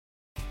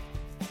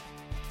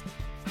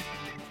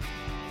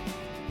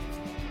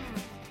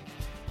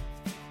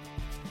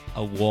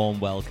A warm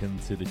welcome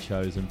to the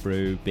Chosen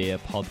Brew Beer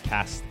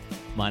Podcast.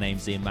 My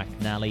name's Ian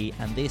McNally,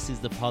 and this is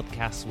the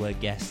podcast where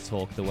guests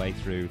talk their way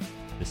through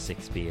the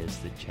 6 beers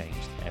that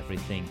changed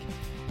everything.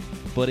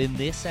 But in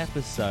this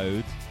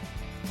episode,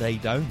 they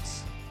don't.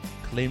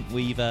 Clint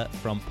Weaver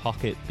from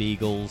Pocket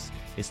Beagles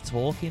is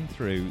talking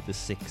through the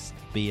 6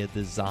 beer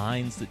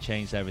designs that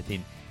changed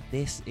everything.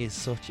 This is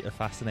such a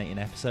fascinating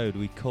episode.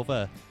 We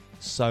cover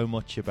so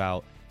much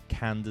about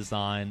can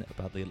design,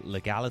 about the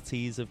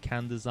legalities of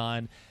can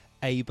design,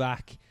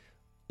 ABAC,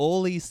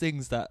 all these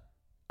things that,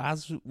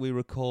 as we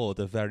record,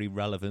 are very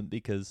relevant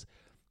because,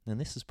 and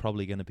this is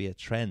probably going to be a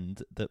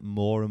trend, that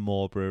more and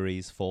more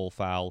breweries fall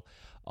foul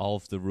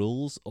of the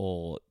rules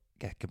or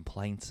get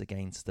complaints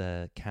against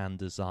the can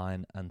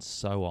design and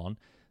so on.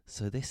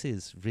 So this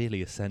is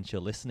really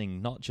essential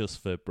listening, not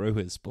just for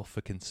brewers, but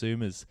for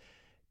consumers,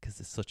 because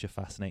it's such a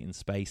fascinating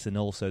space, and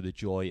also the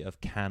joy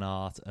of can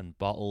art and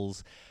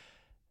bottles.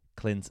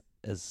 Clint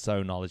is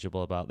so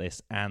knowledgeable about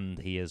this, and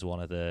he is one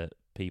of the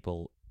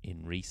people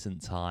in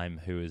recent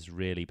time who has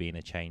really been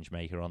a change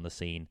maker on the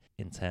scene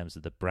in terms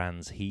of the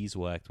brands he's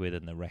worked with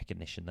and the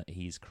recognition that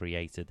he's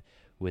created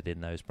within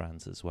those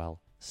brands as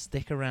well.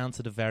 Stick around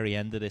to the very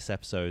end of this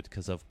episode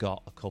because I've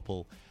got a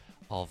couple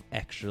of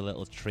extra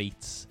little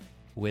treats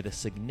with a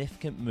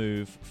significant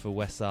move for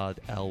Westside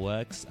Ale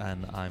Works,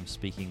 and I'm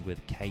speaking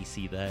with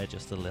Casey there,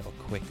 just a little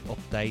quick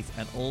update,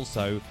 and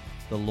also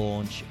the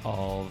launch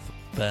of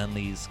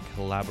Burnley's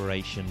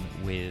collaboration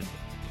with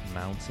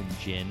Mountain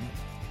Gin,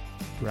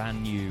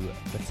 brand new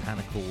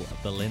botanical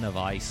Berliner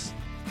Weiss.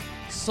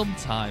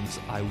 Sometimes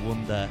I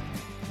wonder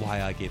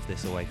why I give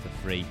this away for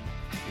free.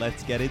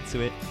 Let's get into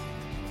it.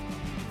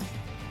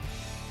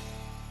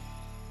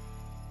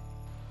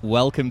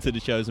 Welcome to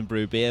the Chosen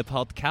Brew Beer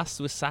Podcast.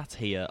 We're sat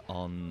here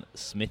on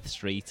Smith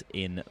Street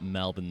in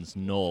Melbourne's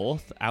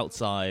north,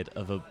 outside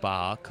of a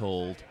bar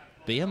called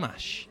Beer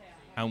Mash.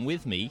 And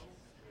with me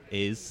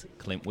is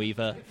Clint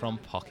Weaver from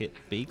Pocket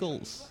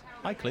Beagles.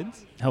 Hi,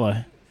 Clint. Hello.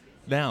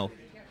 Now,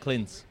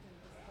 Clint,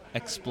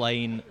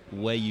 explain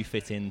where you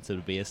fit into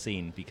the beer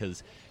scene,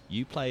 because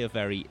you play a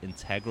very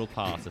integral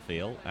part, I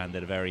feel, and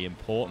a very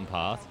important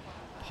part,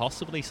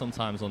 possibly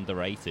sometimes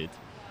underrated.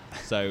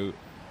 So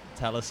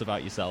tell us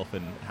about yourself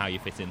and how you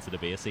fit into the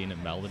beer scene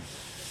in Melbourne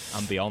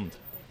and beyond.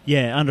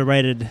 Yeah,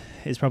 underrated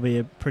is probably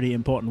a pretty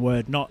important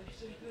word. Not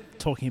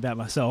talking about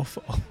myself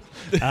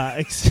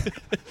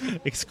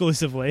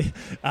exclusively,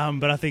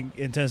 but I think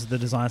in terms of the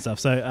design stuff.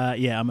 So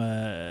I'm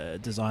a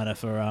designer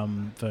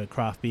for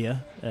craft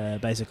beer,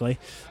 basically,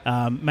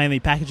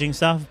 mainly packaging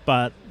stuff,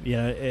 but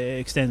it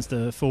extends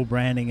to full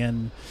branding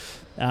and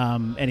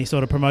any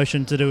sort of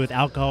promotion to do with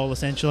alcohol,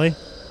 essentially.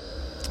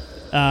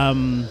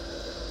 Been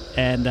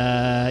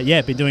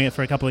doing it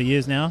for a couple of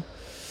years now.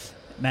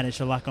 Managed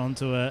to luck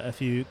onto a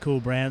few cool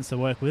brands to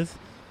work with,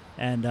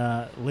 and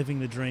living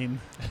the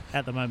dream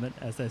at the moment,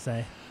 as they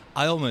say.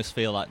 I almost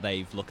feel like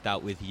they've looked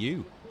out with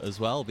you as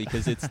well,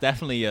 because it's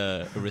definitely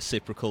a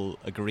reciprocal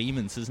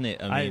agreement, isn't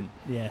it?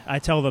 I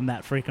tell them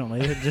that frequently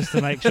just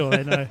to make sure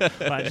they know.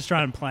 Like, just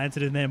try and plant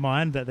it in their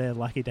mind that they're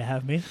lucky to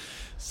have me.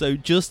 So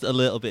just a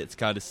little bit to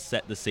kind of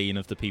set the scene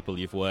of the people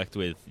you've worked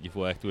with. You've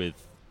worked with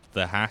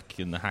The Hack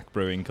and the Hack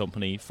Brewing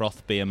Company.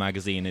 Froth Beer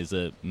Magazine is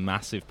a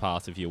massive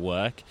part of your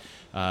work.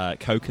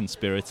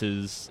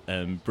 Co-conspirators,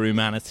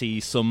 Brewmanity,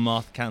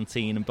 Sunmoth,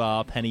 Canteen and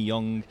Bar, Penny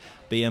Young,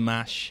 Beer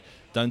Mash,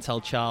 Don't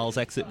Tell Charles,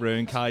 Exit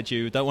Brewing,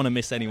 Kaiju. Don't want to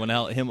miss anyone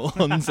else.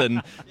 Himmelhunds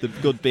and the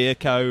Good Beer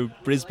Co.,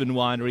 Brisbane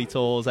Winery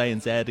Tours,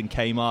 ANZ and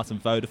Kmart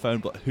and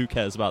Vodafone, but who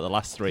cares about the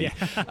last 3?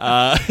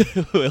 Yeah.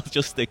 We'll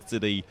just stick to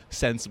the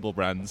sensible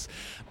brands.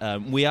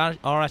 We are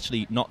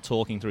actually not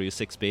talking through the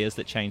 6 beers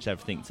that changed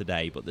everything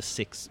today, but the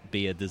 6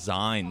 beer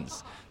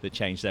designs that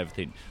changed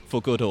everything, for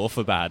good or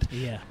for bad.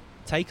 Yeah.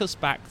 Take us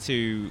back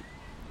to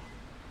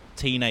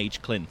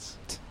teenage Clint.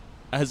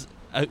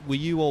 Were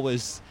you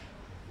always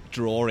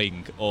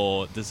drawing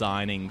or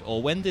designing,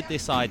 or when did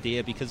this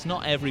idea, because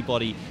not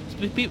everybody,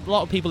 a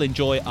lot of people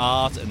enjoy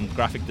art and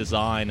graphic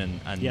design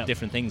and Yep.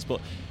 different things, but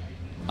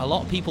a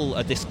lot of people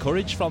are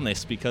discouraged from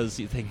this because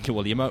you think,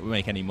 well, you won't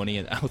make any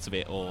money out of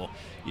it, or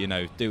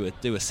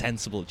do a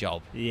sensible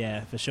job.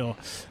 Yeah, for sure.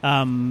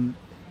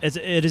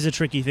 It is a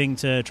tricky thing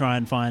to try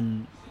and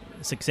find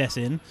success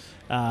in,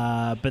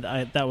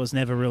 but that was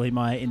never really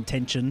my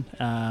intention.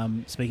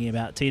 Speaking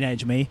about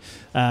teenage me,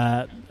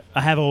 I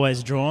have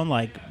always drawn,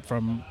 like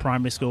from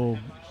primary school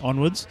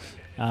onwards,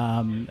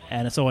 and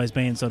it's always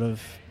been sort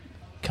of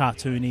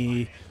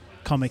cartoony,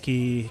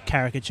 comic-y,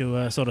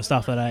 caricature sort of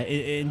stuff that I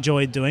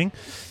enjoyed doing.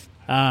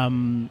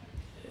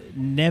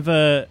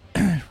 Never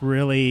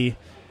really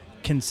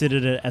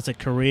considered it as a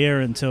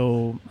career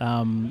until I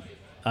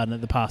don't know,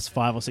 the past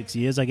 5 or 6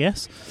 years, I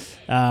guess.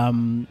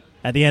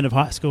 At the end of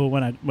high school,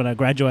 when I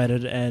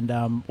graduated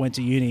and went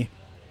to uni,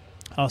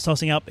 I was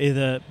tossing up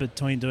either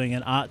between doing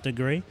an art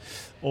degree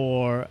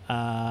or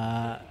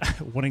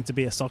wanting to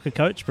be a soccer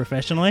coach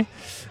professionally,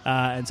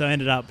 and so I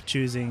ended up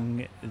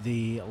choosing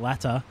the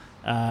latter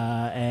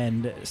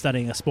and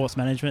studying a sports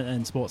management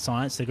and sports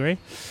science degree.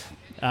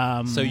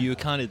 So you were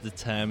kind of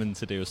determined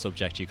to do a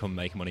subject you couldn't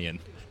make money in.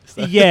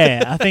 So.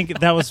 Yeah, I think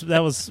that was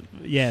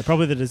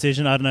probably the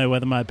decision. I don't know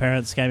whether my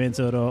parents came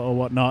into it or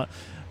whatnot.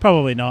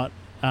 Probably not.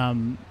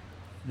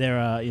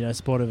 They're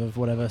supportive of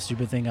whatever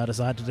stupid thing I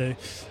decide to do.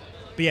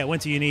 But yeah,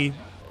 went to uni,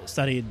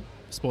 studied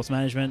sports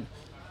management.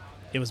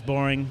 It was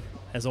boring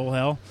as all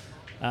hell,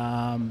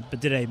 but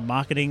did a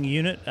marketing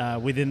unit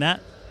within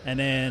that, and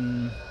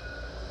then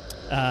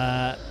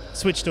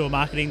switched to a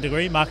marketing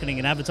degree, marketing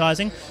and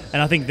advertising.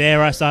 And I think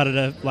there I started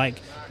to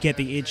get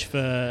the itch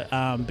for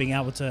being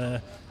able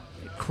to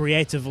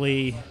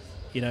creatively,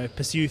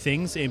 pursue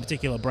things, in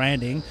particular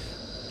branding,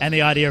 and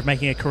the idea of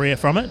making a career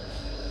from it.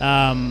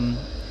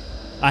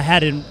 I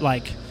had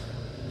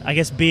I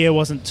guess beer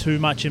wasn't too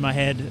much in my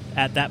head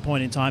at that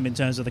point in time in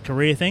terms of the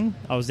career thing.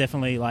 I was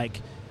definitely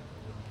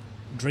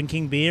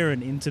drinking beer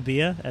and into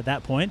beer at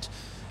that point.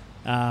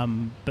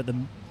 But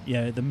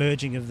the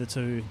merging of the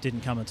two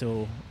didn't come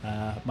until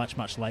much,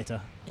 much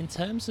later. In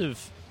terms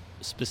of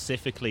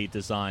specifically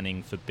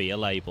designing for beer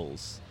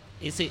labels,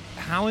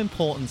 how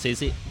important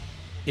is it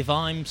if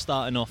I'm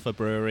starting off a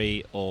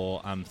brewery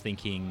or I'm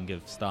thinking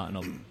of starting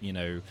up,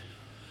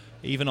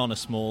 even on a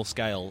small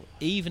scale,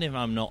 even if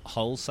I'm not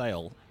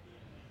wholesale,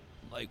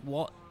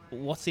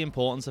 what's the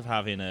importance of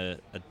having a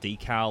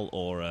decal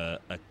or a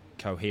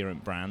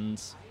coherent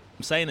brand?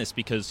 I'm saying this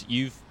because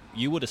you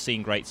would have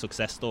seen great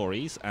success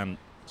stories, and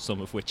some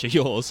of which are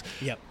yours,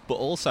 yep. But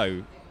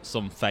also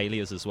some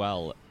failures as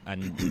well,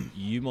 and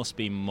you must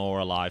be more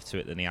alive to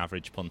it than the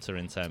average punter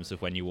in terms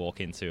of when you walk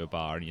into a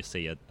bar and you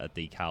see a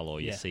decal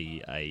or you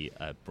see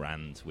a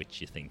brand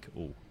which you think,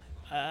 oh.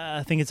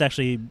 I think it's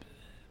actually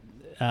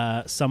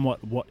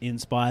somewhat what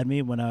inspired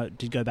me when I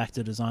did go back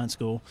to design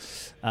school,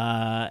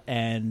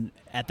 and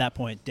at that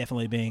point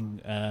definitely being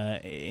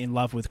in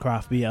love with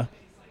craft beer,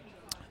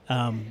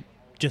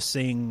 just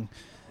seeing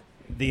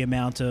the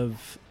amount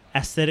of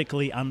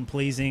aesthetically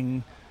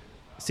unpleasing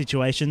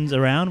situations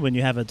around when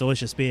you have a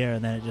delicious beer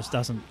and then it just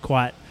doesn't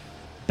quite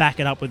back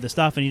it up with the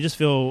stuff, and you just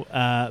feel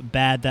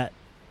bad that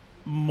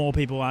more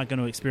people aren't going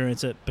to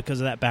experience it because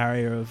of that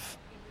barrier of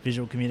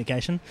visual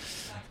communication.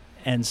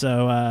 And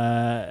so,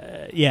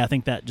 I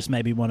think that just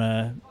made me want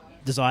to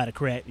desire to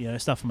create,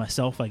 stuff for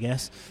myself, I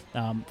guess,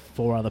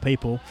 for other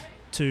people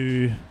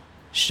to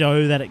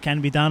show that it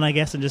can be done, I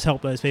guess, and just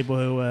help those people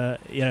who are,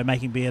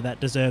 making beer that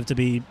deserve to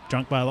be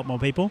drunk by a lot more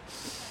people.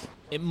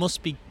 It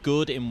must be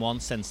good in one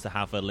sense to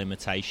have a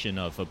limitation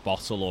of a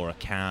bottle or a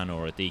can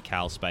or a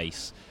decal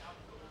space,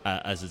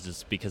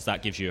 because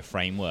that gives you a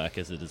framework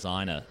as a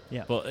designer.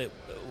 Yeah. But at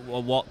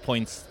what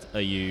points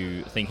are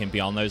you thinking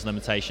beyond those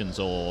limitations,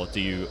 or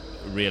do you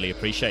really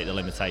appreciate the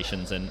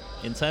limitations? And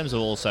in terms of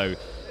also,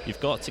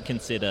 you've got to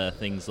consider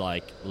things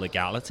like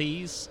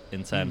legalities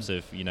in terms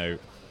of,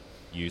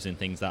 using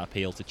things that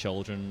appeal to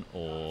children,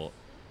 or,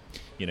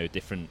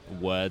 different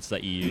words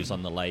that you use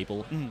on the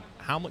label.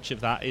 How much of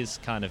that is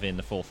kind of in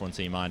the forefront of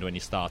your mind when you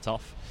start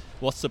off?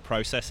 What's the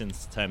process in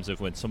terms of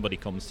when somebody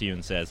comes to you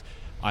and says,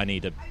 I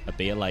need a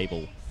beer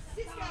label?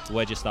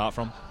 Where'd you start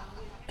from?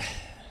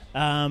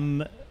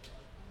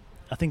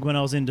 I think when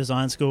I was in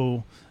design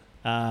school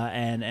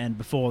and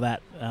before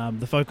that,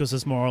 the focus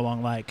was more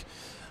along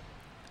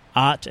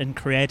art and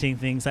creating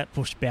things that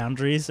push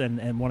boundaries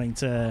and wanting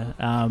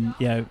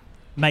to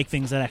make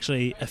things that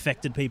actually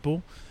affected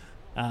people,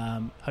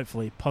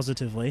 hopefully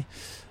positively.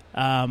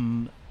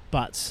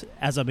 But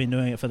as I've been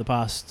doing it for the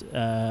past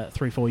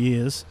 3-4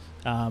 years,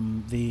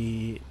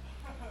 the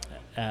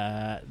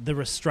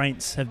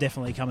restraints have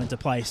definitely come into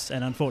place,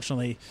 and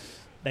unfortunately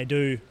they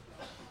do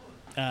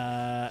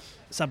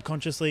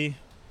subconsciously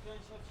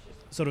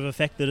sort of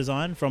affect the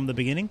design from the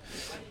beginning.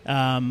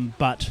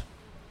 But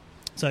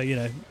so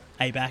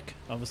ABAC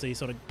obviously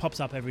sort of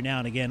pops up every now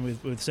and again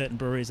with certain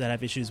breweries that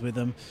have issues with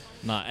them.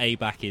 No,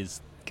 ABAC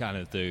is kind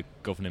of the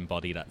governing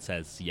body that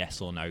says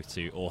yes or no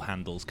to, or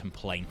handles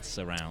complaints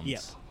around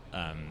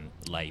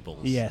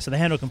labels. Yeah, so they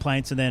handle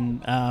complaints, and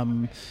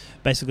then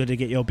basically to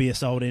get your beer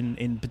sold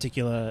in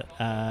particular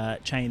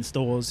chain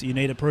stores, you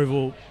need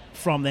approval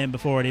from them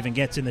before it even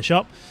gets in the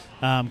shop.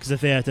 Because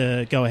if they're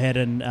to go ahead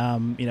and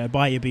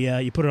buy your beer,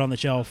 you put it on the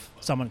shelf,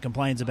 someone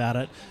complains about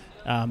it,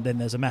 then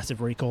there's a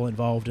massive recall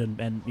involved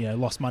and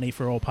lost money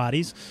for all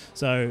parties.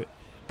 So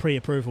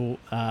pre-approval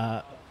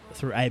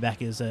through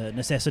ABAC is a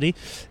necessity.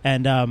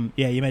 And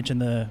you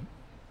mentioned the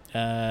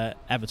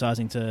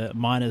advertising to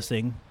minors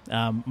thing.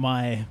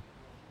 My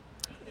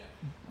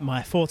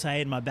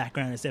forte and my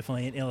background is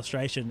definitely in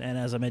illustration, and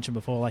as I mentioned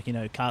before,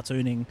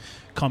 cartooning,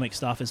 comic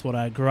stuff is what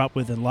I grew up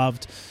with and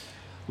loved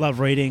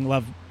reading,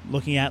 loved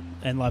looking at,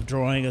 and loved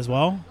drawing as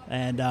well.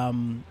 And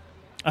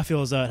I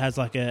feel as though it has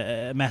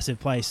a massive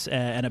place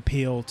and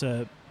appeal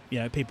to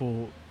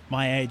people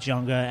my age,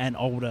 younger and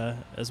older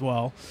as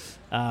well.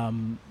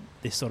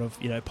 This sort of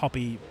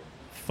poppy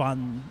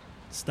fun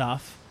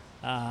stuff.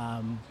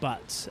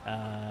 But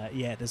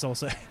there's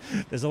also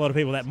there's a lot of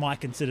people that might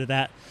consider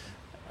that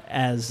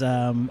as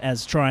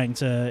trying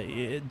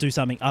to do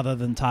something other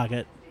than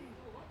target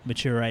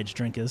mature age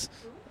drinkers.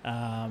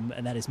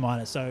 and that is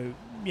minor. So,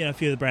 a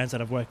few of the brands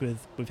that I've worked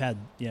with, we've had,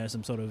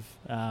 some sort of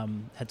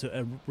had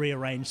to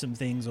rearrange some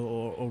things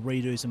or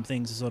redo some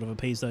things to sort of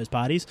appease those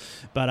parties.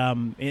 But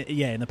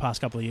in the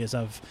past couple of years,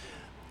 I've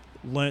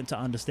learnt to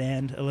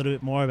understand a little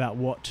bit more about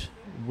what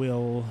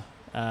will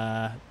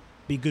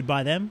be good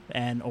by them,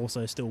 and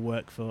also still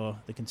work for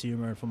the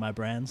consumer and for my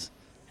brands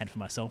and for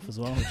myself as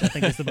well, which I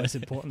think is the most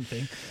important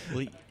thing.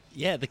 Well,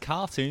 yeah, the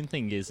cartoon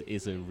thing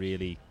is a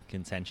really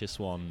contentious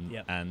one.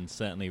 Yep. And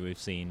certainly we've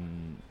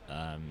seen,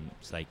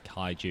 say,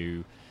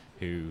 Kaiju,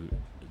 who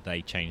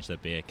they changed their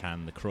beer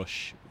can, the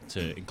Crush,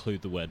 to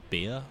include the word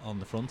beer on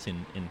the front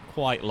in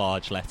quite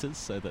large letters,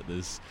 so that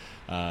there's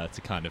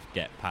to kind of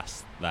get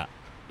past that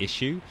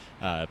issue,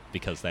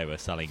 because they were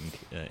selling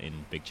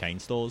in big chain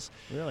stores.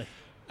 Really?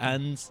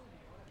 And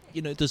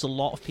there's a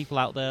lot of people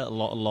out there, a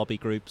lot of lobby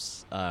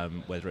groups,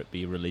 whether it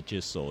be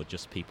religious or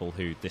just people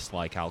who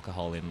dislike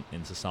alcohol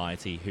in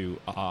society, who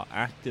are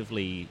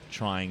actively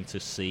trying to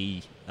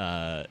see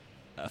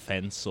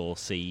offence or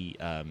see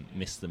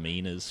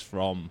misdemeanors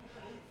from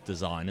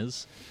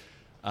designers.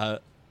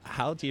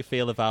 How do you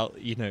feel about,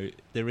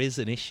 there is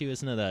an issue,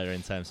 isn't there,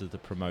 in terms of the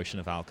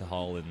promotion of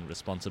alcohol and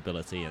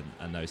responsibility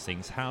and those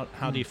things.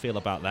 How do you feel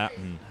about that,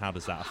 and how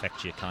does that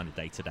affect your kind of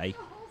day-to-day?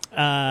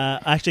 I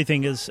actually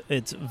think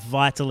it's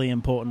vitally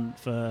important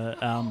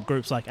for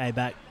groups like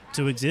ABAC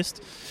to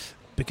exist,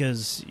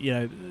 because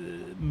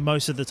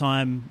most of the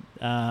time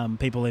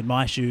people in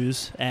my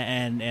shoes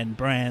and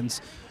brands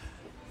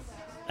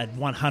are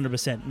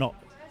 100% not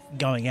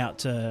going out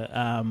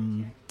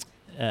to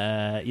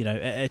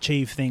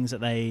achieve things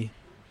that they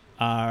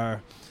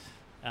are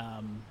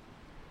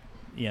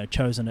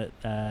chosen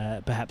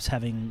at perhaps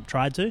having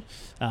tried to,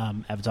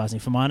 advertising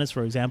for minors,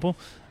 for example.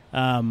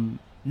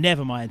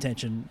 Never my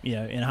intention,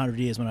 in 100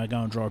 years when I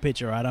go and draw a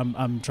picture, right?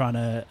 I'm trying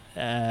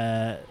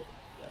to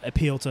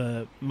appeal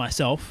to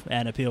myself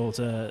and appeal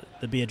to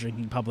the beer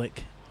drinking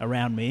public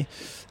around me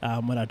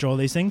when I draw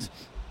these things.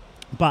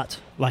 But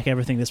like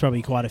everything, there's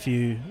probably quite a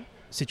few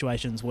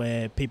situations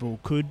where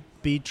people could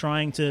be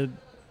trying to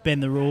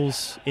bend the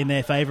rules in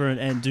their favour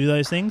and do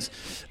those things.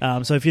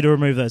 So if you to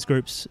remove those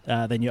groups,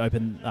 then you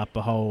open up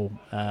a whole,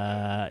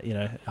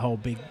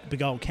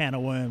 big old can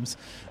of worms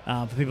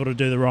for people to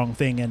do the wrong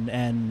thing,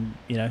 and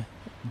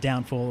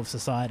downfall of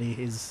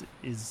society is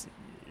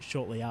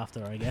shortly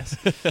after, I guess.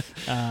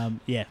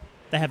 They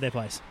have their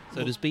place.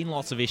 So there's been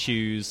lots of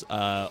issues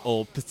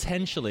or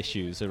potential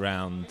issues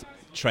around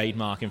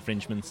trademark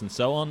infringements and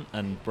so on,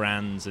 and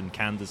brands and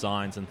can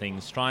designs and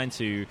things trying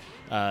to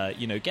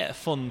get a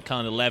fun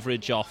kind of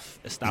leverage off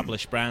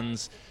established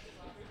brands.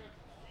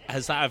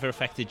 Has that ever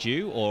affected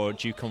you, or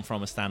do you come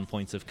from a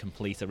standpoint of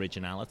complete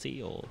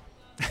originality, or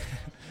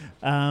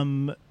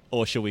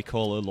or shall we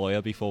call a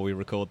lawyer before we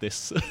record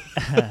this?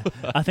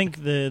 I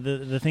think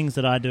the things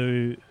that I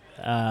do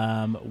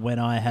when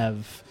I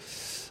have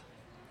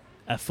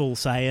a full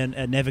say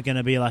are never going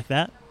to be like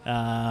that.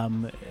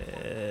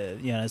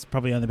 There's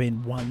probably only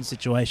been one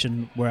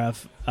situation where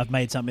I've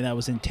made something that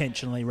was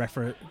intentionally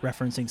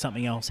referencing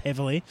something else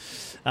heavily,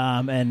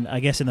 and I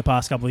guess in the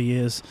past couple of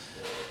years,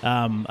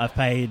 I've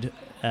paid.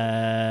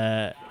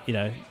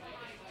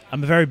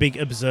 I'm a very big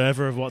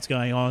observer of what's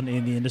going on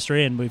in the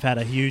industry, and we've had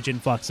a huge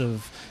influx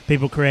of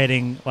people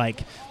creating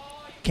like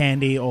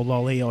candy or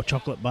lolly or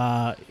chocolate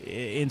bar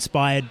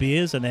inspired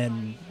beers, and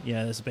then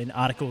there's been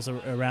articles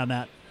around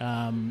that,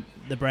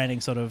 the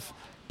branding sort of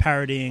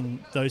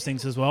parodying those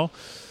things as well.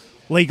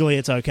 Legally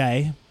it's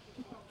okay,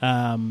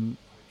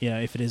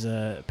 if it is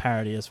a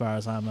parody, as far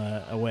as I'm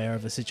aware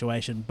of the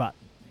situation, but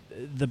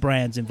the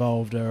brands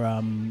involved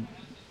are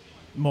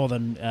more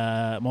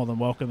than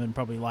welcome and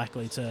probably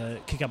likely to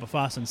kick up a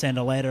fuss and send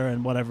a letter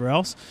and whatever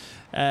else.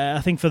 I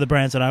think for the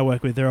brands that I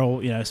work with, they're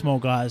all small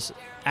guys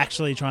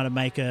actually trying to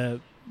make a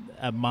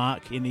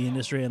mark in the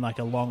industry and like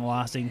a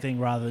long-lasting thing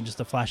rather than just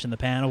a flash in the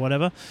pan or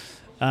whatever.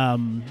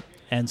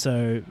 And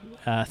so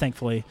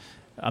thankfully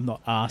I'm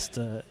not asked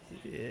to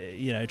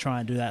try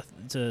and do that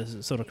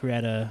to sort of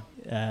create a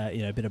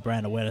bit of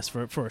brand awareness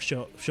for a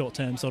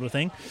short-term sort of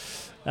thing.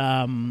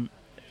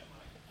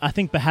 I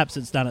think perhaps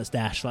it's done its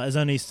dash. Like,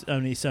 there's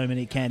only so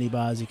many candy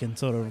bars you can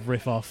sort of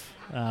riff off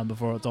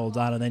before it's all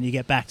done, and then you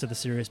get back to the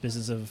serious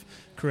business of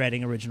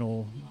creating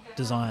original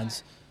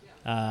designs,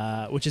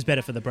 which is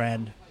better for the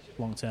brand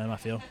long term, I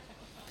feel.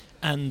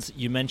 And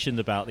you mentioned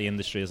about the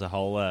industry as a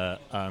whole.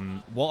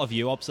 What have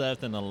you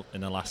observed in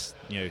the last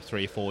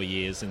 3 or 4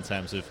 years in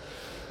terms of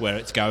where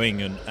it's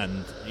going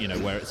and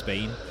where it's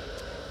been?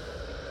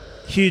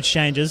 Huge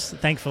changes,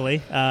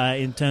 thankfully,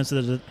 in terms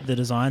of the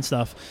design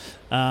stuff.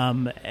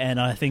 And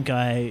I think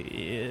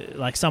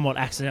I somewhat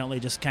accidentally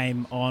just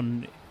came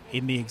on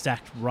in the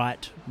exact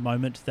right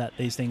moment that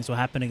these things were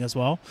happening as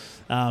well.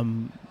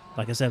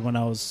 Like I said, when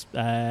I was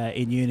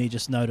in uni,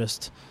 just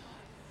noticed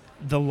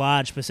the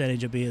large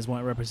percentage of beers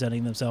weren't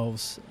representing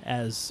themselves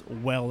as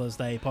well as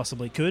they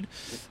possibly could.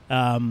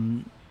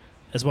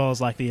 As well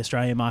as like the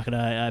Australian market,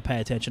 I pay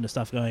attention to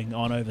stuff going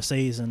on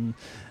overseas, and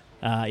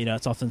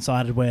it's often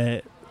cited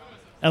where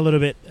a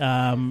little bit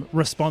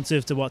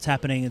responsive to what's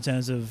happening in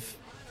terms of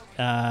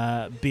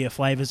beer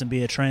flavors and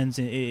beer trends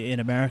in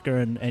America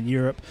and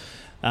Europe,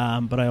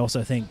 but I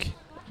also think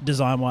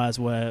design-wise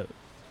we're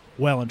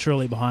well and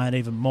truly behind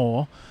even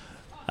more.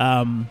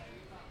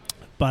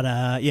 But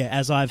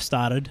as I've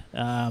started,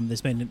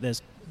 there's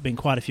been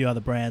quite a few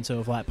other brands who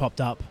have like popped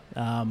up,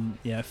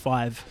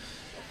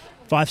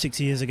 5-6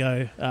 years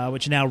ago,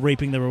 which are now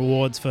reaping the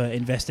rewards for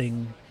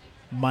investing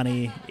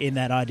money in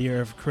that idea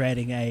of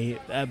creating a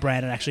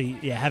brand and actually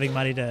having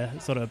money to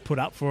sort of put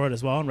up for it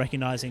as well, and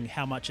recognizing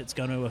how much it's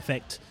going to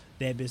affect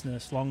their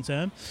business long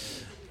term.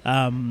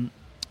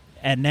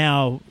 And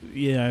now,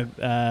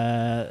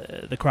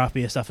 the craft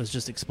beer stuff has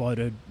just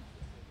exploded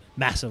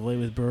massively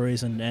with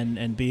breweries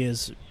and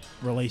beers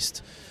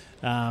released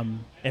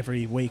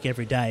every week,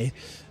 every day.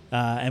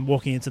 And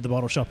walking into the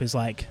bottle shop is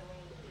like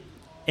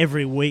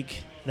every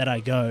week that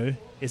I go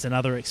is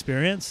another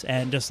experience.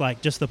 And just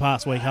the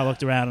past week, I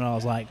looked around and I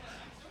was like,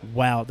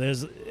 wow,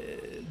 there's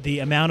the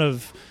amount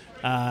of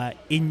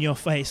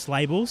in-your-face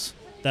labels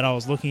that I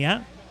was looking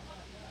at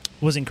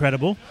was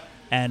incredible.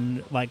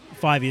 And like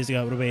 5 years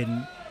ago, it would have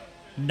been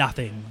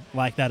nothing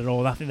like that at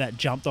all, nothing that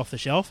jumped off the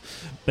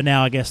shelf. But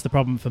now I guess the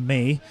problem for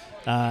me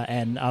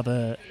and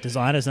other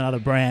designers and other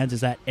brands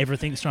is that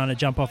everything's trying to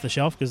jump off the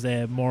shelf because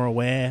they're more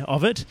aware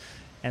of it.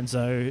 And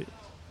so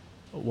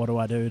what do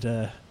I do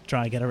to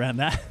try and get around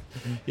that?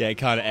 Yeah, it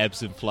kind of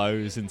ebbs and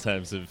flows in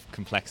terms of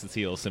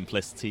complexity or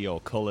simplicity or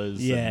colours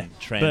and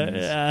trends. But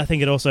I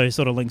think it also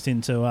sort of links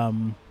into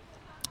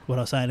what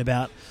I was saying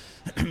about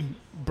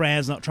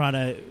brands not trying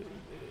to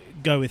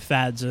go with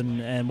fads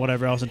and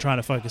whatever else and trying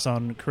to focus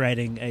on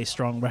creating a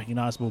strong,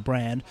 recognisable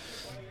brand.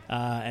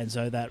 And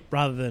so that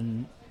rather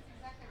than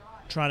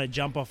trying to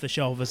jump off the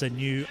shelf as a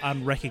new,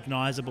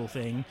 unrecognisable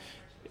thing,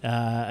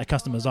 a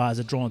customer's eyes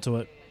are drawn to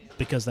it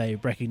because they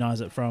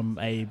recognise it from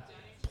a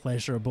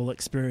pleasurable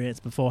experience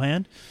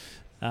beforehand.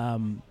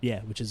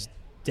 Which is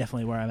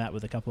definitely where I'm at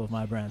with a couple of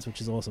my brands,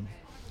 which is awesome.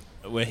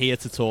 We're here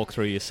to talk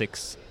through your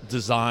 6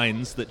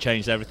 designs that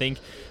changed everything.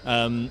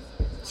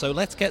 So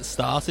let's get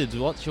started.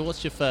 What's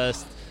your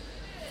first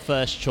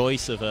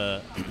choice of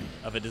a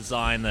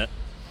design that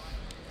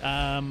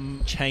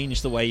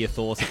changed the way you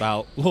thought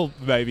about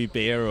maybe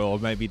beer or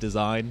maybe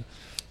design?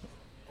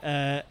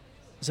 So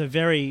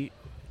very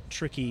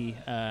tricky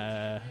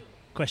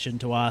question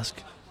to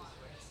ask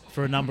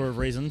for a number of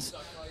reasons.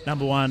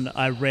 Number one,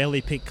 I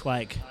rarely pick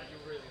like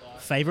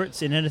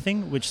favourites in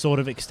anything, which sort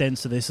of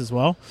extends to this as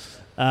well.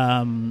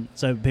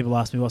 So people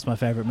ask me what's my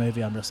favourite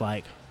movie, I'm just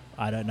like,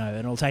 I don't know, and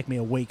it'll take me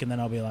a week and then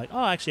I'll be like,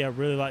 oh, actually I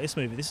really like this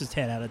movie, this is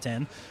 10 out of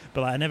 10,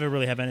 but I never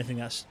really have anything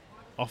that's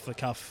off the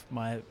cuff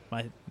my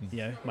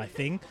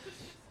thing.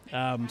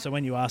 So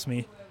when you asked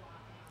me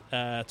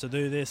to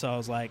do this, I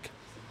was like,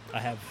 I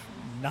have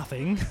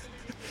nothing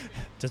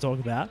to talk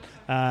about,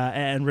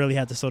 and really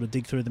had to sort of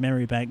dig through the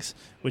memory banks,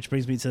 which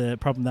brings me to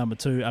problem number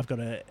 2. I've got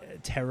a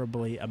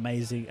terribly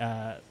incredibly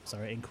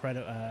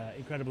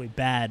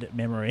bad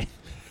memory.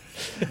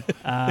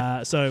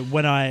 So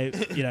when I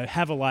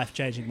have a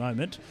life-changing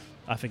moment,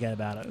 I forget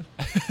about it.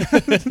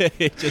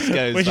 It just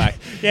goes back.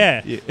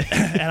 Yeah.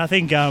 And I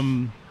think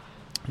I'm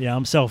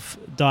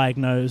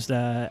self-diagnosed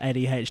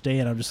ADHD,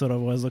 and I'm just sort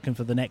of always looking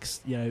for the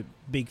next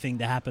big thing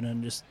to happen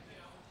and just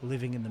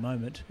living in the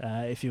moment,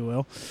 if you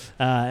will,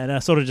 and I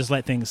sort of just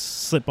let things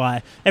slip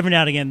by. Every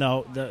now and again,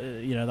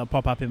 they'll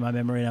pop up in my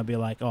memory, and I'll be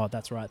like, "Oh,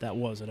 that's right, that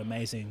was an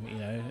amazing,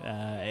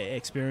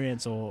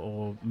 experience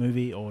or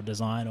movie or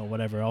design or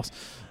whatever else."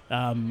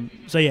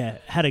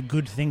 Had a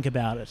good think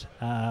about it,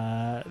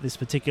 this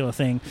particular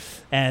thing,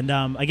 and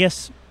I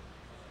guess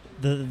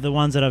the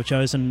ones that I've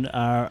chosen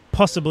are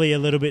possibly a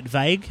little bit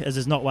vague, as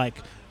there's not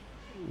like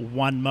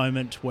one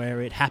moment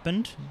where it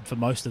happened for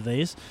most of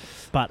these,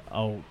 but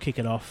I'll kick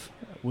it off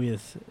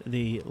with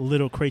the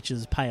Little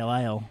Creatures Pale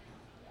Ale,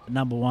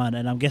 number 1,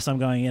 and I guess I'm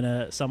going in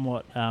a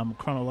somewhat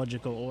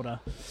chronological order.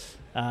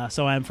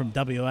 So I am from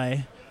WA,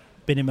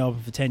 been in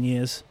Melbourne for 10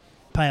 years.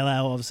 Pale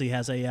Ale obviously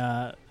has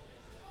a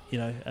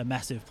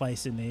massive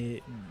place in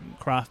the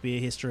craft beer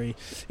history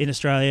in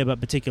Australia, but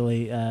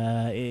particularly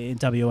in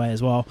WA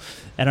as well.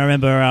 And I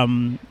remember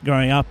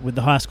growing up with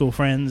the high school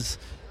friends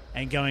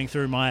and going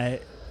through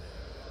my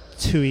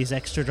Tooheys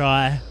Extra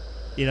Dry,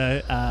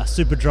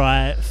 super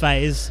dry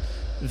phase,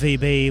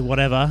 VB,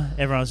 whatever.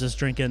 Everyone's just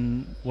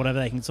drinking whatever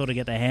they can sort of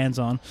get their hands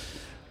on.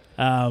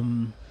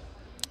 And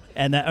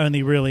that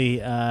only really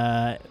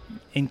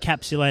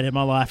encapsulated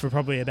my life for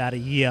probably about a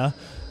year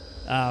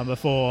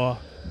before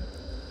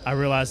I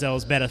realised there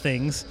was better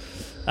things.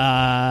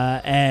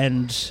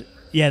 The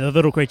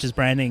Little Creatures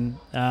branding,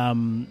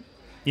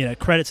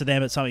 credit to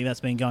them. It's something that's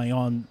been going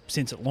on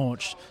since it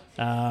launched,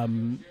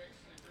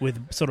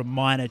 with sort of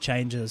minor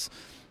changes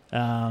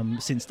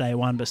since day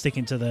one, but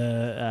sticking to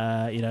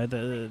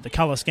the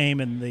colour scheme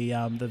and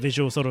the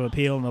visual sort of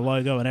appeal and the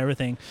logo and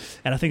everything.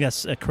 And I think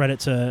that's a credit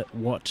to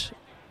what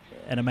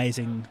an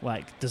amazing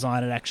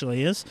design it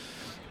actually is.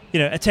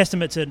 A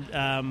testament to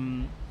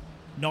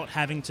not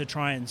having to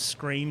try and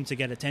scream to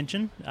get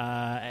attention,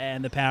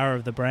 and the power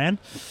of the brand.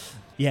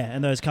 Yeah,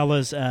 and those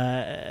colours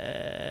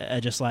are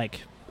just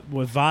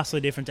were vastly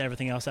different to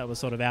everything else that was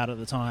sort of out at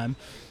the time.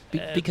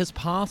 Because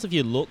part of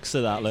you looks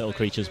at that Little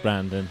Creatures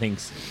brand and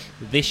thinks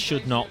this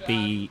should not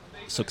be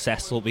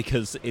successful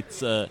because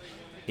it's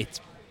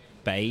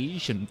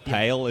beige and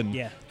pale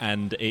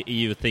and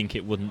you would think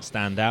it wouldn't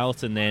stand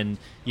out, and then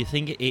you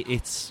think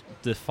it's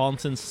the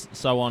font and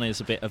so on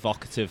is a bit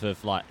evocative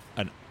of like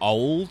an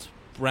old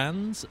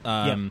brand,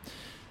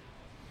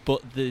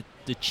 but the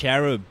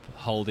cherub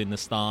holding the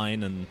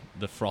stein and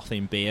the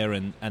frothing beer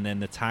and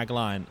then the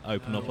tagline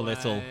open up a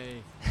little.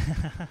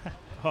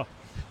 Oh,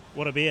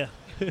 what a beer.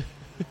 Did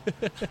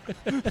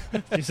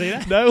you see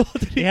that? No.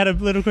 He had a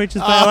Little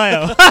Creatures Pale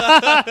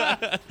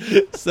Ale.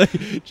 So,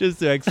 just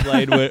to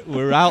explain,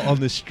 we're out on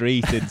the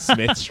street in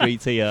Smith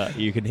Street here.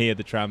 You can hear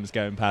the trams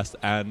going past,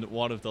 and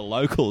one of the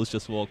locals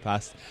just walked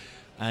past,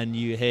 and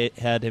you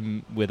heard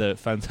him with a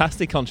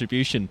fantastic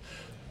contribution,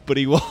 but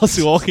he was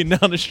walking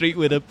down the street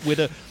with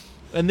a.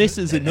 And this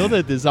is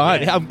another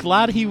design. I'm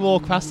glad he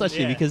walked past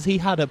actually because he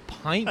had a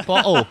pint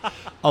bottle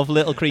of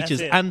Little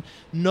Creatures, and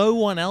no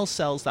one else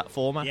sells that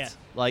format. Yeah.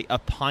 Like a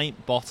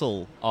pint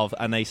bottle of,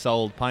 and they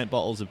sold pint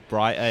bottles of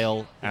Bright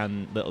Ale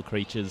and Little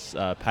Creatures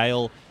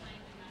Pale.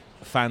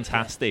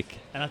 Fantastic.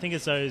 And I think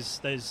it's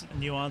those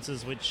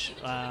nuances which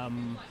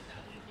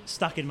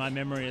stuck in my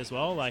memory as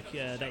well, like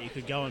that you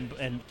could go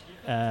and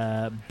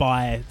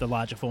buy the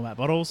larger format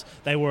bottles.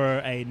 They were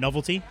a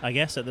novelty, I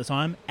guess, at the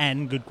time,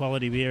 and good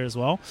quality beer as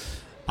well.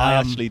 I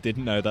actually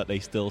didn't know that they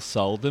still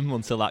sold them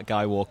until that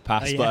guy walked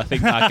past, but I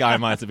think that guy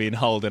might have been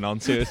holding on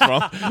to it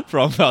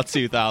from about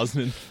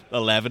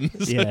 2011.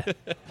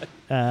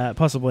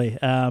 Possibly.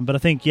 But I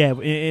think,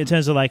 in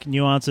terms of like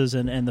nuances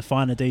and the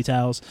finer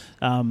details,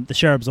 the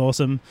Cherub's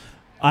awesome.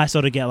 I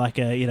sort of get like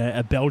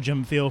a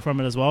Belgium feel from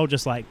it as well,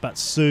 just like, but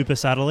super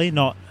subtly,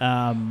 not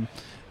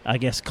I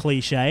guess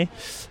cliche,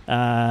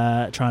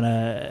 trying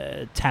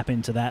to tap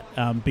into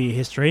that beer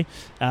history.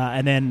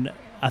 And then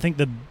I think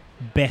the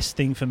best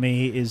thing for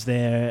me is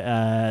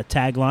their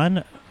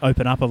tagline,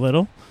 "Open up a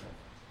little."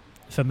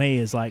 For me,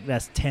 is like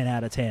that's 10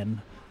 out of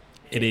 10.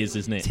 It is,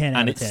 isn't it? 10 and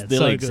out it of 10. Still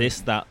so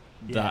exists. Good.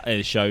 That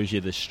it shows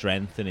you the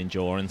strength and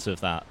endurance of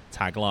that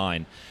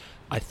tagline.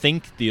 I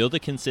think the other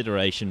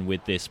consideration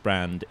with this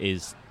brand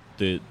is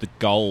the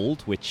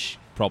gold, which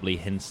probably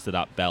hints to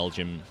that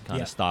Belgium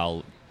kind of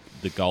style,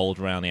 the gold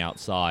around the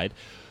outside,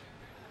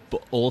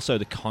 but also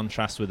the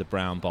contrast with the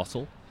brown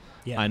bottle.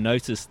 Yeah. I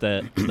noticed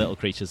that Little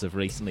Creatures have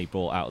recently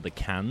brought out the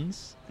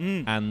cans,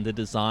 and the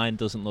design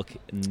doesn't look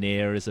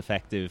near as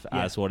effective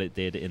as what it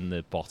did in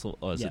the bottle,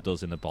 or as it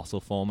does in the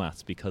bottle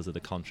format, because of the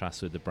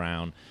contrast with the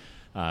brown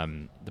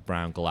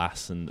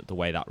glass and the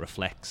way that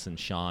reflects and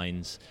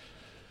shines.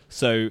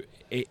 So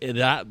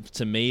that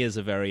to me is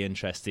a very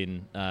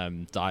interesting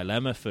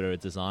dilemma for a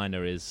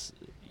designer. Is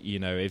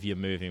if you're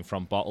moving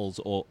from bottles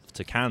or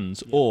to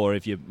cans, or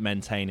if you're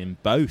maintaining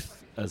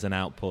both as an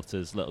output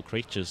as Little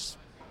Creatures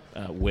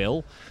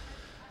will,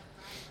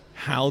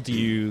 how do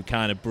you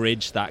kind of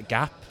bridge that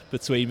gap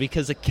between,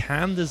 because a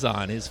can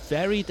design is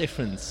very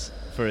different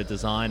for a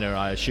designer,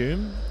 I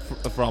assume,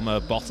 from a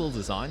bottle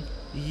design.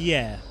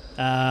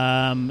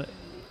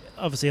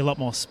 Obviously a lot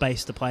more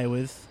space to play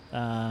with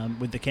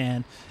the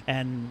can,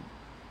 and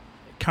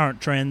current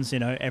trends,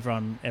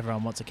 everyone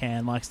wants a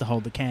can, likes to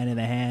hold the can in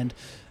their hand.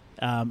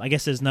 I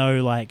guess there's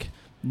no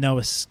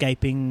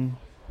escaping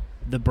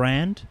the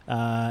brand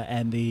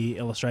and the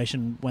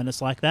illustration when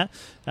it's like that.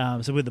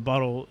 So with the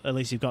bottle, at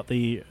least you've got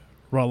the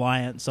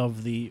reliance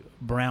of the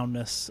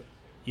brownness,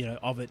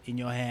 of it in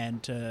your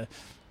hand to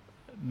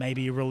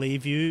maybe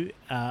relieve you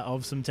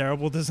of some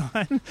terrible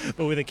design.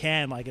 But with a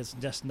can, it's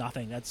just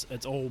nothing.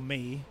 It's all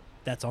me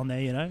that's on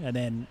there, and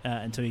then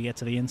until you get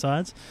to the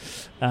insides.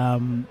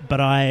 But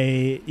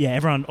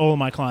all of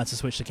my clients have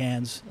switched to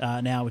cans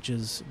now, which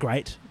is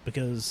great,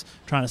 because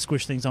trying to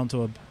squish things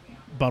onto a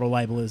bottle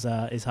label is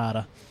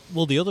harder.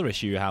 Well, the other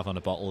issue you have on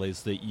a bottle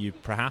is that you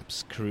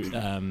perhaps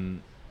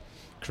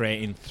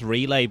creating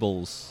three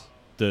labels: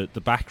 the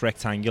back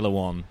rectangular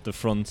one, the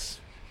front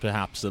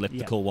perhaps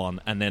elliptical one,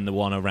 and then the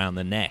one around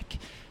the neck.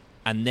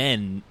 And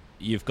then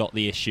you've got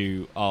the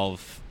issue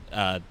of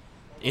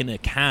in a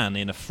can,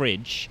 in a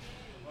fridge,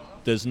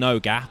 there's no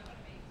gap,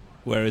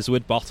 whereas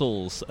with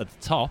bottles at the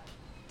top,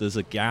 there's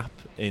a gap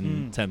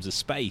in terms of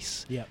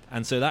space. Yep.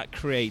 And so that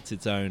creates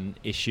its own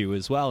issue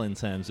as well, in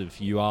terms of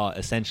you are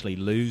essentially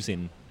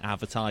losing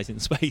advertising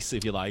space,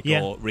 if you like,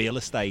 or real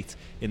estate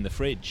in the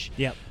fridge.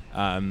 Yep.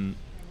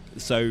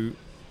 So,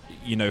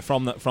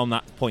 from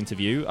that point of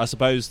view, I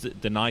suppose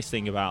the nice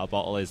thing about a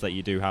bottle is that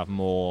you do have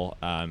more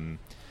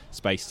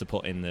space to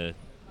put in the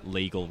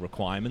legal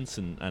requirements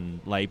and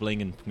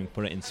labelling, and can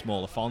put it in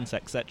smaller fonts,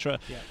 etc.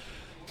 Yep.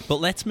 But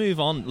let's move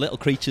on. Little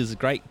Creatures, a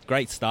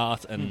great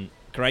start and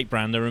great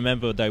brand. I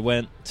remember they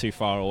weren't too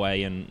far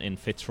away in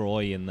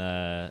Fitzroy in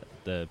the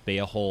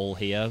beer hall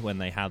here when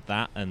they had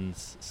that, and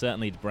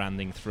certainly the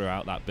branding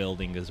throughout that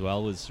building as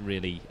well was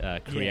really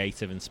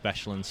creative and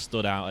special and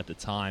stood out at the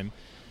time.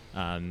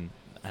 And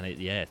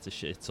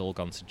it's all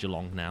gone to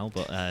Geelong now,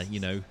 but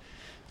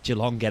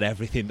Geelong get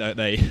everything, don't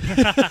they?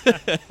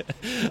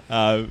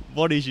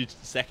 What is your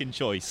second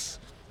choice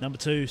Number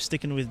 2,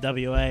 sticking with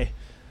WA.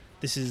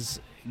 This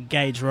is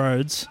Gauge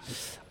Roads.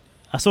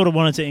 I sort of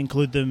wanted to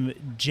include them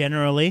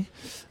generally,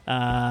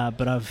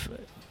 but I've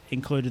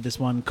included this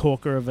one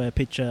corker of a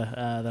picture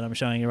that I'm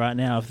showing you right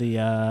now of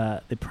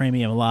the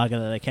premium lager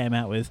that they came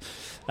out with.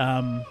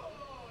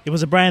 It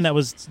was a brand that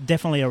was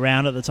definitely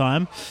around at the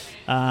time,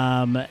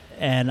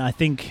 and I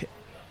think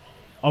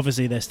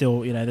obviously they're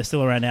still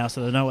around now,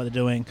 so they know what they're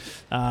doing.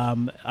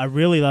 I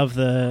really love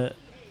the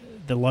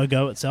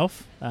logo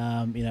itself.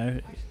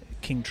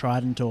 King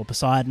Trident or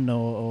Poseidon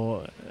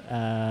or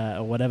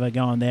whatever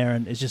going there,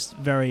 and it's just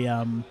very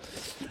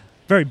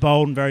very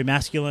bold and very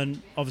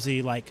masculine.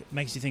 Obviously, like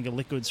makes you think of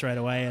liquid straight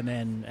away, and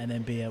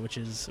then beer, which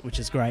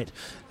is great.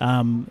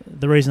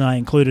 The reason I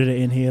included it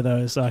in here though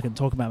is so I can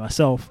talk about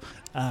myself.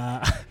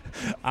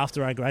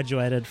 After I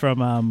graduated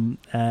from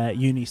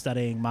uni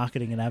studying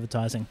marketing and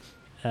advertising,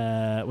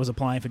 was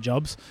applying for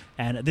jobs,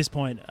 and at this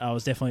point I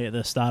was definitely at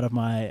the start of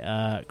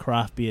my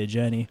craft beer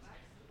journey.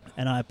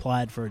 And I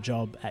applied for a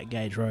job at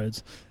Gauge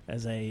Roads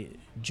as a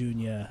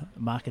junior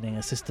marketing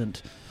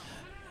assistant.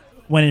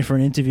 Went in for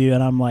an interview,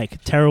 and I'm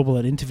like terrible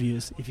at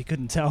interviews, if you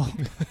couldn't tell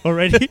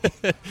already.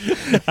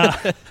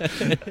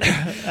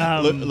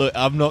 Look,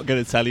 I'm not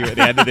going to tell you at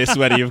the end of this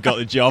whether you've got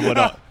the job or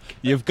not.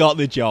 You've got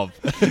the job.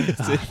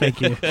 Thank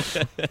you.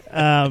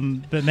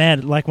 But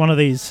man, like one of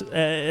these,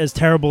 as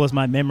terrible as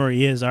my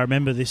memory is, I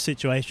remember this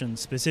situation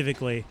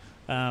specifically,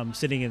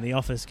 sitting in the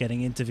office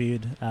getting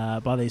interviewed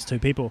by these 2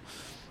 people.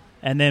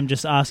 And them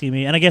just asking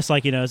me, and I guess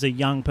as a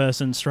young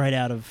person straight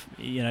out of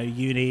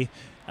uni,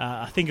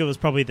 I think it was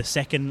probably the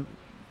second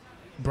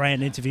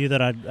brand interview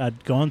that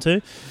I'd gone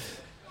to,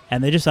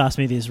 and they just asked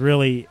me these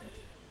really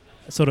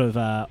sort of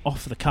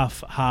off the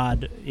cuff,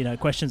 hard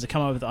questions to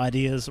come up with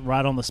ideas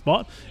right on the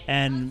spot,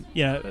 and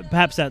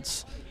perhaps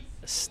that's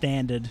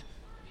standard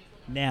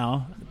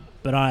now.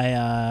 But I,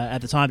 at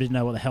the time, didn't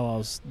know what the hell I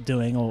was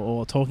doing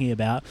or talking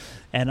about,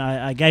 and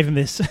I gave him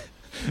this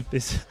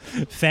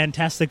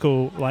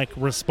fantastical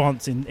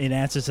response in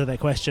answer to their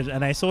question,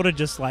 and they sort of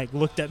just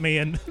looked at me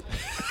and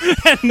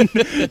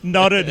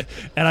nodded,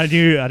 and I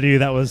knew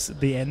that was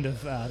the end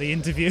of the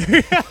interview.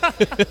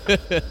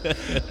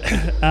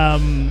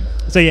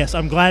 So yes,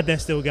 I'm glad they're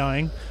still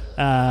going,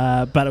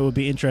 but it would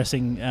be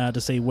interesting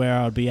to see where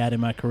I'd be at in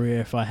my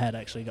career if I had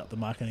actually got the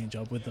marketing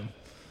job with them.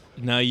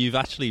 No, you've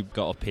actually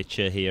got a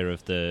picture here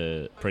of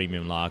the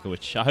premium lager,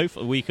 which I hope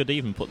we could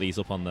even put these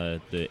up on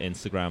the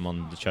Instagram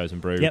on the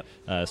Chosen Brew, yep.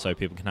 So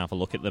people can have a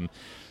look at them.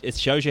 It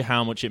shows you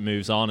how much it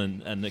moves on,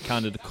 and the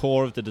kind of the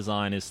core of the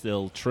design is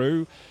still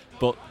true,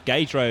 but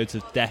Gauge Roads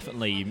have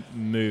definitely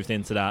moved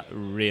into that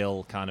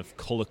real kind of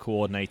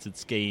colour-coordinated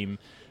scheme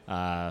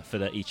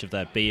for each of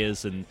their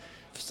beers, and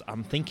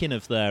I'm thinking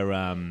of their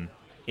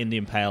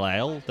Indian Pale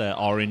Ale, the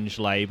orange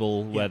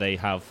label, where they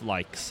have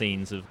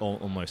scenes of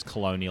almost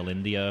colonial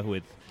India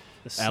with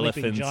the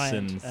elephants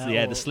giant,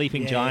 the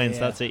sleeping giants.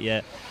 Yeah. That's it.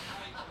 Yeah.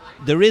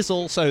 There is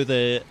also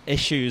the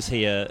issues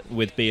here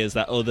with beers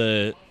that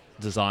other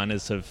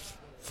designers have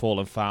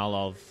fallen foul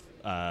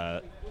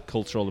of,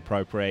 cultural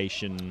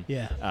appropriation,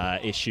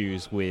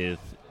 issues with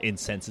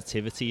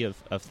insensitivity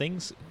of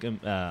things.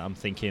 I'm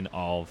thinking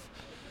of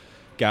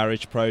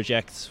Garage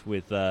Project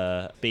with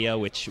beer,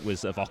 which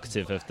was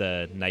evocative of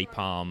the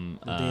napalm,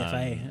 the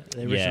DFA,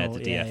 the original,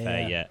 the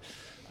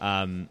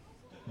DFA,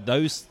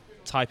 those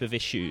type of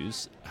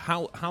issues.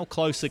 How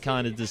close are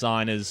kind of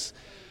designers?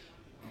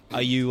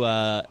 Are you?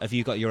 Have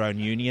you got your own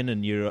union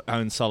and your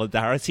own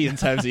solidarity in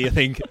terms of you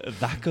think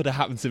that could have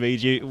happened to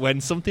me?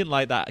 When something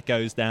like that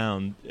goes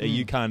down, are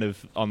you kind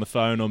of on the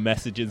phone or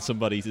messaging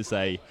somebody to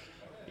say,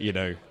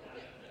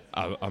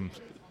 I'm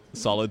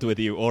solid with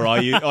you, or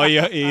are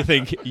you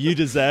think you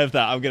deserve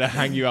that, I'm going to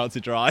hang you out to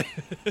dry?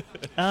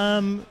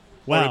 Wow.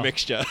 Or a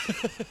mixture?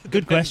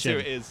 Good question.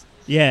 It is.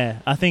 Yeah,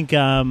 I think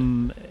I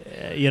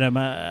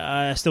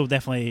still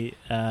definitely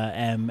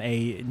am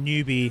a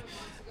newbie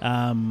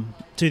to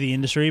the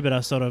industry, but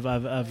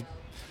I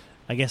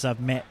guess I've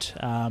met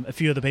a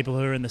few of the people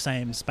who are in the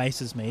same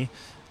space as me,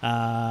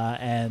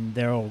 and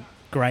they're all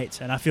great,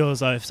 and I feel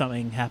as though if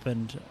something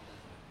happened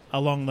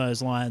along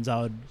those lines,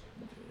 I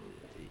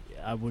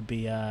would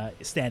be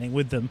standing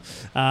with them,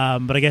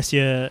 but I guess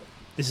this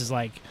is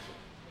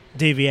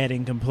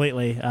deviating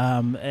completely,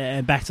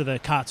 and back to the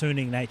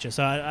cartooning nature.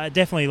 So I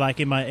definitely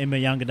in my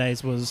younger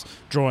days was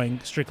drawing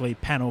strictly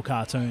panel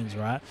cartoons,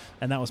 right,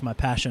 and that was my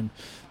passion,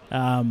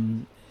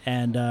 and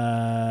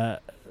the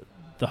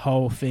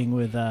whole thing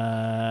with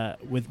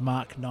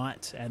Mark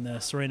Knight and the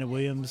Serena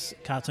Williams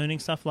cartooning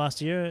stuff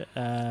last year.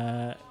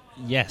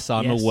 Yes,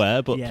 I'm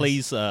aware, but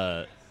please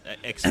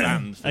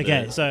expand.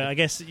 Okay, so I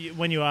guess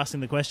when you were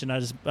asking the question, I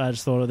just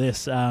thought of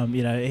this.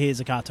 Here's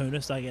a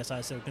cartoonist. I guess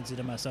I still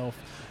consider myself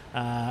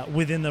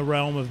within the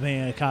realm of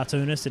being a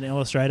cartoonist and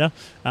illustrator.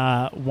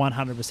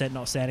 100%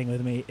 not standing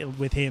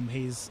with him.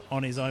 He's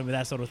on his own with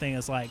that sort of thing.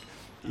 It's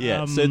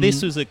so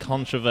this was a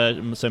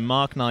controversial. So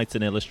Mark Knight's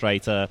an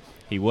illustrator.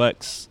 He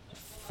works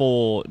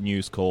for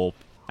News Corp,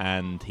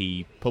 and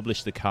he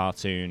published the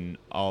cartoon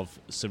of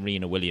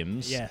Serena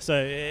Williams. Yeah, so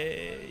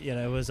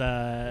it was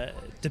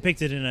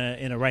depicted in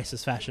a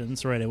racist fashion,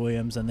 Serena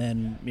Williams, and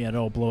then it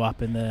all blew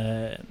up in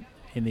the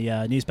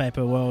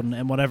newspaper world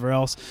and whatever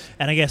else.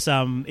 And I guess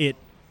I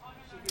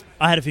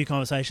had a few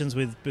conversations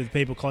with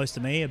people close to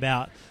me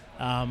about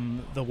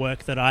the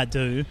work that I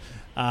do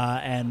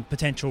and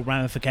potential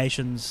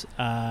ramifications,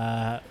 around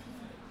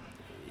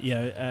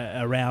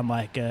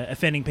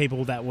offending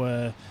people that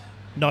were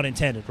not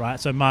intended, right?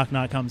 So Mark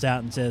Knight comes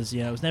out and says,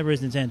 it was never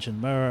his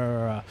intention.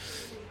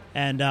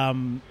 And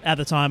at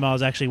the time, I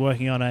was actually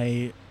working on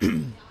a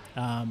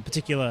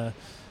particular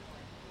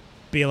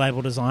beer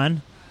label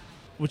design,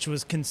 which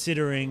was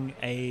considering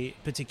a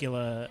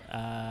particular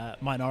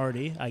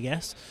minority, I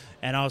guess,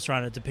 and I was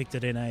trying to depict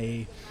it in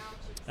a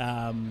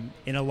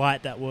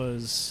light that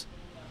was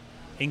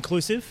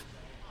inclusive.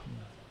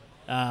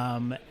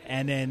 And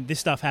then this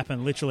stuff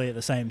happened literally at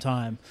the same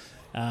time.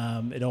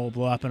 It all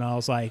blew up, and I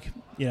was like,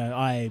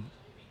 I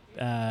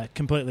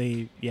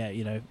completely,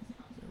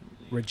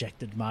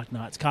 rejected Mark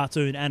Knight's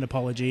cartoon and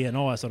apology and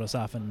all that sort of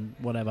stuff and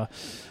whatever.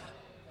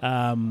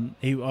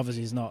 He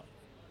obviously is not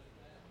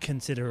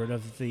considerate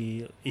of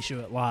the issue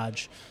at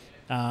large,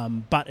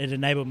 but it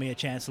enabled me a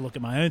chance to look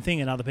at my own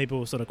thing, and other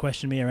people sort of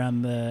questioned me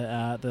around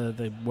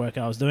the work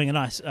I was doing, and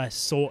I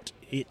sought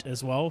it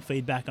as well,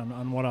 feedback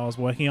on what I was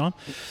working on.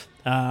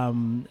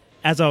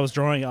 As I was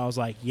drawing, I was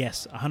like,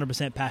 yes,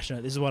 100%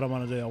 passionate. This is what I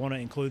want to do. I want to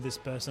include this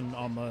person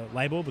on the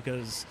label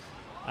because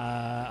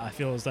I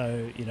feel as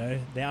though,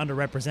 they're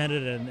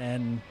underrepresented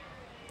and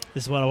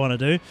this is what I want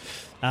to do.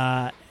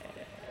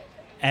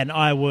 And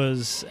I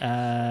was,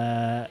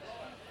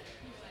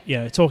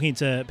 talking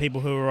to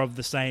people who were of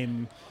the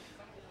same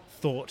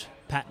thought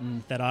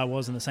pattern that I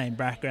was, in the same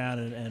background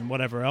and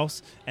whatever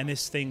else. And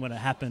this thing, when it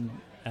happened,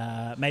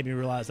 made me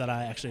realise that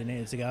I actually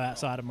needed to go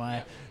outside of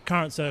my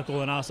current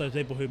circle and ask those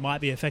people who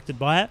might be affected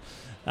by it.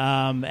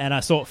 And I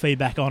sought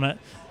feedback on it,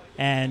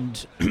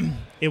 and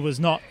it was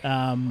not.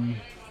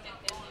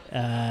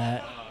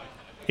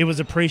 It was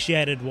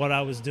appreciated what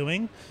I was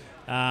doing,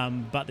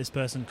 but this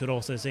person could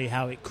also see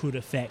how it could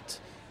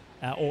affect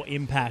or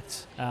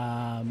impact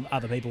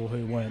other people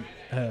who weren't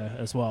her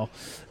as well.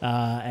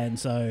 And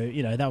so,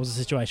 that was a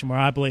situation where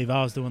I believe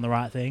I was doing the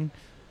right thing,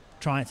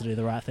 trying to do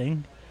the right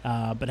thing,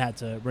 but had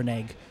to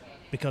renege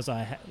because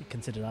I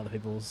considered other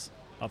people's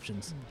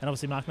options. And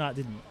obviously Mark Knight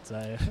didn't.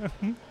 So,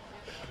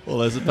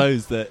 well, I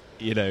suppose that,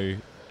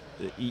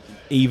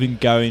 even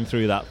going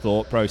through that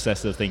thought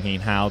process of thinking,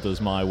 how does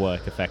my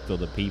work affect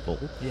other people,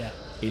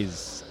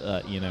 is,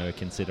 a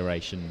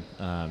consideration.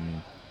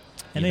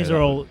 And these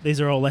are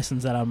all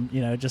lessons that I'm,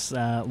 just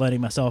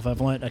learning myself.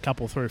 I've learnt a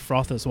couple through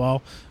Froth as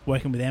well,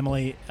 working with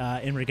Emily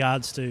in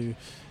regards to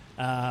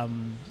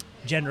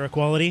gender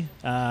equality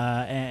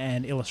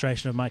and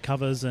illustration of my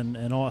covers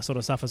and all that sort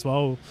of stuff as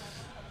well.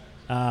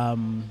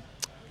 One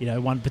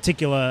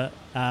particular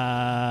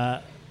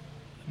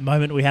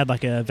moment we had,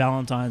 like a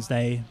Valentine's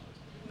Day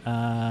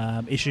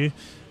issue,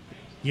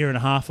 year and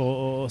a half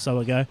or so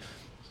ago,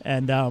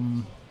 and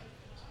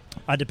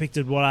I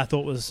depicted what I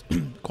thought was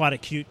quite a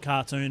cute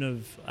cartoon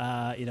of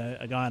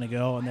a guy and a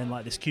girl, and then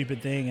like this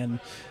Cupid thing, and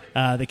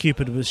the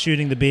Cupid was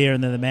shooting the beer,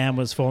 and then the man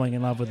was falling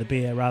in love with the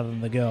beer rather than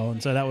the girl,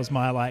 and so that was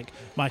my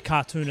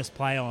cartoonist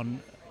play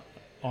on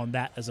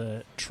that as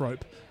a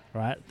trope,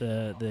 right?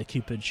 The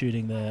Cupid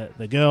shooting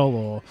the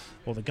girl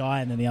or the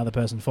guy, and then the other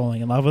person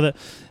falling in love with it,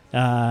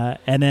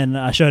 and then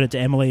I showed it to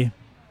Emily.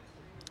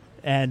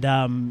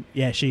 And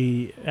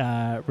she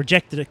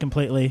rejected it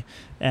completely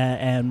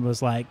and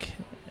was like,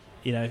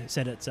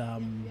 said it's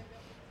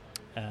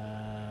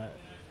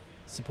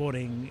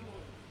supporting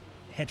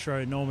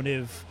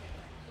heteronormative,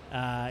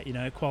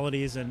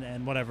 qualities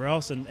and whatever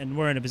else. And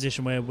we're in a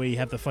position where we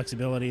have the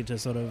flexibility to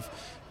sort of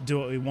do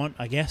what we want,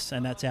 I guess.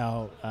 And that's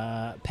our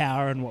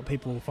power and what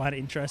people find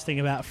interesting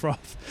about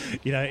Froth,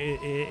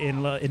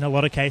 in a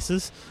lot of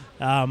cases.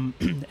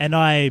 And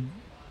I,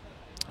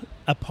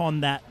 upon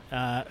that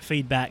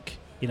feedback,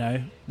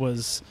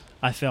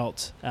 I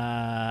felt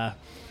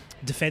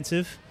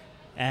defensive.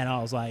 And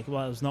I was like,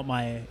 well, it was not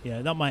my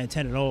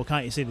intent at all.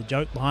 Can't you see the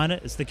joke behind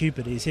it? It's the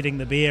Cupid. He's hitting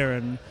the beer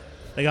and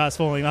the guy's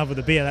falling in love with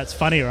the beer. That's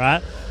funny,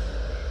 right?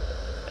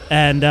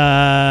 And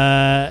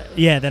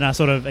then I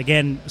sort of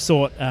again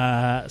sought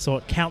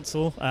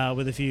counsel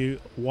with a few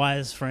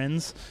wise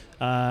friends,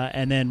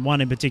 and then one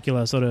in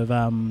particular sort of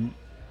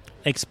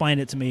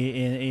explained it to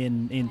me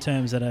in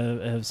terms that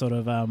have sort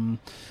of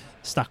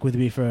stuck with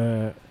me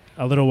for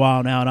a little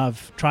while now, and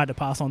I've tried to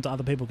pass on to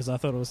other people because I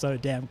thought it was so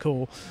damn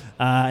cool.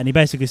 And he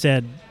basically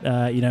said,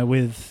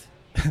 with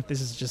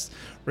this is just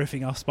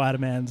riffing off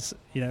Spider-Man's,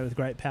 with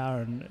great power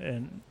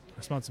and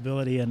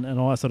responsibility and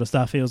all that sort of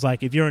stuff. He was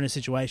like, if you're in a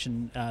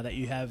situation that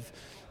you have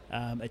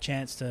a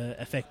chance to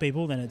affect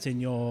people, then it's in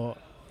your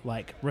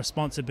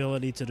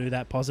responsibility to do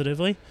that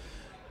positively.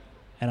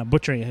 And I'm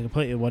butchering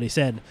completely what he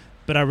said,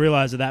 but I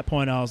realized at that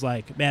point I was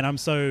like, man, I'm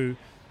so,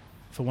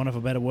 for want of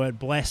a better word,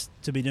 blessed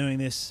to be doing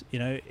this,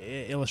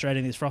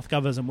 illustrating these Froth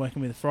covers and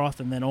working with Froth,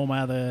 and then all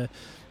my other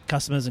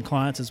customers and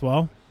clients as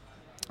well.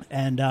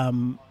 And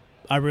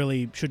I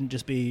really shouldn't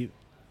just be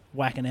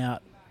whacking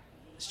out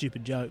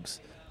stupid jokes,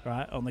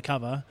 right, on the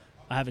cover.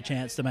 I have a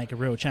chance to make a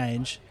real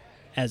change,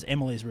 as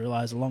Emily's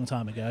realised a long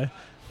time ago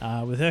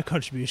with her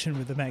contribution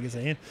with the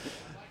magazine.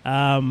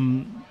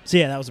 So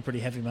yeah, that was a pretty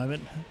heavy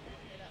moment,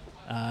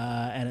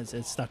 and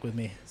it's stuck with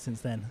me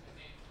since then.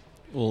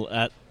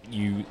 Well,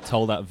 you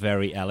told that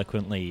very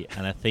eloquently,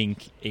 and I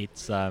think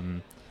it's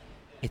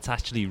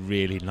actually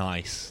really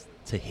nice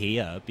to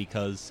hear,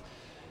 because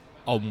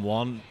on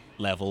one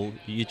level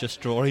you're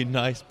just drawing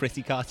nice,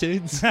 pretty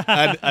cartoons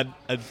and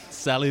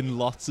selling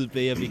lots of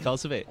beer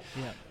because of it.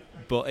 Yeah.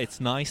 But it's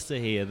nice to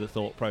hear the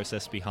thought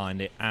process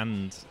behind it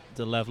and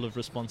the level of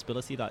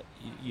responsibility that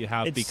you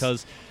have,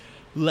 because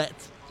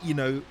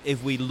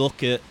if we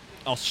look at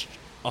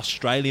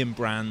Australian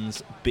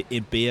brands,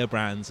 beer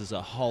brands as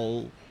a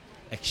whole,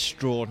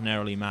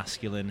 extraordinarily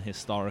masculine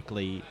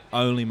historically,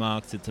 only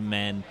marketed to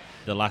men.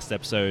 The last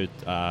episode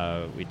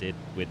we did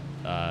with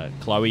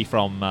Chloe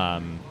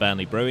from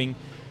Burnley Brewing,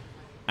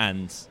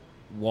 and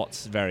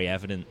what's very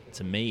evident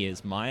to me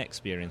is my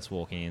experience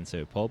walking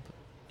into a pub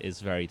is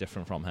very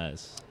different from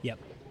hers. Yep.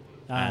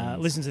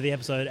 Listen to the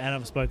episode, and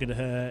I've spoken to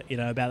her,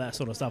 about that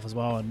sort of stuff as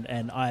well,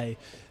 and I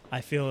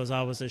feel as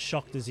I was as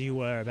shocked as you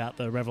were about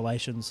the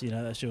revelations,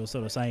 that she was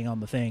sort of saying on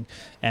the thing,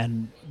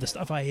 and the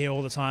stuff I hear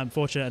all the time.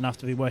 Fortunate enough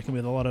to be working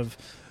with a lot of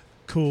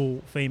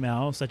cool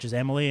females, such as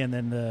Emily, and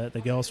then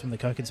the girls from the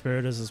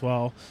Co-Conspirators as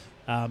well,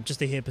 just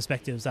to hear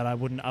perspectives that I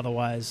wouldn't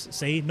otherwise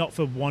see, not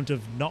for want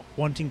of not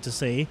wanting to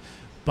see,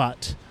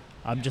 but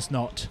I'm just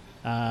not,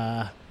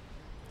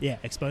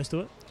 exposed to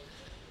it.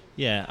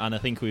 Yeah, and I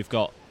think we've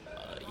got,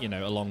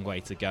 a long way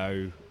to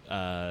go.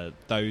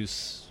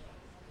 Those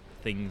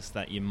things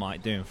that you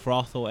might do in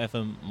froth or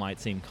whatever might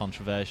seem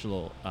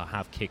controversial or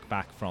have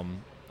kickback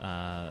from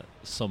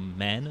some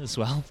men as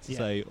well to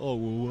say, oh,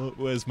 well,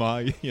 where's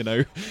my,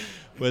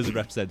 where's the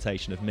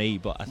representation of me?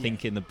 But I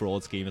think in the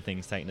broad scheme of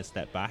things, taking a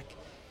step back,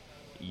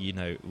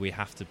 we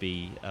have to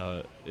be,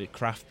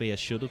 craft beer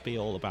should be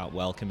all about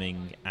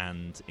welcoming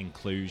and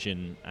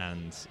inclusion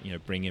and,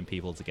 bringing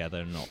people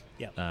together and not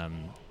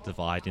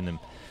dividing them.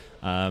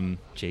 There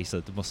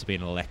must have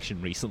been an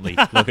election recently.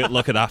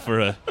 Look at that for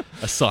a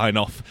sign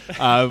off.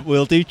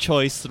 We'll do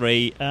choice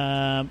 3.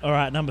 All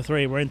right, number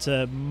 3. We're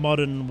into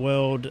modern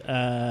world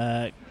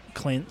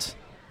Clint.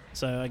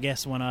 So I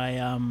guess when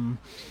I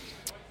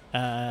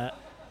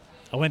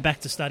went back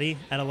to study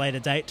at a later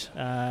date,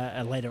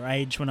 a later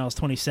age, when I was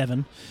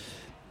 27,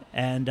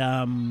 and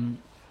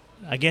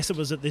I guess it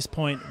was at this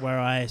point where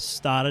I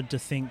started to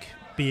think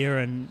beer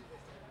and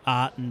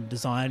art and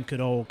design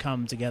could all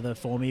come together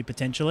for me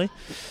potentially,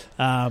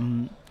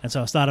 and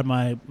so I started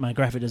my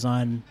graphic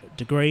design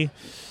degree.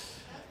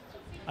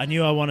 I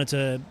knew I wanted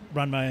to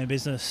run my own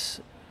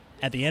business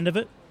at the end of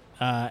it,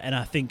 and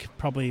I think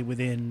probably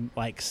within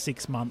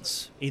 6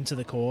 months into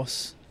the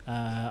course,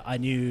 I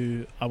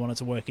knew I wanted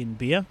to work in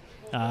beer,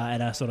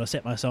 and I sort of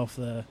set myself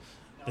the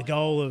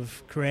goal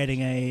of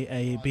creating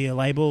a beer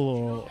label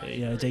or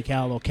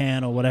decal or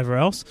can or whatever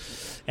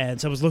else.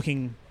 And so I was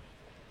looking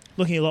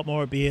a lot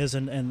more at beers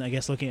and I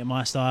guess looking at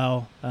my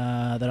style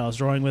that I was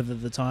drawing with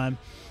at the time.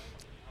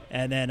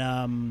 And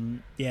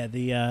then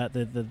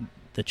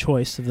the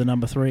choice of the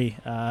number 3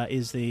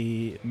 is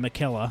the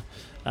McKellar.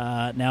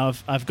 Now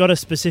I've got a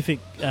specific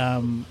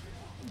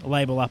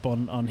label up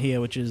on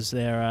here, which is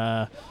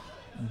their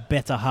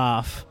Better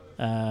Half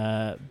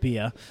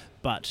beer,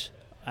 but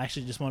I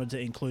actually just wanted to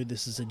include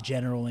this as a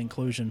general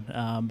inclusion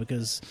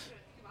because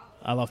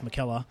I love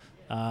McKellar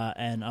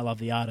and I love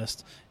the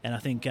artist, and I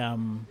think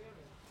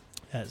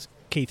as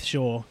Keith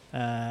Shaw,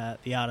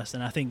 the artist,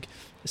 and I think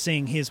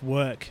seeing his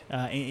work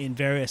in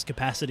various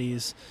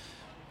capacities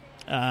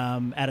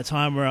at a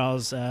time where I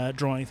was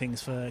drawing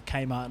things for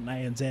Kmart and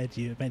ANZ,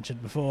 you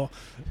mentioned before,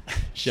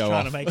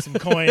 trying to make some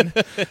coin.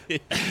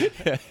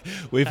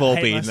 We've all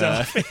been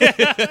there.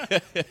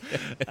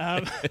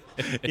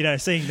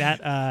 Seeing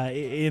that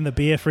in the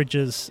beer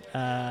fridges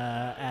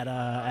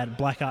at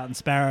Black Art and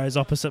Sparrows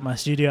opposite my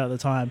studio at the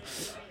time,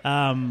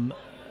 I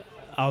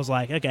was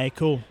like, okay,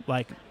 cool,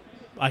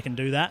 I can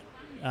do that.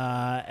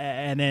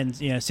 And then,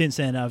 since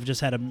then, I've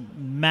just had a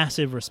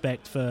massive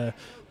respect for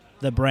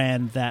the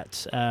brand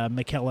that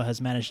McKellar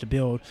has managed to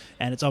build,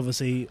 and it's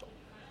obviously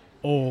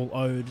all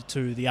owed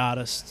to the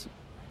artist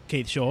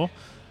Keith Shaw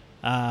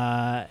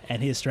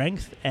and his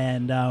strength.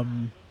 And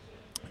I'm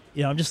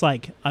just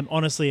I'm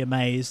honestly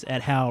amazed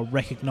at how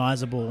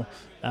recognizable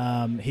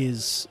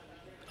his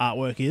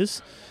artwork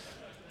is.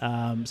 So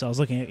I was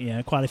looking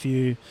at quite a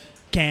few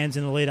cans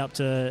in the lead up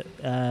to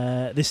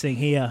this thing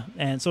here,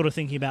 and sort of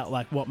thinking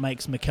about what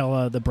makes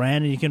McKellar the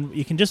brand. And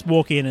you can just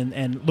walk in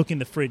and look in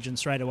the fridge and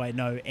straight away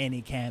know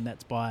any can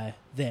that's by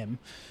them.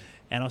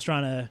 And I was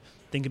trying to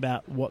think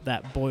about what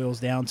that boils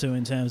down to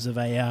in terms of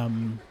a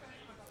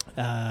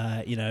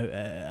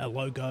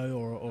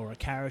logo or a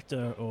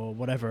character or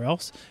whatever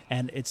else.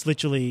 And it's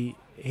literally,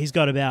 he's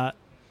got about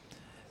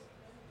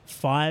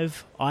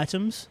 5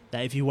 items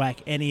that if you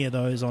whack any of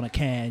those on a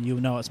can,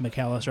 you'll know it's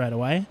McKellar straight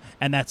away.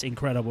 And that's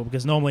incredible,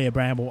 because normally a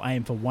brand will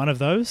aim for one of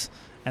those,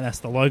 and that's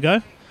the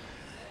logo.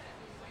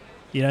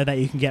 that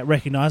you can get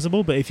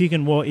recognizable. But if you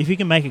can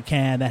make a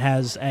can that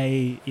has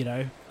an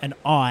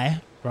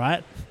eye,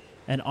 right,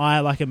 an eye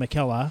like a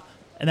McKellar,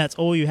 and that's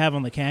all you have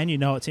on the can,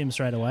 it's him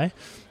straight away.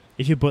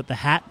 If you put the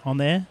hat on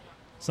there,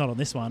 it's not on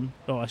this one.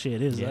 Oh, actually,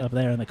 it is up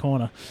there in the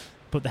corner.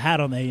 Put the hat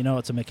on there,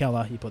 it's a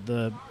McKellar. You put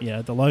the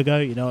the logo,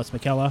 it's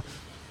McKellar.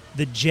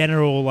 The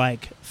general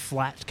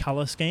flat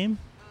color scheme,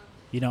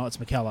 it's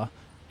McKellar,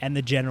 and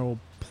the general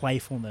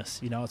playfulness,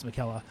 it's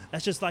McKellar.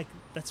 That's just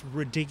that's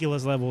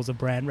ridiculous levels of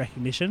brand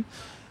recognition.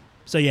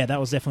 So yeah, that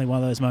was definitely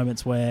one of those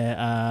moments where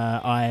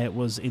I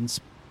was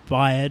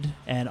inspired,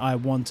 and I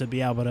want to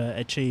be able to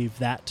achieve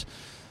that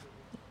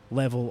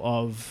level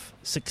of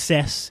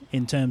success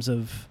in terms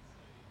of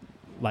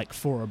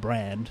for a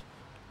brand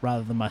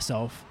rather than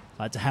myself.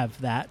 To have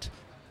that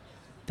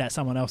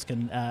someone else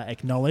can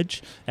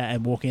acknowledge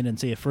and walk in and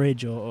see a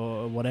fridge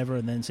or whatever,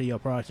 and then see your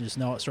product and just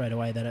know it straight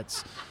away that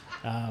it's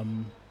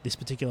this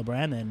particular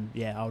brand, then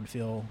I'd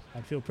feel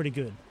pretty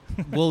good.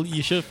 Well,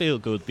 you should feel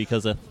good,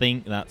 because I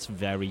think that's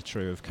very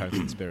true of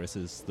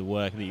Co-Conspirators. The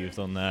work that you've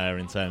done there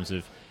in terms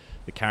of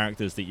the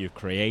characters that you've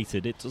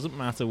created, it doesn't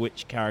matter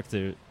which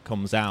character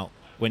comes out.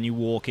 When you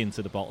walk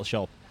into the bottle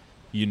shop,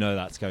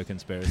 that's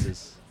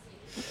Co-Conspirators.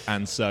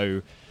 And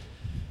so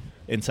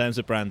in terms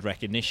of brand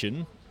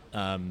recognition,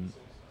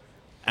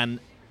 and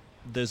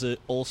there's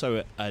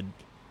also a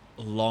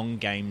long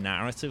game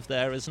narrative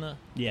there, isn't it?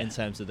 Yeah. In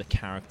terms of the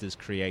characters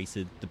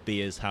created, the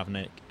beers having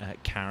a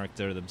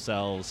character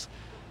themselves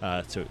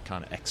to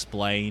kind of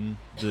explain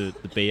the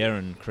beer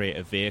and create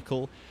a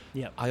vehicle.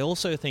 Yeah. I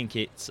also think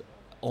it's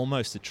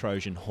almost a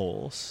Trojan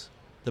horse,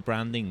 the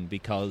branding,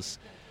 because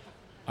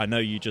I know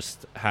you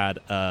just had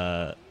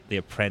The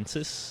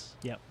Apprentice.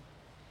 Yep.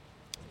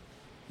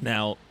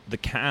 Now, the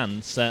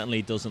can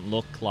certainly doesn't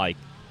look like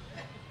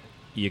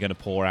you're going to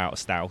pour out a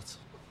stout.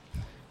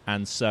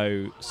 And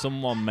so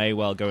someone may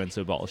well go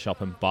into a bottle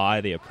shop and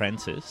buy The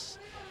Apprentice,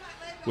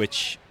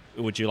 which,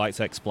 would you like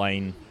to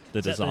explain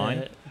the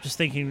design? Just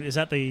thinking, is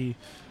that the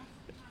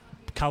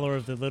colour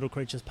of the Little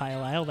Creatures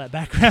Pale Ale, that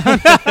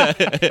background?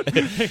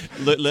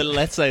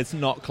 Let's say it's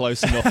not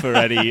close enough for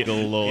any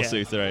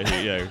lawsuit or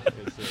anything.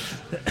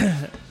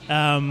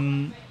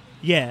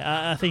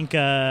 I think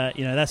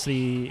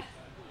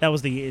that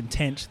was the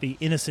intent, the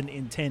innocent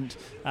intent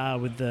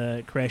with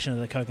the creation of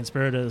the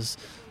Co-Conspirators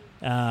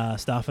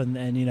stuff, and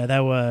they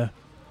were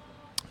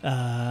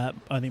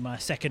only my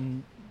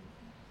second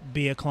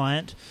beer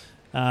client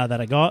that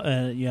I got.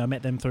 I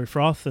met them through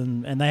Froth,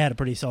 and they had a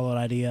pretty solid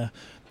idea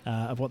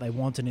of what they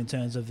wanted in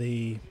terms of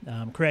the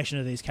creation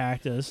of these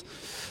characters,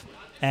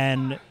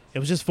 and it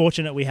was just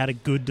fortunate we had a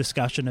good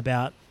discussion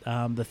about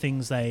the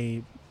things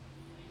they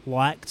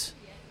liked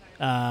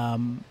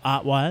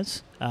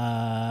art-wise,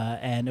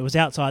 and it was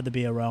outside the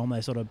beer realm.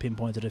 They sort of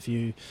pinpointed a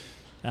few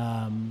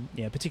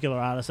particular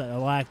artists that they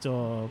liked,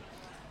 or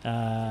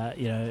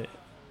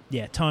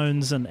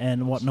tones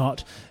and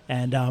whatnot,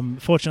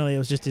 and fortunately it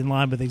was just in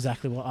line with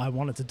exactly what I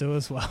wanted to do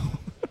as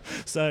well.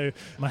 So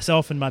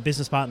myself and my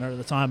business partner at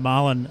the time,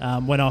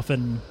 Marlon, went off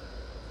and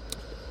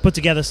put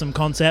together some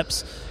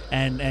concepts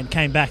and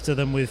came back to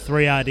them with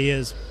 3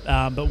 ideas,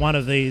 but one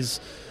of these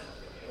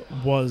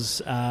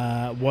was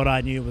what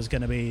I knew was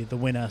going to be the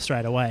winner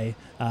straight away,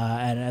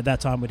 and at that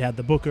time we'd had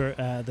the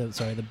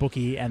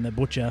bookie and the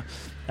butcher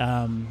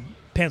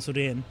penciled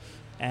in,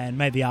 and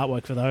made the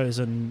artwork for those,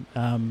 and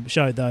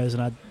showed those,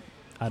 and I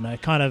don't know,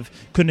 kind of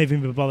couldn't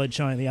even be bothered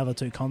showing the other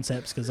 2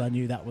 concepts, because I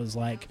knew that was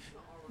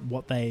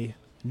what they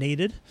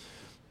needed.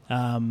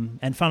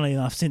 And funnily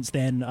enough, since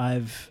then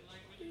I've,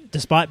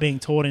 despite being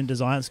taught in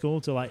design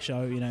school to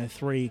show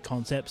 3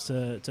 concepts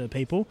to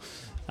people,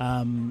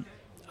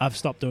 I've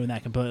stopped doing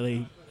that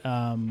completely,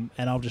 and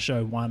I'll just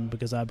show 1,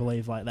 because I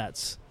believe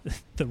that's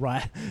the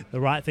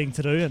right thing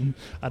to do. And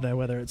I don't know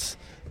whether it's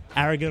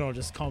arrogant or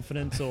just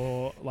confidence,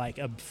 or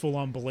a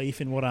full-on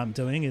belief in what I'm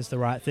doing is the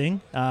right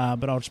thing.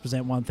 But I'll just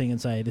present 1 thing and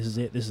say, this is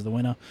it, this is the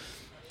winner,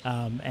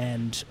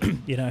 and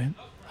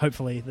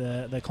hopefully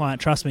the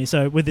client trusts me.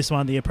 So with this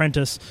one, The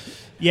Apprentice,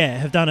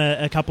 have done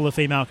a couple of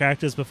female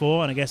characters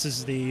before, and I guess this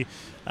is the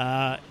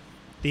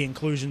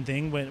inclusion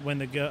thing. When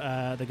the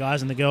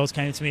guys and the girls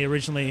came to me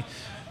originally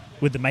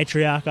with the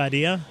matriarch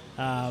idea,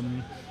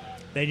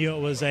 they knew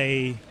it was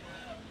a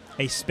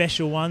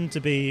special one to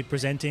be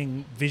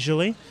presenting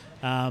visually.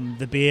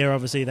 The beer,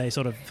 obviously, they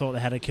sort of thought they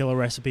had a killer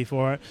recipe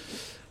for it,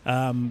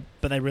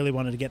 but they really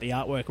wanted to get the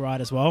artwork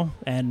right as well.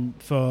 And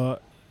for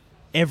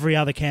every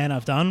other can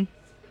I've done,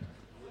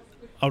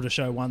 I'll just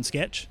show 1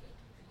 sketch,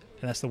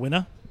 and that's the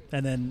winner.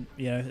 And then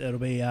it'll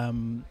be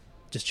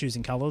just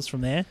choosing colours from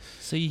there.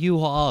 So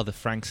you are the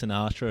Frank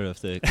Sinatra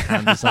of the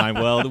can design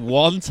world.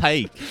 1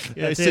 take.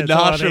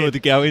 Sinatra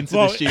would go into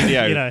the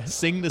studio,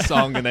 sing the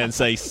song, and then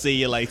say, "See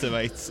you later,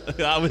 mates."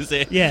 That was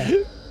it. Yeah,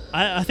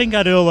 I think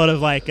I do a lot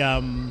of I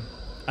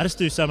just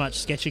do so much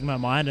sketching in my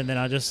mind, and then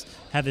I just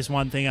have this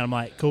 1 thing, and I'm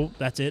like, cool,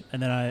 that's it,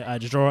 and then I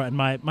just draw it. And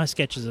my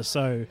sketches are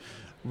so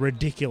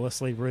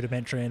ridiculously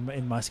rudimentary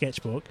in my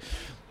sketchbook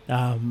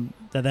that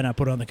then I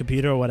put on the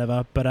computer or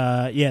whatever. But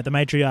the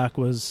matriarch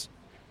was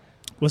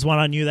was one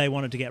I knew they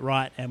wanted to get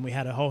right, and we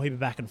had a whole heap of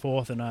back and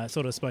forth, and I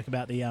sort of spoke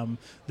about the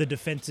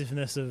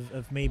defensiveness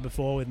of me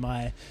before with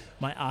my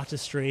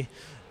artistry,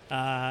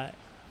 and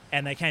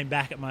they came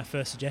back at my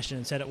first suggestion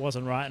and said it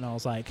wasn't right, and I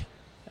was like,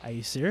 are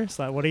you serious?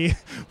 Like, what do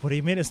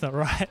you mean it's not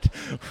right?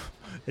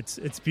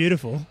 It's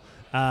beautiful.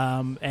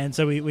 And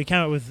so we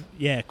came up with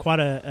quite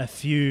a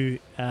few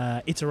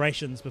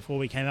iterations before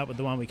we came up with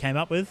the one we came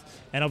up with,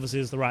 and obviously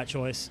it was the right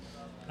choice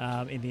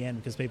in the end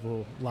because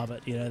people love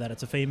it, that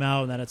it's a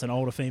female and that it's an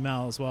older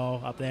female as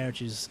well up there, and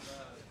she's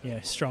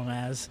strong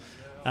as.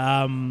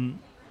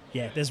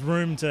 There's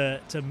room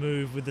to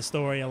move with the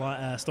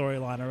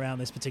storyline around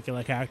this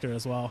particular character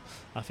as well,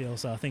 I feel.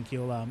 So I think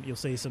you'll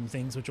see some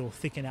things which will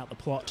thicken out the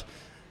plot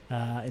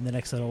in the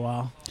next little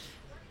while.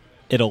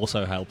 It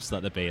also helps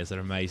that the beers are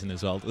amazing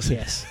as well, doesn't it?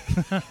 Yes.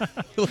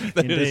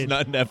 There's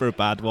never a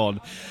bad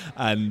one.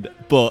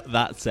 But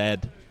that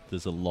said,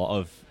 there's a lot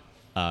of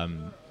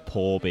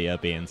poor beer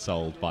being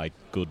sold by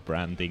good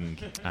branding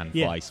and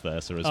vice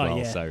versa as well.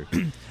 Yeah. So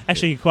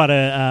actually quite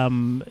a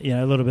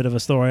little bit of a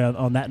story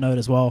on that note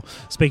as well.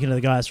 Speaking to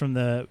the guys from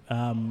the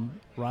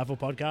Rival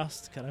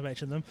podcast, can I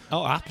mention them?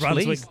 Oh,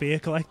 absolutely. Brunswick Beer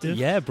Collective.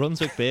 Yeah,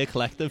 Brunswick Beer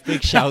Collective.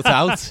 Big shout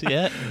out.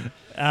 Yeah.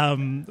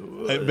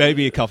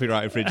 Maybe a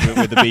copyright infringement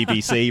with the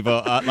BBC,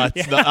 but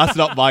that's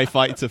not my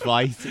fight to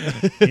fight.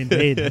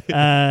 Indeed.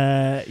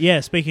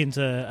 Speaking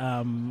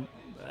to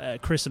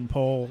Chris and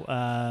Paul,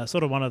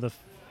 sort of one of the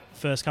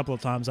first couple of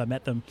times I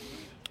met them,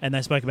 and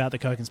they spoke about the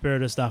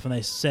co-conspirator stuff, and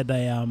they said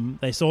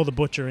they saw the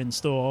butcher in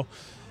store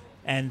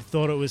and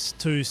thought it was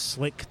too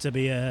slick to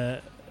be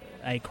a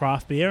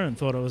craft beer and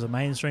thought it was a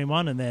mainstream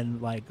one, and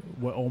then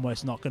were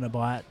almost not going to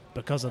buy it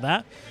because of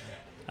that.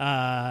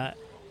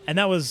 And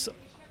that was,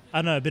 I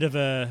don't know, a bit of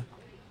a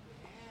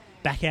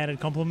backhanded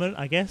compliment,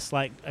 I guess.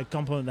 Like a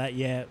compliment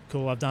that,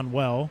 cool, I've done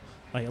well.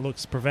 Like it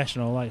looks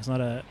professional. Like it's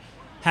not a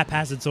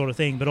haphazard sort of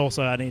thing. But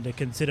also I need to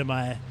consider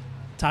my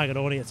target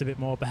audience a bit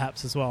more,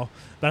 perhaps as well.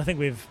 But I think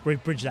we've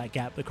bridged that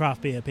gap. The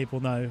craft beer people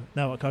know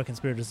what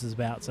Co-Conspirators is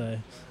about, so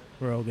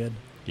we're all good.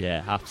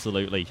 Yeah,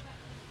 absolutely.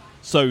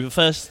 So the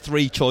first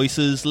three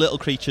choices: Little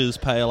Creatures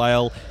Pale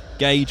Ale,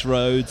 Gage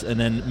Roads, and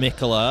then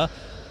Mikkeller.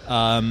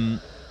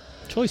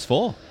 Choice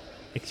 4.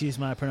 Excuse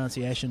my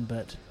pronunciation,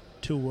 but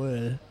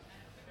Tuol.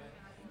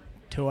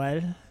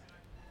 I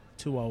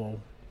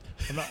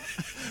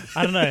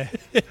don't know.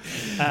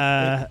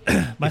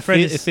 My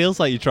friend it feels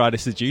like you're trying to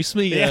seduce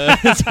me. Yeah.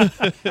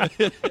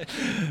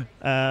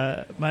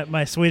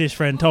 My Swedish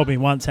friend told me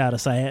once how to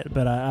say it,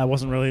 but I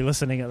wasn't really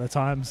listening at the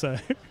time, so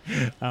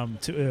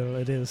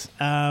Tuol it is.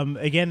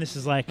 Again, this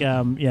is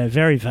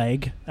very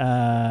vague,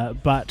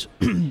 but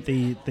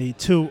the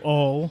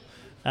Tuol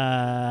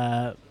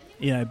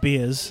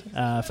beers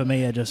for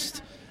me are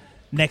just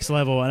next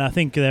level, and I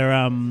think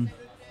they're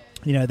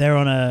they're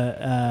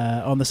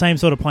on the same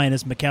sort of plane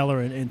as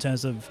Mikkeller in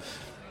terms of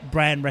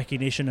brand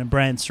recognition and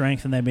brand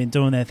strength, and they've been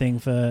doing their thing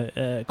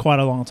for quite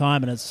a long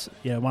time, and it's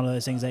one of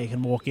those things that you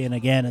can walk in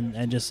again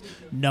and just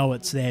know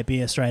it's their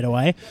beer straight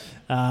away.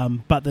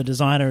 But the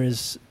designer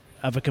is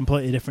of a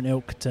completely different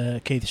ilk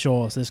to Keith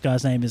Shaw. So this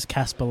guy's name is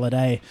Casper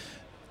Ladette.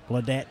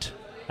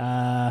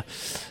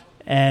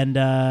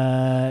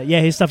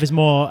 His stuff is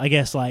more, I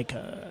guess,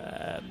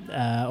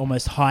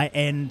 almost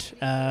high-end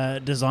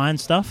design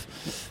stuff.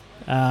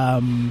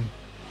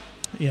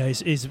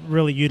 He's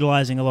really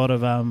utilising a lot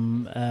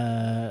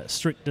of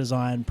strict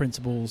design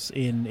principles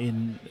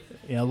in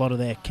a lot of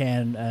their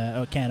can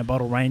and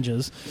bottle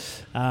ranges,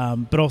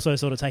 but also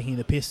sort of taking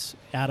the piss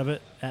out of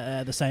it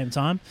at the same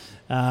time.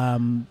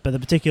 But the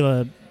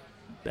particular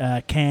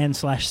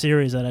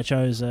can/series that I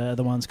chose are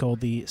the ones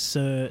called the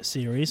Sir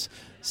series.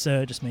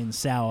 Sir just means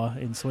sour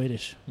in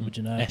Swedish. Would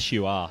you know?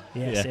 S-U-R.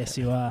 Yes, yeah.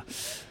 S-U-R.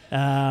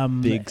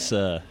 Big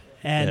Sir.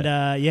 And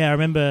I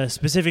remember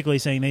specifically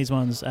seeing these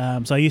ones.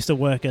 So I used to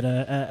work at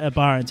a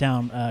bar in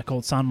town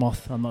called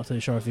Sunmoth. I'm not too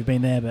sure if you've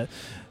been there, but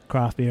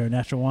craft beer and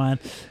natural wine.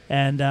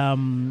 And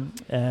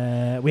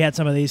we had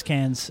some of these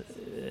cans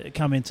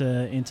come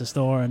into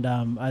store, and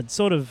I'd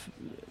sort of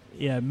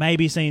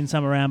maybe seen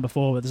some around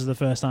before, but this is the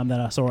first time that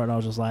I saw it, and I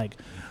was just like,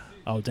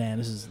 oh damn,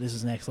 this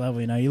is next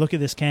level. You look at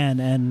this can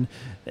and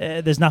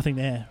there's nothing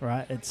there,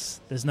 right?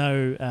 There's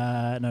no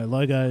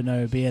logo,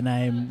 no beer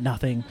name,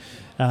 nothing.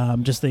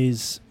 Just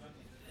these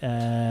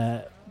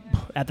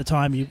at the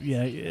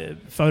time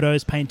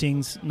photos,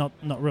 paintings,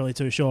 not really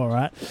too sure,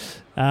 right?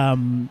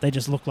 They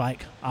just look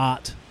like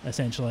art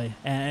essentially,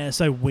 and it's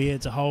so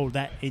weird to hold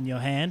that in your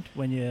hand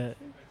when you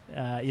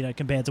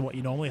compared to what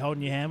you normally hold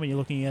in your hand when you're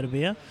looking at a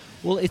beer.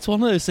 Well, it's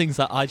one of those things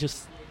that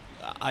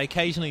I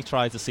occasionally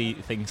try to see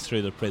things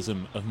through the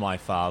prism of my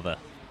father.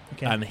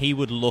 Okay. And he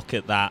would look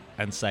at that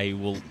and say,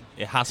 well,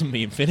 it hasn't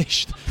been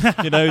finished.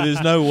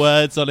 There's no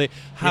words on it.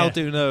 How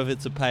do you know if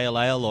it's a pale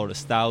ale or a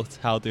stout?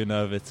 How do you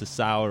know if it's a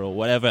sour or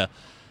whatever?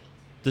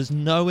 There's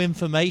no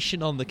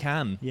information on the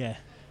can. Yeah.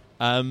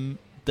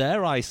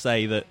 Dare I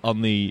say that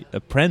on The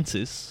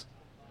Apprentice,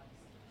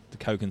 the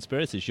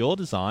Co-Conspirators, your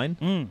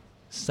design,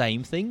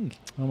 same thing.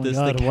 Oh my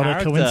God, what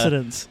a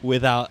coincidence.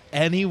 Without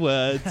any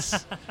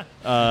words,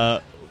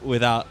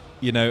 without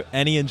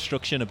any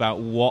instruction about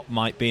what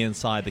might be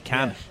inside the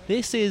can. Yeah.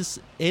 This is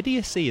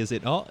idiocy, is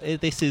it not?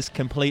 This is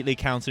completely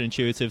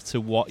counterintuitive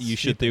to what you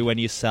should do when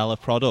you sell a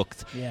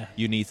product. Yeah.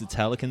 You need to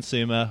tell a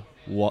consumer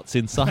what's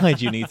inside.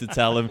 You need to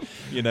tell them,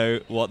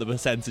 what the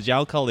percentage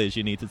alcohol is.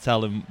 You need to tell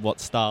them what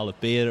style of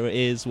beer it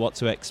is, what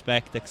to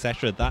expect,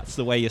 etc. That's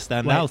the way you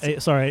stand out.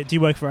 Sorry, do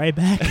you work for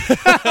ABAC?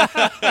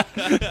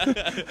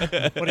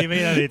 What do you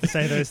mean I need to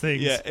say those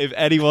things? Yeah, if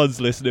anyone's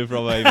listening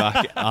from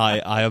ABAC,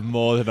 I am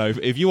more than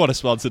open. If you want to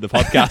sponsor the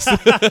podcast,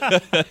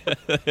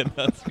 then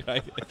that's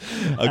great.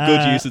 A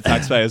good use of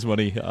taxpayers'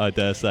 money, I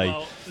dare say.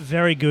 Well,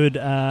 very good,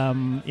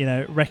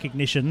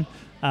 recognition.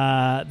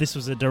 This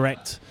was a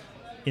direct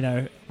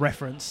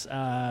reference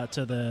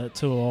to the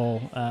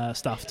Tool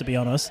stuff, to be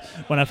honest.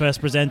 When I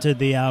first presented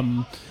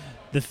the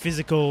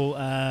physical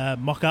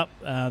mock-up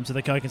to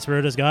the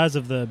co-conspirators guys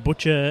of the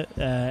Butcher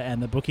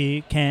and the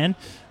Bookie can,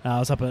 I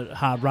was up at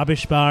Hard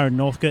Rubbish Bar in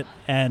Northcote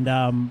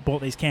and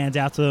brought these cans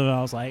out to them, and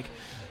I was like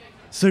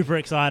super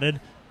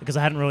excited because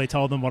I hadn't really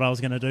told them what I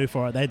was going to do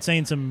for it. They'd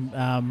seen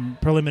some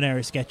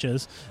preliminary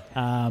sketches,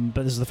 but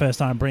this is the first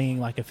time bringing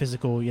like a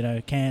physical,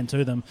 can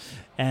to them.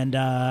 And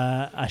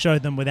I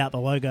showed them without the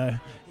logo,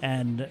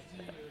 and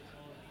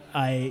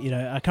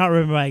I can't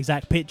remember my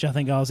exact pitch. I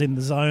think I was in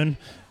the zone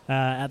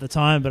at the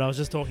time, but I was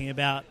just talking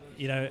about,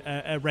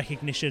 a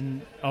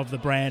recognition of the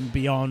brand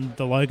beyond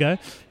the logo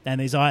and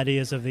these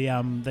ideas of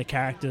the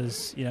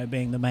characters,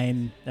 being the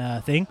main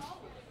thing,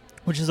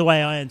 which is the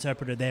way I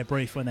interpreted their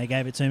brief when they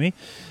gave it to me.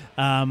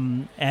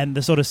 And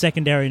the sort of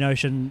secondary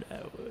notion,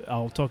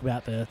 I'll talk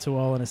about the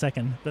Tuol in a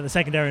second, but the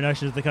secondary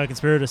notion of the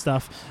co-conspirator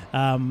stuff,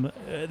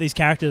 these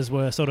characters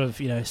were sort of,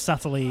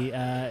 subtly,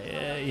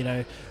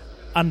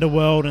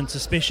 underworld and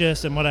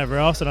suspicious and whatever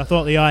else. And I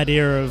thought the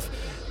idea of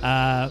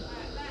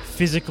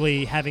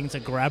physically having to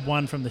grab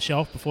one from the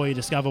shelf before you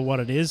discover what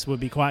it is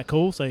would be quite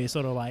cool. So you're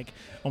sort of like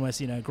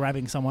almost,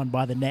 grabbing someone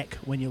by the neck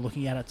when you're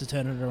looking at it to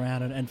turn it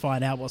around and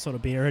find out what sort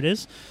of beer it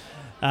is.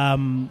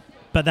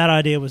 But that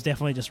idea was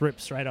definitely just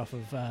ripped straight off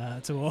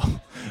of Tool,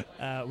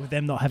 with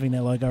them not having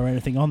their logo or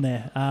anything on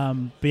there.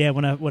 But yeah,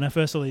 when I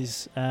first saw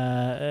these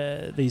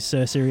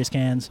Sir Serious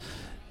cans,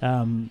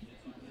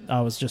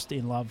 I was just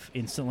in love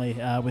instantly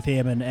with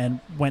him,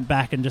 and went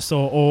back and just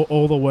saw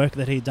all the work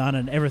that he'd done,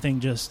 and everything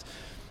just...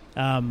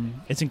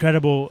 it's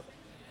incredible,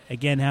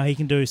 again, how he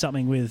can do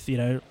something with,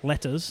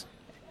 letters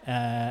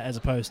as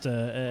opposed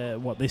to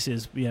what this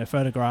is,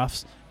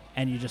 photographs,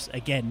 and you just,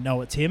 again,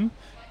 know it's him.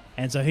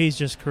 And so he's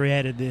just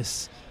created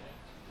this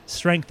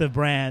strength of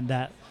brand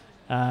that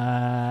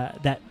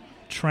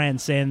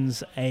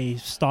transcends a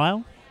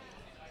style,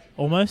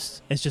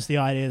 almost. It's just the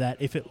idea that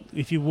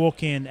if you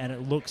walk in and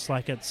it looks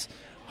like it's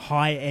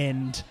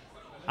high-end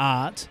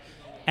art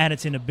and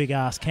it's in a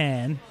big-ass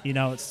can,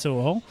 it's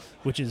Tool,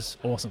 which is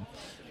awesome.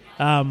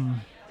 But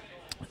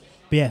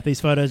yeah,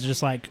 these photos are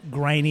just like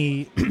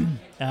grainy,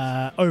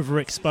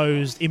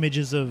 overexposed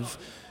images of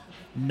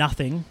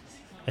nothing,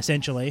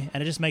 essentially,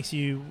 and it just makes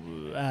you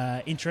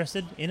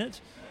interested in it.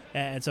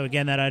 And so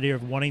again, that idea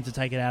of wanting to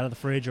take it out of the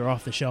fridge or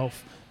off the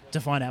shelf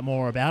to find out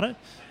more about it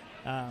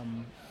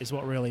is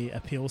what really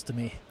appeals to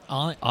me.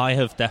 I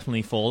have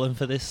definitely fallen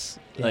for this.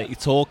 Yeah. Like, you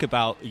talk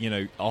about,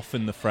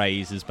 often the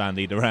phrase is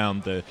bandied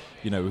around,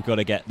 we've got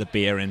to get the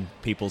beer in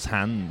people's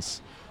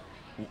hands.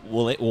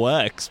 Well, it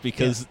works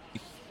because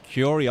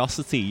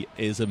curiosity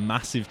is a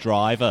massive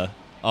driver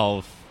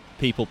of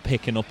people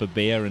picking up a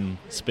beer and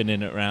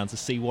spinning it around to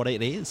see what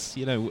it is.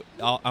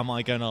 Am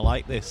I going to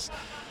like this?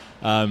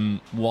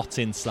 What's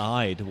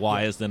inside?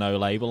 Why is there no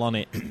label on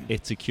it?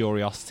 It's a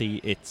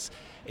curiosity.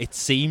 It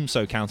seems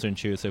so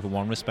counterintuitive in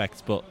one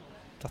respect, but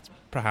that's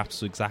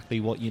perhaps exactly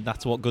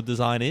that's what good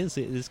design is.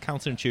 It is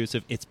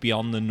counterintuitive. It's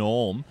beyond the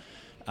norm.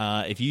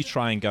 If you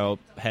try and go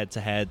head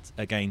to head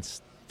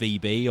against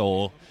VB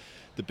or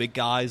the big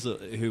guys,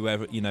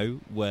 whoever,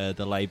 where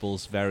the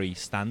label's very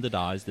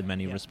standardized in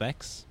many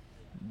respects,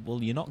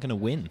 well, you're not going to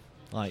win.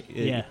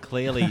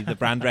 Clearly the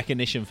brand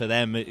recognition for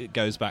them, it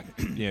goes back,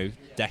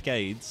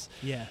 decades.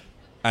 Yeah.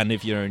 And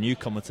if you're a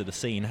newcomer to the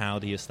scene, how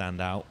do you stand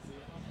out?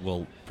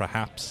 Well,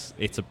 perhaps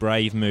it's a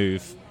brave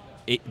move.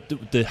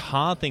 The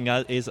hard thing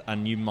is,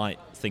 and you might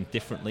think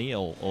differently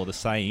or the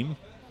same,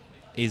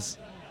 is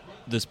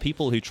there's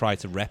people who try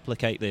to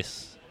replicate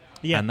this.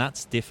 Yeah. And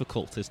that's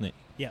difficult, isn't it?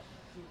 Yeah.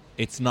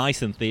 It's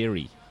nice in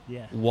theory.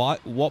 Yeah.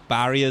 What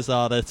barriers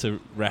are there to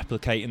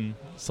replicating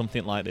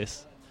something like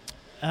this?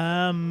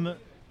 Talent.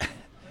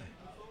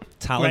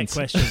 Talent.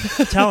 Great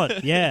question.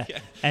 Talent, yeah.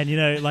 And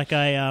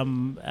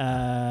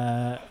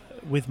I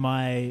with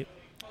my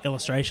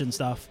illustration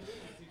stuff,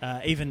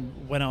 even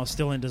when I was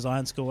still in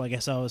design school, I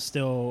guess I was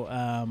still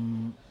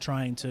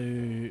trying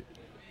to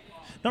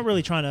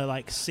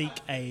seek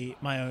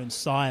my own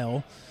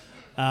style,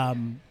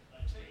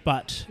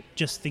 but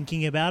just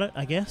thinking about it,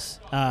 I guess.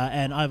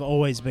 And I've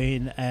always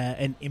been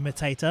an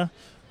imitator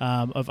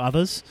of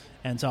others,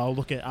 and so I'll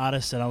look at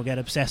artists and I'll get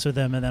obsessed with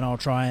them, and then I'll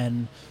try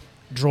and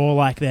draw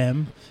like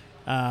them.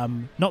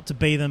 not to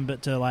be them,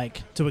 but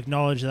to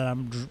acknowledge that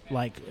I'm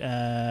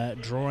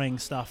drawing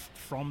stuff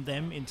from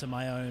them into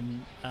my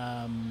own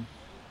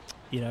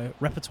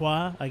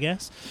repertoire, I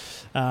guess.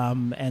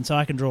 And so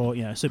I can draw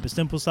super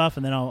simple stuff,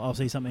 and then I'll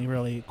see something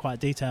really quite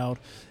detailed.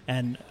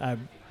 And I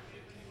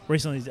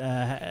recently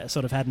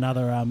sort of had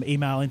another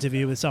email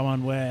interview with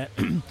someone where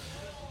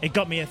it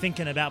got me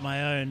thinking about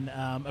my own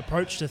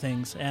approach to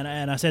things,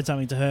 and I said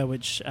something to her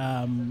which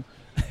I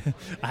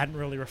hadn't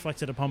really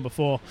reflected upon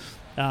before,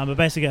 but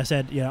basically I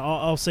said,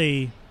 I'll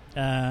see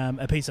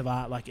a piece of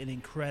art like an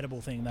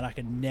incredible thing that I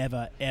could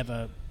never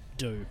ever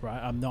do,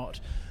 right? I'm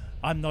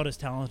not as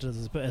talented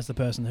as the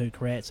person who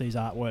creates these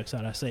artworks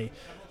that I see,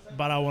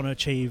 but I want to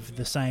achieve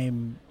the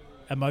same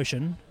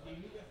emotion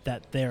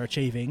that they're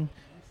achieving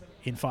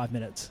in 5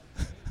 minutes.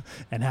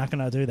 And how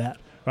can I do that,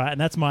 right? And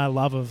that's my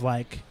love of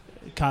like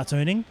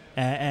cartooning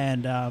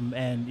and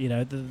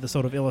the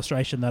sort of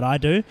illustration that I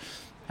do.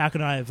 How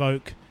can I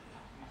evoke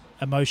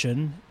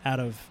emotion out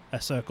of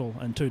a circle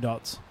and 2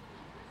 dots?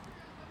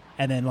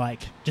 And then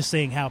like just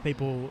seeing how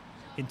people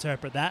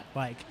interpret that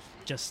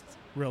just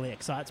really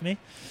excites me.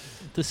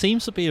 There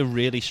seems to be a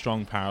really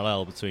strong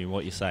parallel between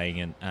what you're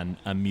saying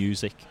and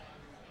music.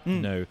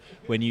 When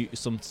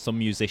some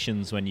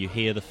musicians, when you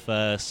hear the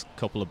first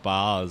couple of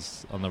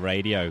bars on the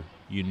radio,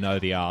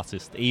 the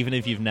artist, even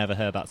if you've never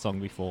heard that song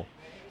before,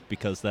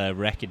 because their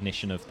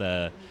recognition of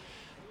their,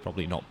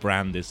 probably not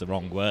brand is the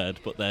wrong word,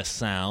 but their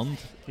sound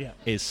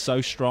is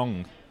so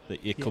strong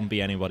that it couldn't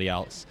be anybody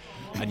else.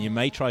 And you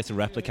may try to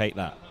replicate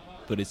that,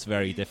 but it's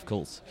very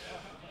difficult.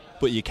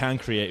 But you can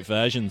create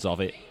versions of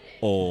it,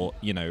 or,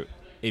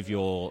 if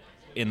you're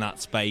in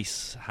that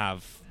space,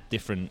 have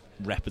different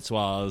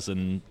repertoires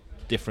and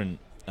different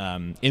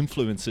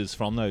influences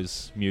from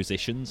those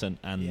musicians and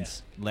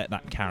let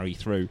that carry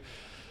through.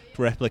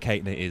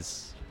 Replicating it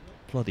is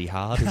bloody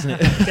hard, isn't it?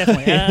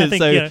 Definitely. I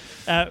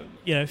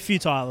think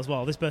futile as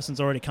well. This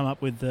person's already come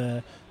up with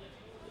the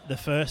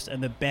first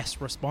and the best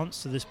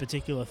response to this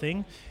particular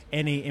thing.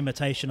 Any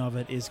imitation of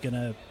it is going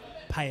to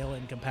pale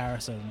in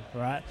comparison,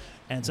 right?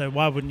 And so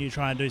why wouldn't you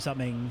try and do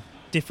something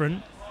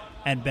different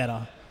and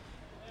better?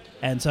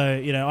 And so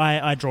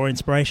I draw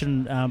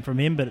inspiration from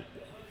him, but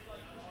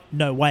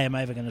no way am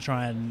I ever going to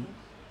try and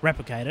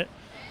replicate it.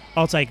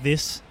 I'll take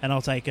this, and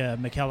I'll take a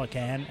McKellar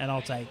can, and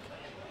I'll take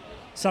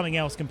something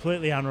else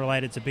completely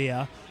unrelated to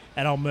beer,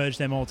 and I'll merge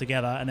them all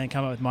together and then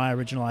come up with my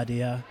original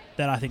idea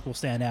that I think will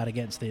stand out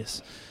against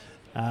this.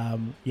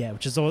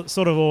 Which has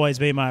sort of always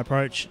been my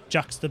approach.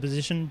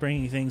 Juxtaposition,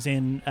 bringing things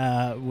in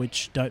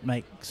which don't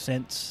make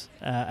sense,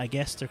 I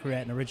guess, to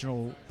create an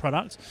original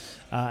product.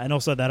 And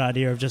also that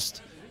idea of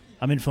just,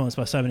 I'm influenced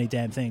by so many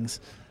damn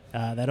things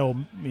that all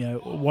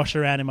wash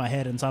around in my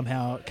head and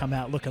somehow come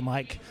out looking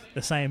like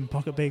the same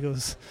Pocket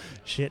Beagles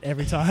shit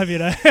every time.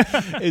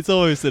 It's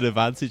always an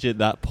advantage in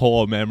that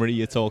poor memory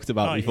you talked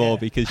about before,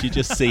 because you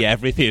just see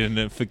everything and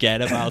then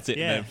forget about it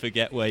and then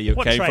forget where you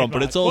came from,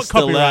 but it's all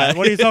still there.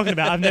 What are you talking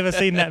about? I've never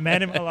seen that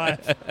man in my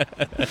life.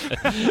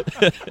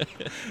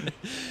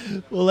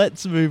 Well,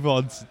 let's move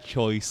on to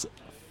choice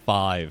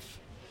 5.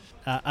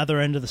 Other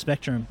end of the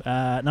spectrum.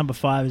 Number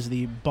 5 is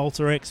the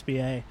Bolter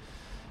XBA.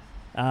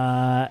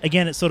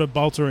 Again, it's sort of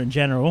Bolter in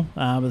general,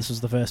 but this was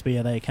the first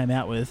beer they came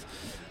out with.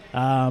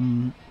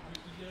 I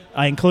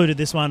included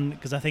this one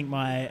because I think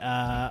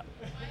my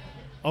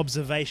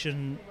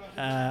observation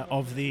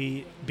of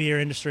the beer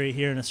industry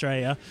here in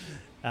Australia,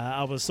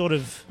 I was sort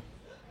of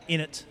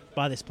in it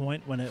by this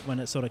point when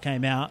it sort of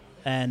came out,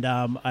 and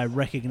I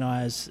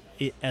recognise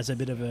it as a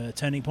bit of a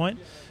turning point.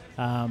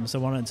 So I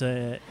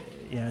wanted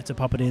to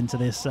pop it into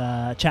this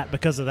chat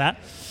because of that.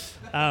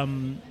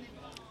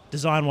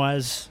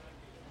 Design-wise,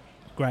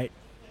 great,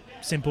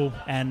 simple,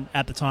 and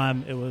at the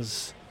time it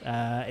was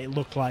it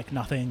looked like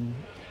nothing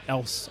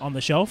else on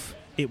the shelf.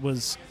 It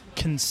was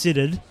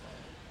considered,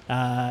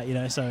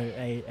 so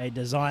a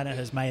designer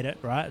has made it,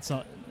 right? It's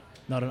not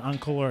an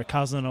uncle or a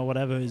cousin or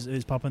whatever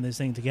who's popping this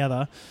thing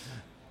together,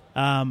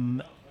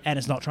 and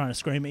it's not trying to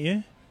scream at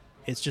you.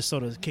 It's just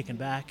sort of kicking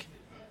back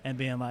and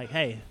being like,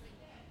 hey,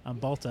 I'm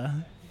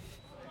Bolter,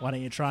 why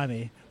don't you try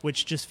me?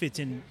 Which just fits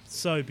in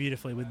so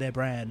beautifully with their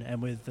brand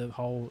and with the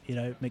whole,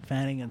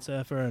 McFanning and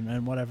Surfer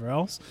and whatever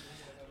else.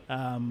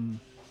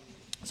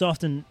 So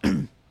often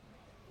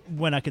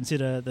when I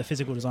consider the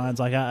physical designs,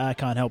 I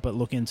can't help but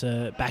look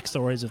into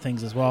backstories of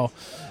things as well.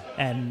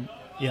 And,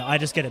 I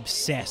just get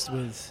obsessed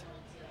with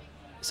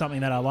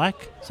something that I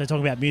like. So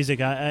talking about music,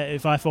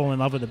 if I fall in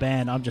love with a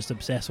band, I'm just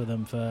obsessed with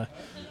them for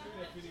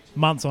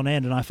months on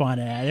end, and I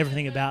find out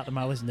everything about them.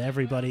 I listen to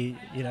everybody,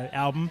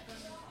 album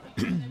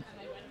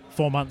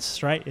 4 months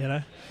straight.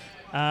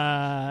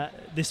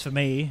 This for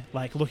me,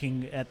 like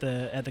looking at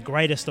the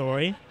greater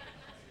story,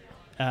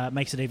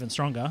 makes it even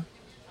stronger.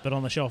 But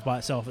on the shelf by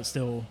itself, it's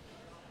still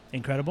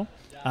incredible.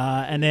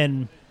 And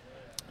then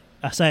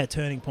I say a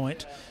turning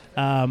point,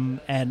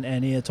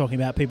 and you're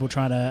talking about people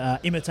trying to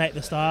imitate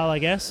the style, I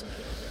guess.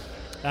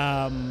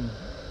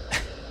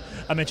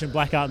 I mentioned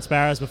Black Art and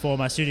Sparrows before.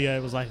 My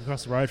studio was like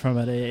across the road from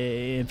it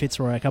in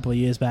Fitzroy a couple of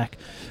years back,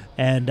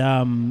 and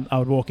I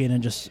would walk in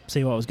and just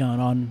see what was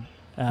going on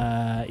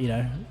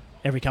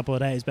every couple of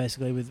days,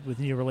 basically, with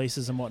new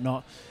releases and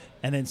whatnot,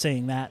 and then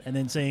seeing that, and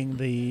then seeing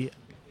the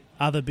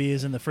other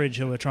beers in the fridge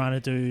who are trying to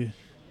do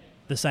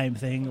the same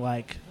thing,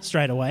 like,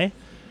 straight away,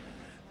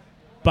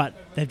 but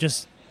they've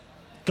just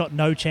got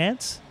no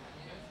chance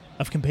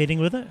of competing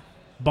with it.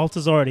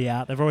 Bolter's already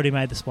out. They've already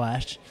made the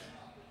splash,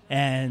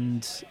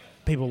 and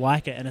people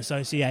like it and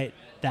associate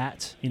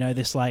that,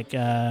 this like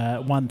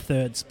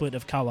 1/3 split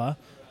of colour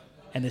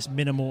and this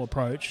minimal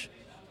approach.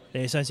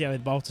 They associate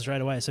with Bolter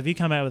straight away. So if you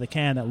come out with a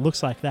can that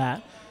looks like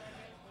that,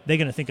 they're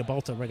going to think of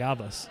Bolter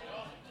regardless.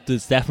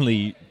 There's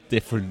definitely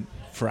different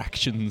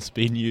fractions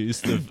being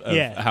used of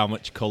how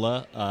much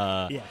colour.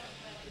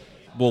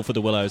 Wolf of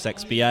the Willows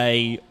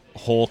XBA,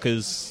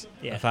 Hawkers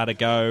have had a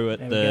go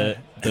at the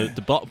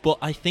bot. But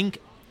I think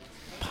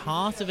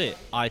part of it,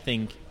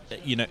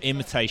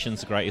 imitation's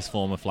the greatest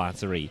form of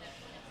flattery.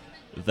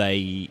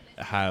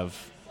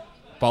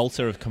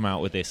 Bolter have come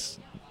out with this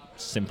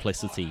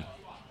simplicity,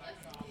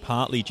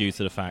 partly due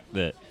to the fact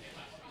that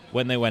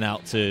when they went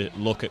out to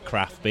look at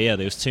craft beer,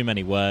 there was too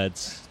many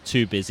words,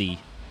 too busy.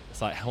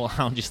 It's like, well,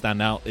 how do you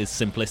stand out is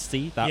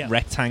simplicity. That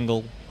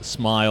rectangle, the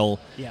smile,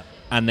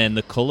 and then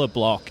the colour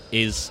block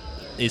is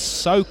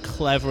so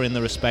clever in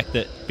the respect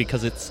that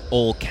because it's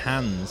all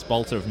cans,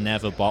 Bolter have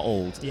never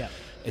bottled.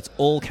 It's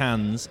all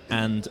cans,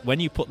 and when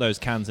you put those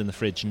cans in the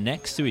fridge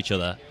next to each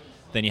other,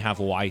 then you have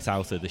white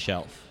out of the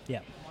shelf.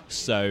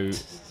 So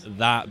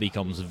that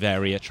becomes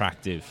very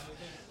attractive.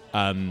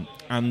 And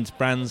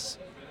brands,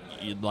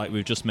 like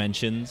we've just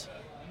mentioned,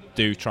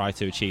 do try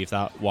to achieve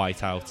that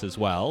white out as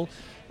well,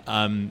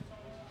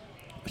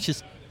 which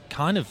is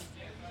kind of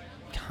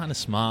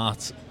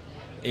smart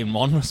in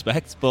one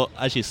respect. But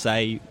as you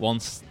say,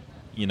 once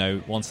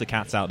the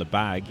cat's out of the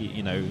bag,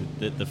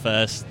 the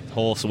first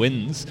horse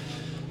wins.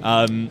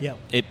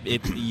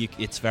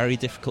 It's very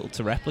difficult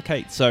to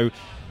replicate. So,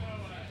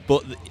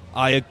 but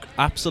I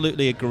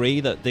absolutely agree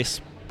that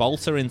this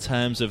Bolter, in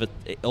terms of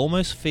it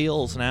almost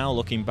feels now,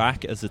 looking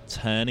back, as a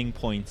turning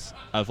point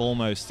of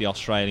almost the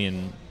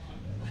Australian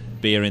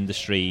beer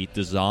industry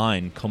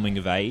design coming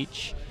of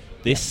age.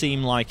 This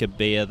seemed like a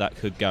beer that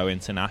could go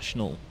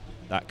international,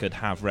 that could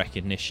have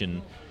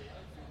recognition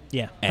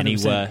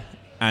anywhere. 100%.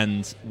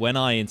 And when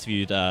I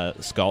interviewed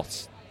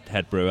Scott,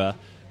 head brewer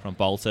from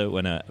Bolter,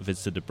 when I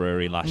visited the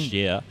brewery last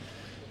year,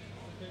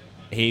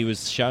 he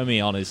was showing me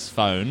on his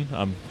phone,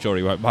 I'm sure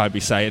he won't mind me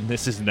saying,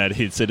 this isn't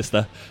edited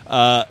sinister,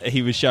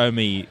 he was showing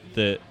me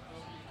that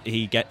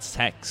he gets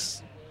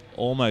texts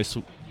almost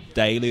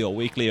daily or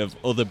weekly of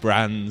other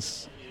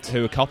brands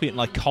who are copying,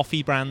 like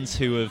coffee brands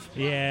who have...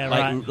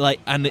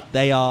 and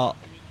they are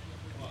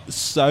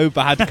so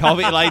bad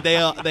copy. Like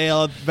they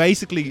are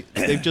basically,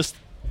 they've just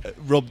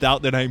rubbed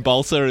out the name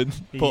Bolter and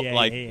put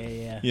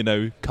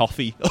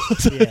coffee.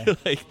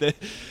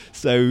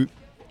 So,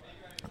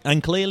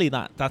 and clearly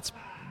that's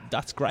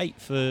great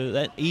for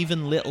that.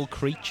 Even Little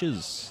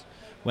Creatures,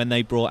 when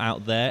they brought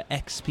out their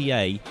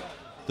XPA,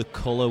 the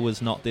colour was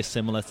not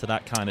dissimilar to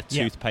that kind of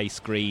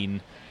toothpaste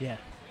green that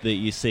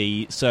you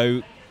see.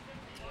 So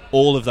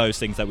all of those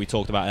things that we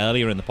talked about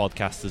earlier in the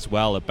podcast as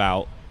well,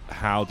 about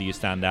how do you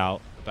stand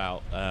out,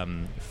 about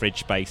fridge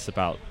space,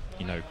 about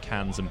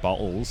cans and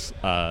bottles,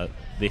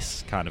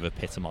 this kind of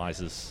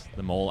epitomises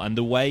them all. And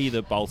the way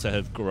that Bolter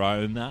have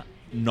grown that,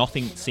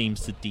 nothing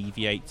seems to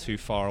deviate too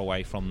far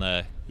away from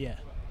their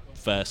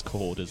first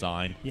core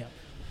design.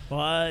 Well,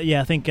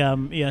 I think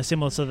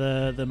similar to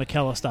the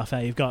McKellar stuff, how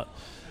you've got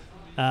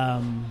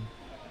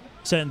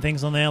certain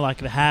things on there like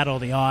the hat or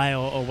the eye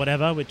or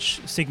whatever, which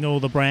signal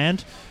the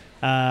brand.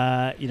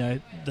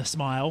 The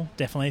smile,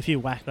 definitely. If you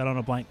whack that on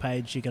a blank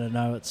page, you're going to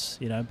know it's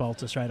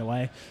Bolter straight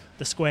away.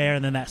 The square,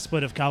 and then that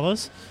split of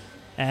colours,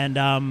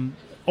 and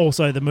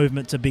also the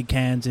movement to big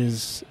cans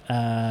is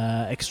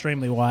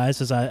extremely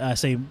wise, as I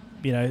see.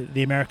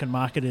 The American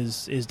market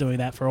is doing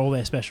that for all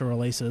their special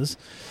releases,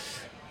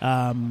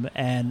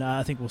 and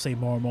I think we'll see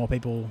more and more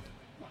people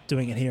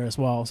doing it here as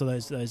well. So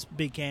those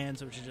big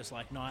cans, which are just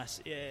like nice,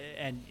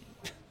 and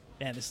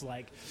this is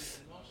like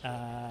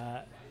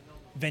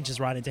ventures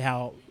right into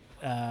how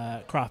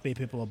craft beer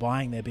people are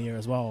buying their beer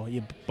as well.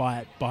 You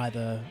buy it by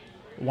the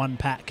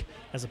 1-pack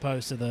as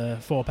opposed to the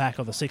 4-pack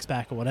or the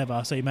 6-pack or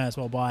whatever. So you may as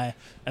well buy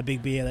a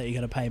big beer that you're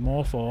going to pay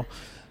more for.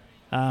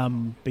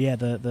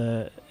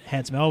 The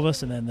Handsome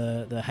Elvis and then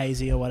the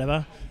Hazy or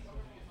whatever,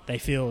 they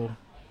feel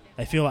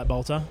like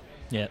Bolter.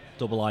 Yeah,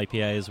 double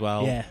IPA as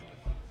well. Yeah,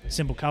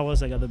 simple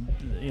colours. They got the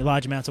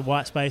large amounts of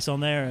white space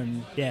on there,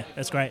 and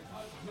that's great.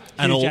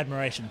 Huge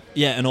admiration.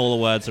 Yeah, and all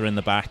the words are in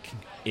the back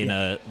in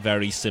a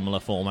very similar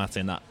format,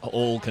 in that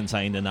all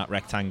contained in that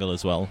rectangle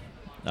as well.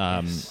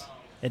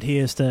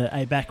 Adheres to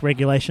ABAC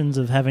regulations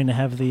of having to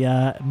have the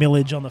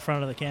millage on the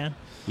front of the can.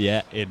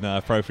 Yeah, in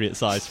appropriate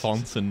size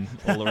fonts and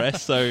all the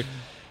rest. So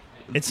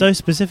it's so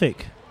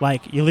specific.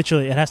 Like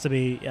it has to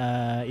be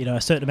a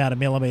certain amount of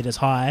millimeters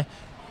high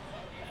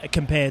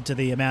compared to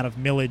the amount of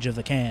millage of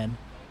the can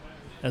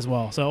as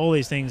well. So all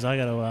these things I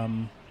got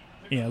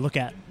to look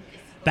at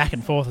back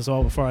and forth as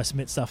well before I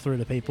submit stuff through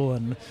to people,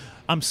 and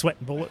I'm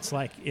sweating bullets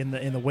like in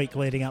the week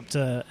leading up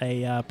to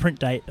a print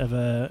date of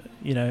a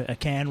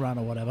can run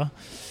or whatever.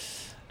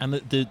 And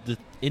the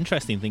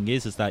interesting thing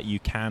is that you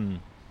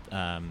can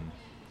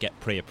get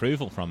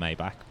pre-approval from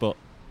ABAC, but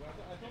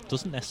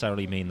doesn't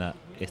necessarily mean that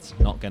it's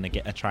not going to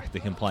attract a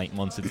complaint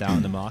once it's out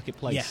in the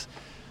marketplace. Yeah.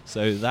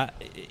 So that,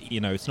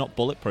 it's not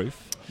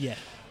bulletproof. Yeah.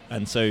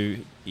 And so,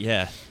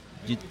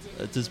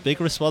 there's big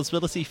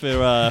responsibility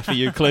for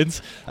you,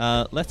 Clint.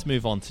 Let's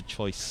move on to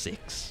choice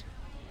 6,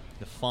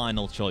 the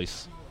final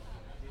choice.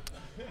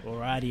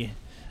 Alrighty,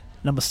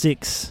 number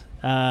 6,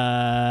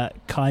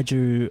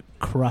 Kaiju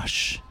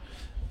Crush.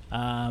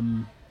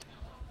 I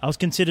was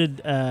considering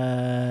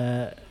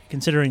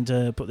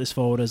to put this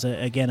forward as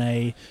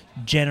a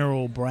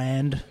general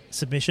brand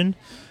submission,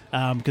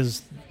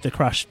 because the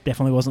Crush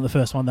definitely wasn't the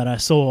first one that I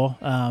saw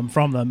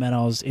from them, and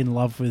I was in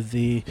love with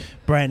the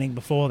branding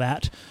before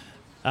that.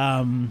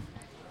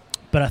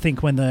 But I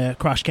think when the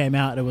Crush came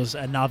out, it was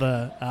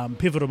another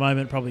pivotal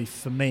moment probably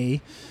for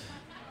me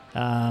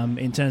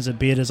in terms of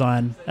beer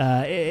design,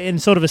 in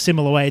sort of a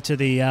similar way to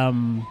the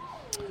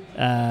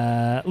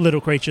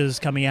Little Creatures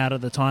coming out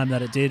at the time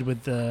that it did,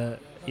 with the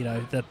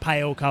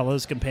pale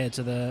colours compared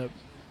to the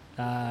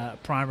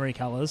primary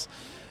colours.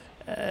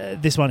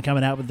 This one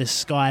coming out with this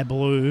sky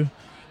blue,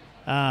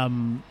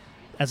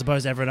 as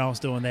opposed to everyone else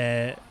doing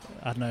their,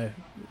 I don't know,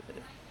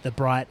 the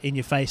bright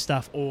in-your-face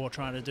stuff or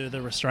trying to do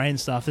the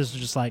restrained stuff. This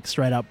was just like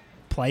straight up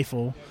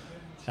playful,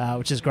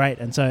 which is great.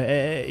 And so,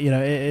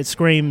 it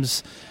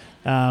screams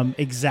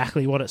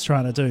exactly what it's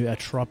trying to do, a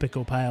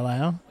tropical pale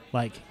ale.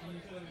 Like,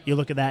 you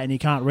look at that and you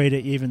can't read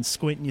it, you even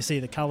squint and you see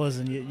the colours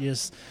and you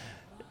just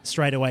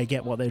straight away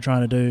get what they're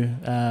trying to do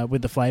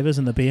with the flavours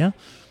and the beer.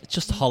 It's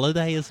just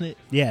holiday, isn't it?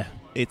 Yeah.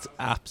 It's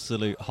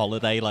absolute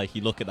holiday. Like,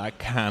 you look at that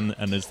can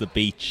and there's the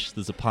beach,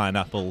 there's a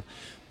pineapple,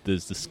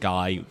 there's the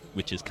sky,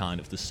 which is kind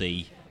of the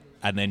sea,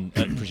 and then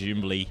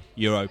presumably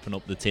you open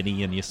up the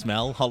tinny and you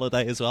smell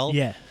holiday as well.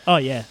 Yeah. Oh,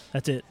 yeah,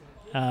 that's it.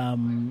 A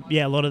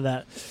lot of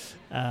that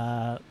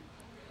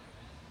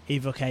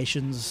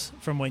evocations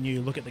from when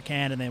you look at the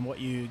can and then what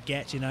you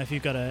get. If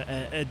you've got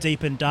a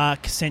deep and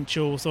dark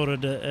sensual sort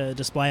of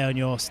display on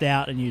your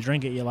stout and you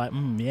drink it, you're like,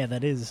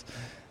 that is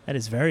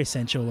very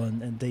sensual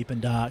and deep and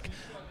dark.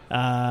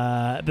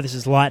 But this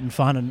is light and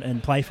fun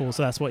and playful,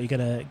 so that's what you're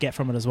going to get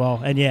from it as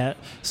well. And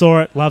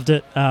saw it, loved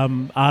it.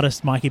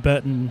 Artist Mikey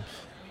Burton,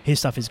 his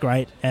stuff is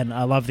great, and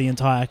I love the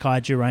entire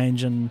Kaiju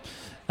range. And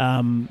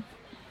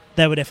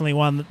they were definitely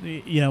one,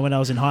 when I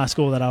was in high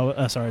school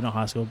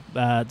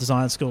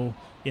design school,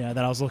 that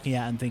I was looking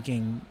at and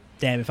thinking,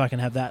 damn, if I can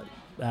have that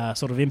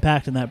sort of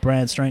impact and that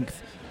brand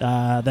strength,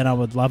 then I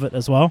would love it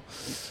as well.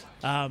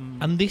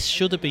 And this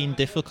should have been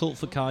difficult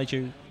for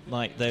Kaiju.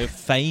 Like, they're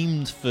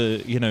famed for,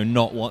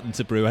 not wanting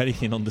to brew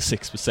anything under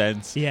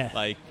 6%. Yeah.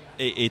 Like,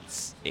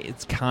 it's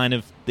kind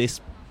of,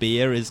 this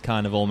beer is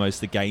kind of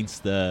almost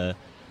against the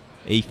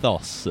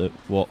ethos of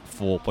what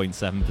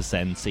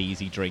 4.7%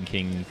 easy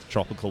drinking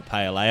tropical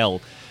pale ale.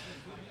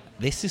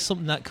 This is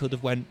something that could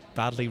have went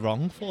badly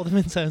wrong for them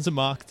in terms of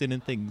marketing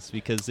and things,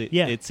 because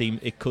it seemed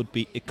it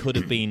could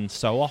have been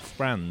so off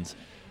brand,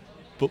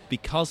 but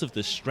because of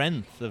the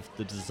strength of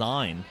the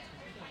design,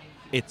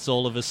 it's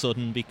all of a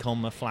sudden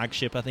become a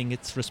flagship. I think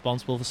it's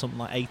responsible for something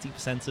like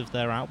 80% of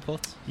their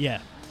output.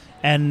 Yeah.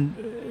 And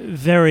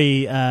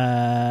very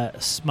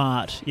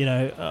smart,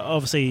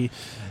 obviously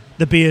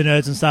the beer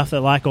nerds and stuff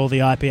that like all the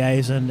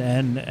IPAs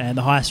and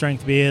the high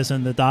strength beers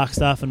and the dark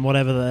stuff and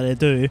whatever that they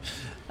do,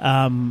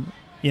 are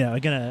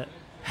going to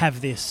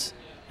have this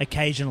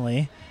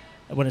occasionally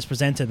when it's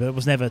presented, but it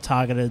was never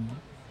targeted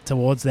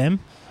towards them.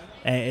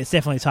 It's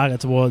definitely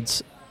targeted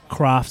towards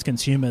craft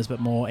consumers, but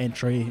more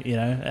entry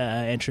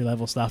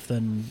level stuff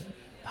than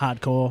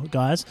hardcore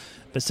guys,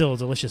 but still a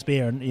delicious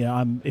beer.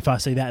 And if I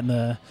see that in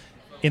the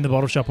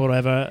bottle shop or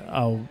whatever,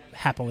 I'll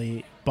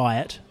happily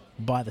buy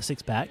the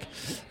 6-pack.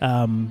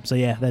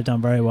 They've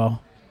done very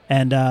well.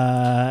 And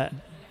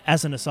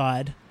as an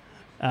aside,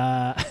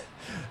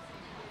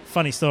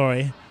 funny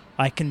story,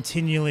 I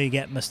continually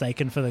get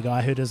mistaken for the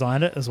guy who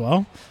designed it as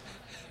well.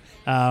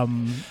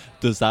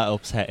 Does that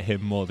upset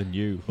him more than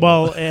you?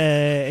 Well,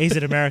 he's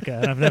in America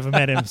and I've never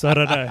met him, so I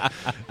don't know.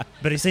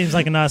 But he seems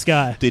like a nice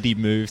guy. Did he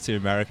move to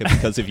America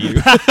because of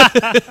you?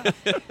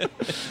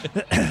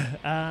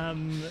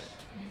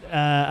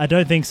 I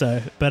don't think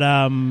so. But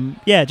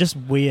just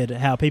weird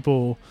how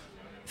people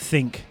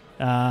think.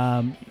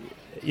 I've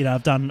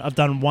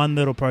done one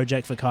little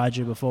project for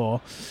Kaiju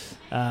before,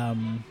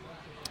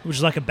 which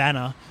is like a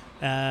banner.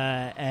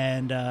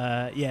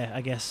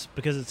 I guess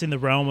because it's in the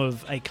realm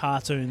of a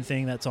cartoon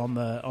thing that's on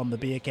the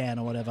beer can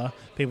or whatever,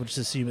 people just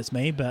assume it's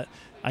me, but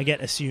I get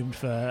assumed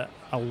for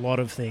a lot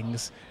of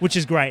things, which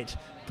is great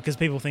because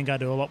people think I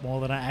do a lot more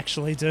than I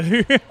actually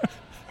do.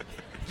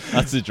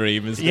 That's a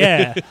dream, isn't it?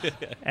 Yeah.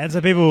 And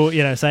so people,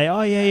 say,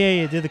 oh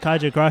yeah, you did the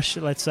Kaiju Crush.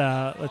 Let's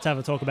have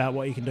a talk about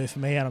what you can do for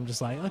me. And I'm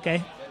just like,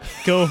 okay,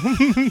 cool.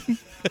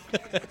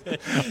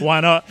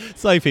 Why not?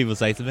 So people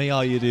say to me,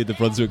 oh, you do the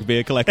Brunswick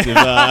Beer Collective.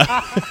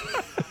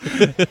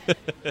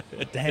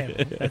 Damn,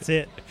 that's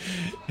it.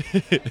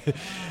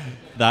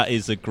 That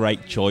is a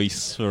great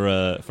choice for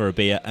a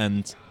beer,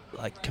 and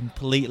like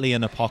completely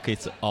in a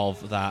pocket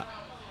of that,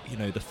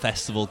 the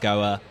festival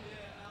goer.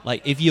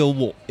 Like if you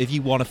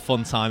want a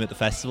fun time at the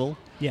festival,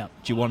 yeah,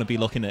 do you want to be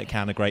looking at a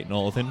can of Great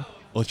Northern,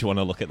 or do you want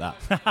to look at that?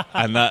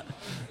 And that,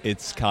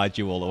 it's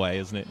kaiju all the way,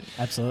 isn't it?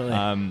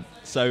 Absolutely.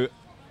 So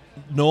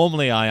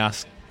normally I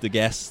ask the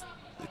guests,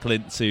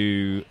 Clint,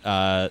 to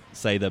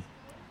say the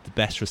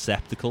best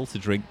receptacle to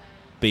drink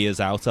beers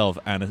out of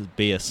and a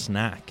beer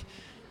snack.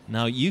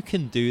 Now you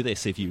can do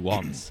this if you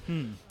want,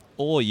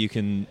 or you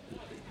can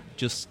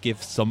just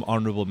give some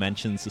honourable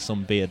mentions to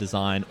some beer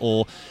design,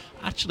 or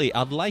actually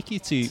I'd like you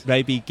to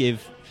maybe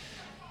give,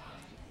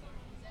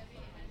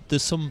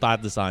 there's some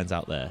bad designs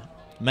out there.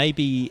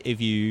 Maybe if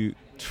you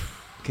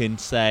can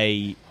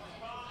say,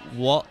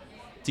 what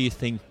do you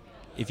think,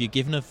 if you're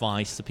giving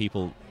advice to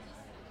people,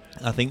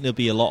 I think there'll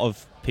be a lot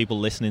of people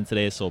listening to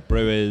this, or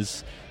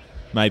brewers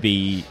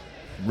maybe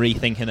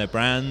rethinking a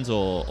brand,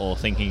 or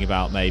thinking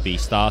about maybe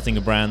starting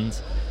a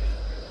brand,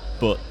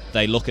 but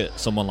they look at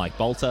someone like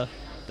Bolter,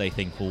 they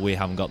think, well, we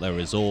haven't got their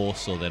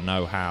resource or their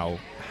know-how.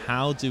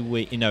 How do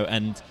we,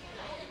 and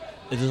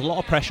there's a lot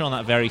of pressure on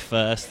that very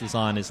first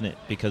design, isn't it?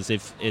 Because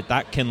if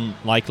that can,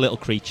 like Little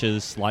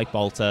Creatures, like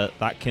Bolter,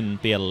 that can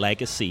be a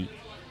legacy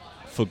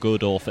for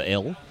good or for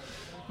ill.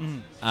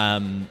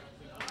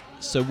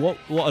 So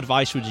what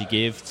advice would you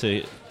give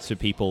to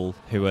people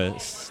who are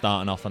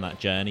starting off on that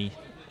journey,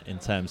 in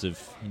terms of,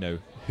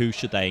 who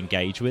should they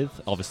engage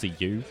with? Obviously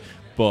you,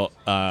 but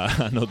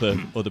and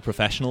other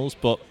professionals,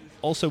 but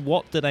also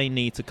what do they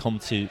need to come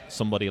to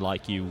somebody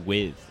like you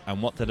with,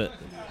 and what do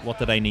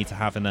they need to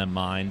have in their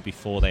mind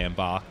before they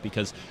embark?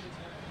 Because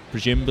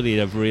presumably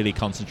they've really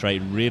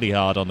concentrated really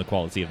hard on the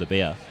quality of the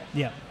beer.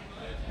 Yeah.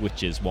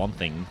 Which is one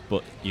thing,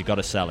 but you got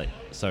to sell it.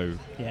 So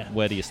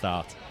where do you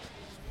start?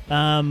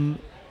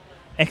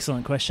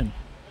 Excellent question.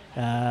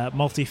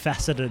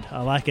 Multifaceted.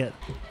 I like it.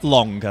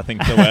 Long, I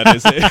think the word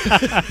is.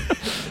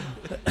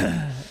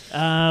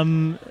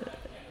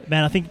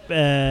 Man, I think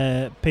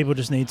people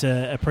just need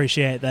to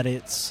appreciate that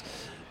it's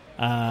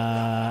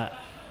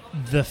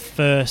the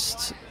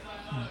first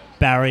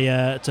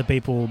barrier to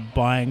people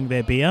buying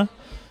their beer,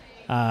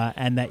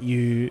 and that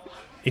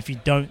if you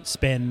don't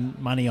spend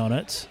money on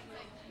it,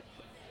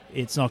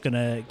 it's not going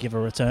to give a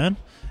return.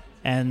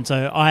 And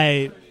so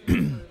I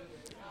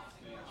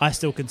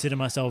still consider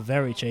myself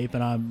very cheap,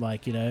 and I'm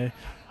like,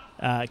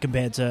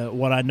 compared to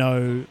what I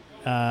know,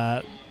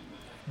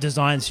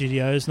 design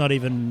studios, not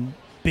even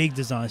big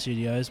design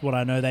studios, what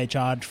I know they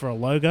charge for a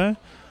logo,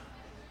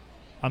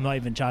 I'm not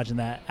even charging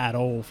that at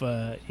all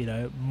for,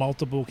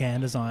 multiple can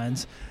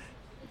designs.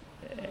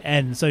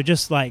 And so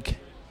just like,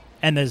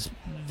 and there's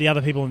the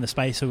other people in the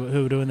space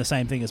who are doing the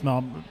same thing as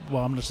well.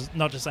 Well, I'm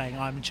not just saying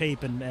I'm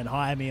cheap and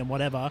hire me and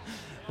whatever.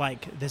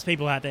 Like, there's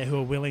people out there who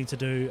are willing to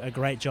do a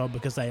great job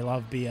because they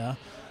love beer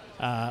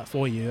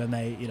for you, and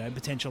they,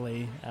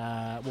 potentially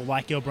will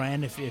like your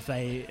brand if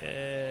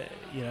they,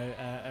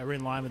 are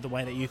in line with the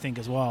way that you think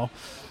as well.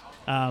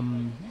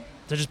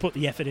 So just put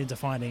the effort into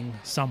finding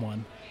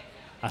someone,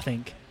 I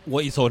think.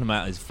 What you're talking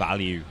about is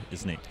value,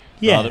 isn't it?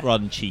 Yeah. Rather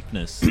than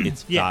cheapness,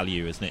 it's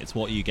value, isn't it? It's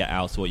what you get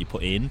out, what you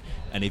put in.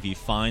 And if you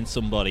find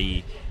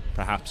somebody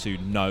perhaps who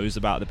knows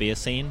about the beer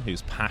scene,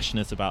 who's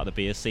passionate about the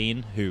beer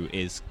scene, who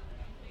is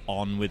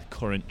on with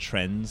current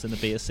trends in the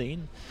beer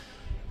scene,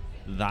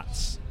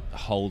 that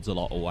holds a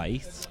lot of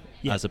weight,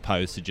 as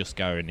opposed to just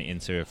going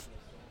into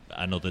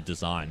another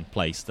design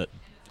place that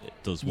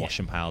does wash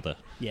and powder.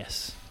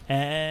 Yes.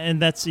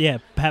 And that's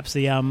perhaps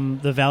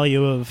the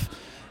value of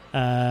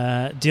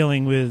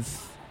dealing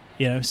with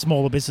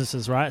smaller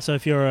businesses, right? So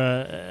if you're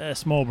a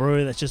small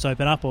brewery that's just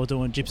opened up, or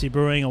doing gypsy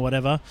brewing or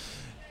whatever,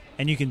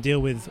 and you can deal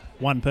with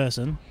one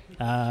person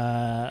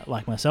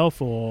like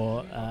myself,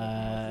 or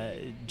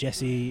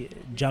Jesse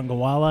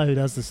Jungawala, who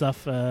does the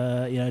stuff,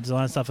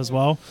 design stuff as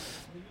well,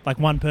 like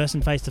one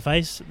person face to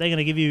face, they're going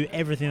to give you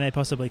everything they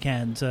possibly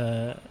can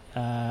to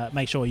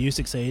make sure you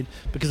succeed,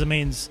 because it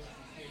means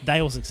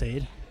they will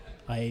succeed,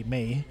 i.e.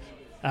 me,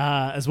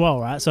 as well,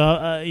 right? So,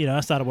 I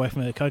started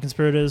working with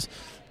co-conspirators,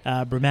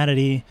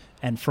 Brumanity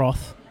and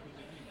Froth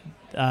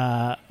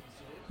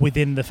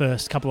within the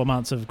first couple of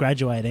months of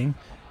graduating,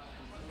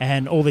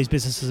 and all these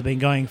businesses have been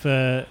going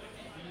for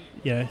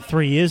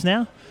 3 years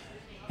now,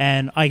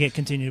 and I get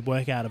continued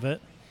work out of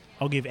it.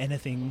 I'll give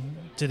anything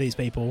to these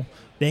people.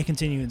 They're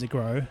continuing to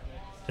grow.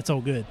 It's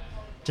all good.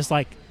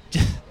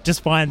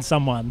 Just find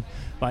someone.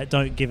 Like,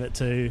 don't give it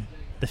to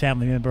the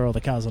family member or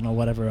the cousin or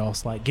whatever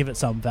else. Like, give it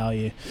some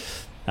value,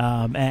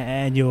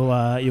 and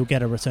you'll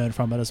get a return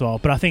from it as well.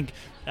 But I think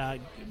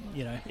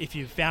if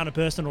you've found a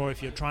person, or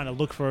if you're trying to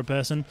look for a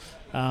person,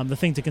 the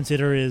thing to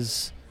consider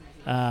is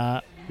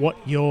what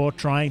you're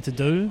trying to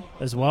do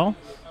as well.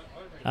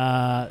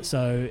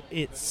 So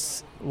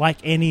it's like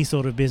any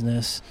sort of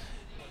business,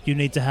 you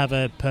need to have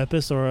a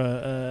purpose or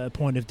a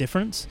point of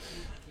difference,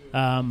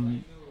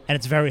 and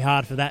it's very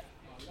hard for that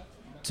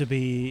to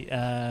be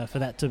for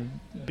that to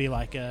be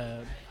like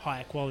a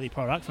higher quality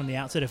product from the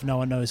outset if no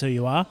one knows who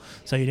you are.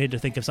 So you need to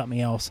think of something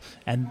else,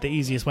 and the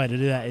easiest way to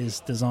do that is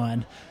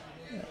design,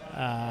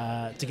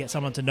 to get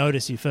someone to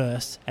notice you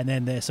first, and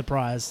then they're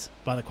surprised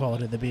by the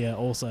quality of the beer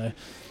also.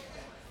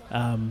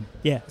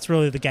 It's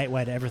really the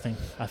gateway to everything,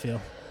 I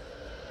feel.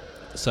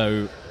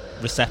 So,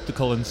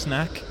 receptacle and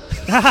snack?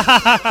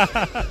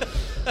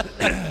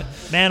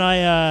 Man,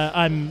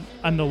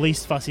 I'm the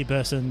least fussy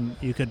person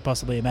you could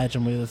possibly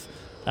imagine with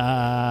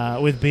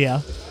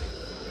beer.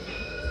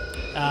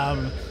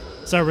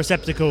 So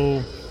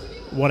receptacle,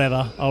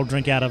 whatever. I'll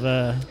drink out of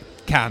a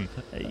can.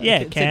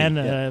 Can.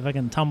 If I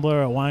can,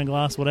 tumbler, a wine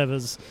glass,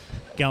 whatever's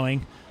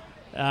going.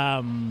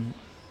 And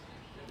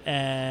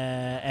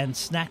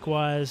snack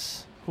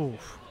wise,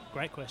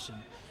 great question.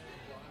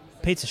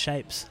 Pizza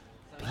shapes.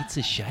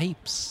 Pizza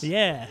shapes.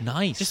 Yeah.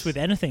 Nice. Just with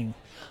anything.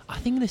 I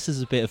think this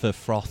is a bit of a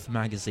Froth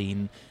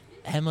magazine.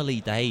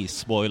 Emily Day's,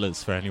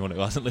 spoilers for anyone who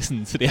hasn't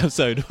listened to the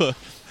episode,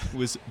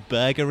 was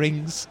burger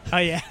rings. Oh,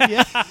 yeah.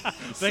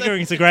 Burger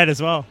rings are great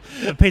as well.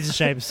 The pizza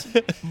shapes,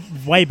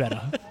 way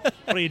better.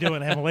 What are you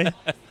doing, Emily?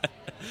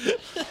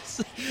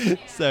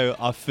 So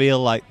I feel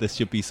like there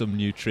should be some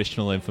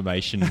nutritional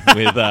information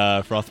with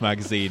Froth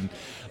magazine.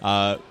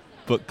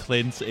 But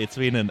Clint, it's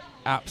been an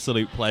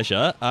absolute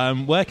pleasure.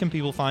 Where can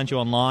people find you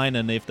online,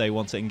 and if they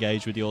want to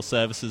engage with your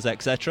services,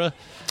 etc.?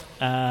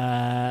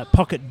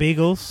 Pocket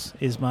Beagles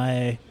is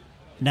my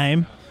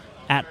name,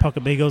 at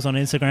Pocket Beagles on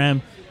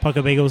Instagram,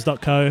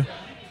 pocketbeagles.co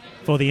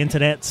for the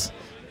internets.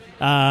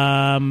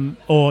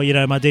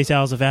 Or, my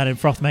details are found in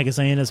Froth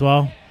magazine as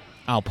well.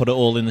 I'll put it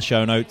all in the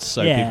show notes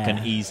so people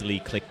can easily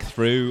click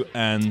through.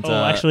 And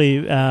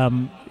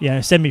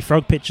send me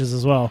frog pictures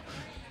as well.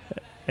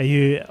 Are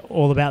you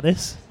all about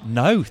this?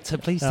 No,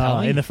 please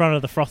tell me. In the front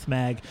of the Froth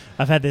mag,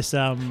 I've had this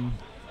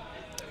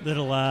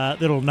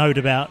little note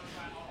about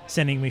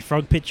sending me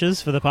frog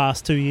pictures for the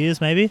past 2 years,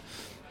 maybe.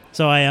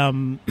 So I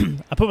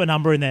I put my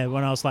number in there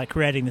when I was like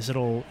creating this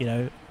little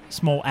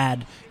small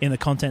ad in the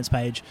contents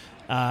page,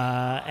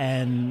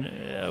 and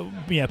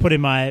put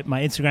in my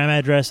Instagram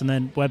address and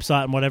then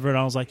website and whatever. And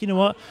I was like, you know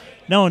what?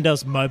 No one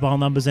does mobile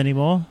numbers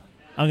anymore.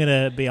 I'm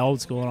gonna be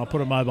old school and I'll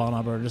put a mobile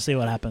number and just see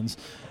what happens.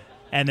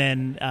 And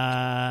then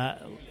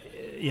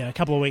a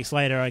couple of weeks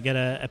later, I get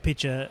a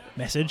picture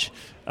message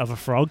of a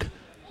frog,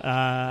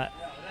 and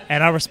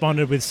I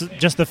responded with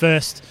just the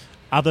first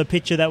other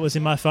picture that was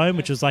in my phone,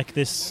 which was like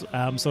this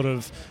sort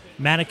of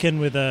mannequin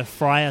with a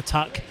Friar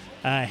Tuck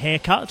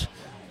haircut.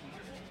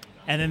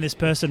 And then this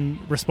person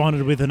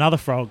responded with another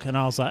frog, and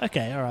I was like,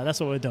 okay, all right, that's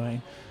what we're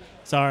doing.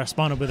 So I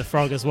responded with a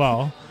frog as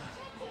well.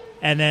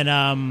 And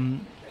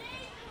then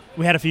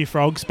we had a few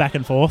frogs back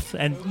and forth,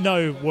 and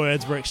no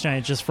words were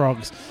exchanged, just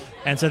frogs.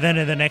 And so then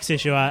in the next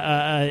issue,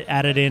 I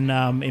added in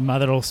my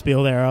little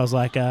spiel there, I was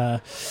like,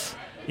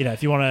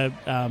 if you want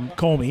to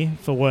call me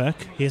for work,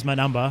 here's my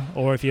number.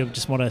 Or if you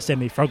just want to send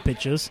me frog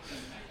pictures,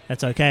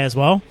 that's okay as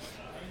well.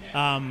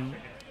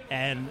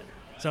 And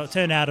so it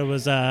turned out it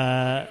was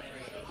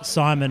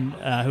Simon,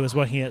 who was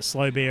working at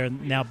Slow Beer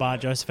and now Bar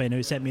Josephine,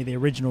 who sent me the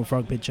original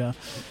frog picture.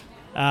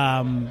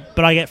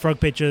 But I get frog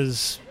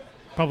pictures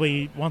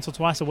probably once or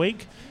twice a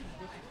week.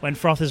 When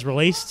Froth is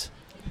released,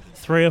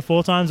 3 or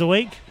 4 times a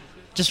week,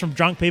 just from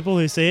drunk people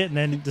who see it and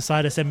then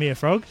decide to send me a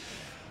frog,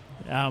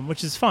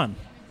 which is fun.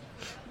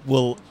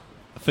 Well,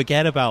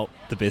 forget about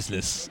the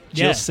business.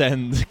 Just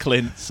send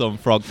Clint some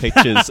frog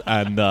pictures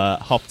and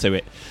hop to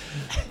it.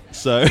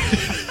 So,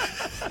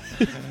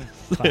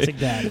 classic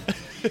dad.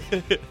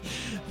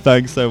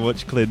 Thanks so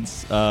much, Clint,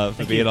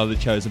 for being on The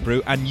Chosen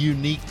Brew and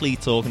uniquely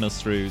talking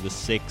us through the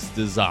 6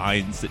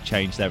 designs that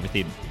changed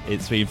everything.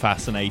 It's been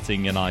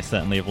fascinating, and I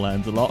certainly have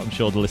learned a lot. I'm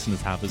sure the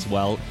listeners have as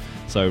well.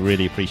 So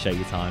really appreciate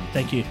your time.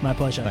 Thank you. My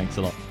pleasure. Thanks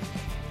a lot.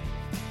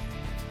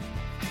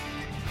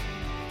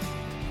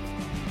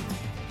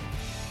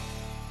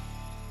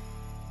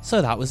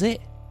 So that was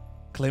it.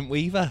 Clint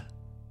Weaver.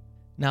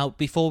 Now,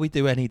 before we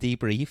do any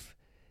debrief,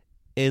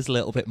 here's a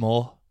little bit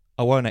more.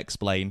 I won't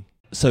explain.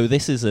 So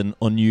this is an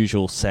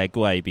unusual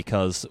segue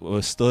because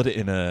we're stood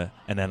in an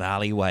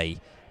alleyway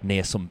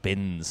near some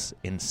bins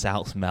in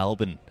South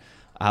Melbourne,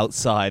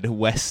 outside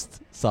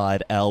West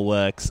Side Ale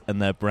Works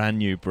and their brand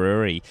new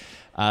brewery.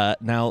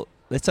 Now,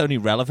 it's only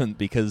relevant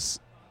because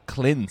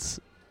Clint,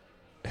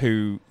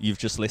 who you've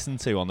just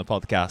listened to on the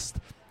podcast,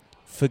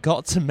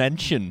 forgot to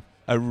mention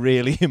a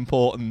really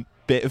important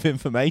bit of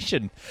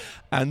information.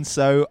 And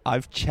so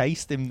I've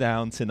chased him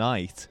down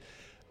tonight,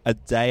 a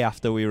day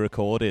after we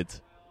recorded,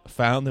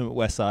 found him at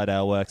Westside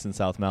Ale Works in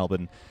South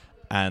Melbourne.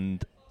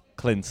 And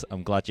Clint,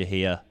 I'm glad you're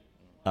here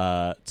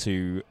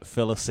to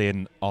fill us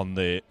in on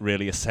the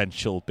really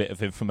essential bit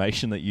of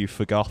information that you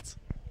forgot.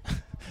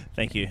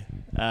 Thank you.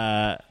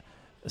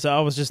 So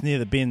I was just near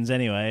the bins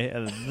anyway.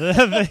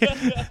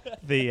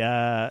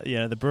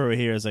 The brewery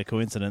here is a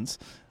coincidence.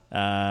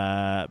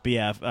 But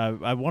yeah,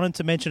 I wanted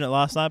to mention it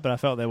last night, but I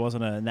felt there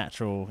wasn't a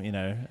natural,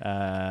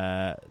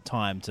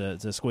 time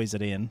to squeeze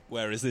it in.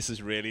 Whereas this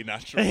is really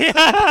natural.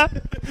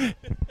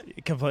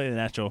 Completely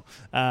natural.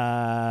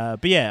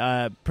 But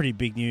yeah, pretty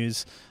big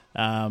news.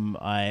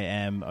 I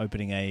am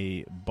opening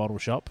a bottle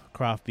shop,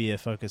 craft beer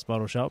focused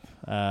bottle shop,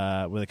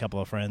 with a couple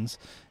of friends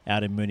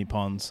out in Moonee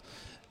Ponds.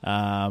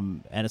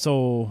 And it's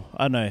all,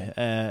 I don't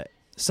know,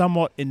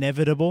 somewhat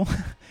inevitable.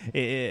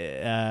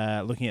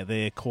 Looking at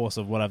the course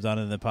of what I've done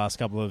in the past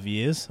couple of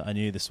years, I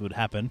knew this would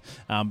happen,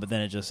 but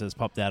then it just has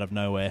popped out of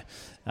nowhere.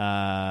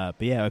 But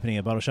yeah, opening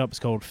a bottle shop. It's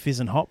called Fizz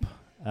and Hop,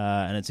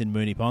 and it's in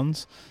Moonee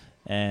Ponds.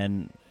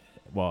 And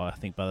well, I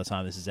think by the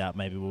time this is out,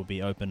 maybe we'll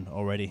be open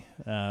already,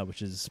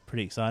 which is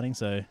pretty exciting.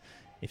 So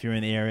if you're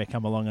in the area,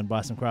 come along and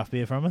buy some craft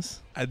beer from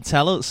us. And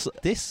tell us,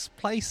 this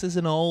place is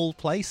an old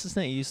place,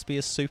 isn't it? It used to be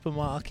a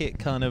supermarket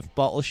kind of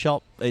bottle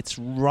shop. It's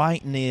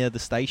right near the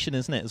station,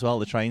 isn't it, as well,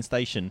 the train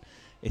station?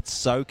 It's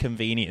so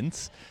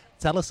convenient.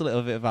 Tell us a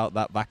little bit about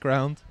that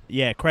background.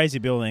 Yeah, crazy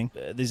building.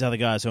 These other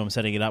guys who I'm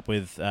setting it up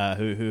with,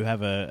 who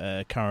have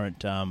a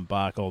current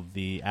bar called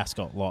the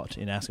Ascot Lot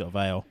in Ascot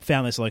Vale,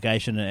 found this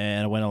location,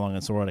 and I went along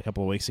and saw it a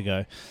couple of weeks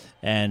ago,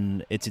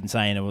 and it's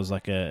insane. It was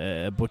like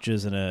a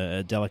butcher's and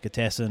a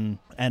delicatessen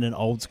and an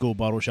old school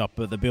bottle shop,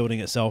 but the building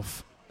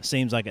itself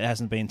seems like it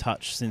hasn't been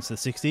touched since the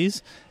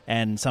 60s,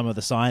 and some of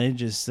the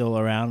signage is still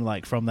around,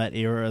 like from that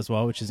era as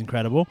well, which is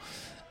incredible.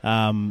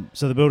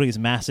 So the building is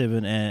massive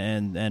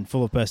and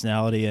full of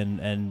personality,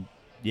 and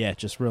yeah,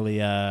 just really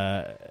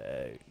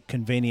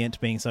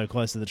convenient being so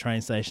close to the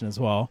train station as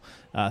well.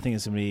 I think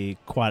it's going to be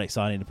quite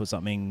exciting to put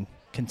something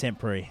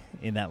contemporary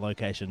in that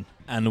location.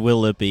 And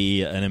will there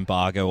be an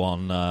embargo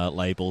on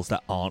labels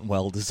that aren't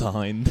well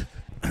designed?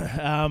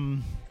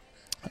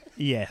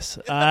 Yes.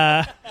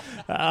 I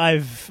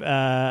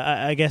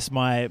guess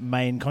my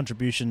main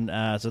contribution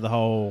to the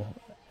whole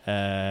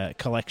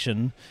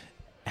collection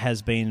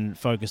has been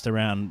focused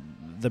around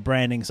the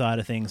branding side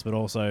of things, but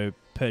also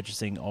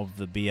purchasing of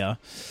the beer,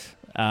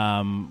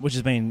 which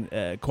has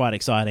been quite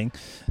exciting.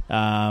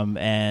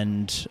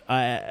 And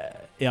I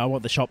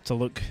want the shop to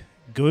look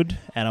good,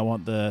 and I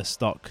want the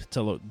stock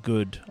to look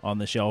good on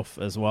the shelf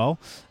as well.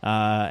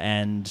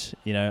 And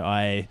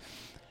I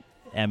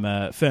am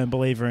a firm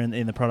believer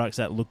in the products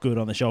that look good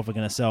on the shelf are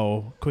going to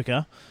sell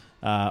quicker.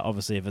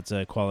 Obviously, if it's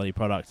a quality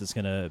product, it's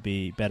going to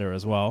be better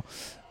as well.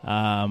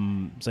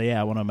 So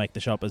yeah, I want to make the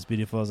shop as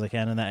beautiful as I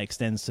can, and that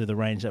extends to the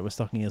range that we're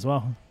stocking as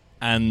well.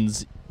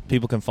 And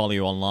people can follow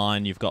you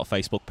online. You've got a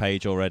Facebook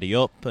page already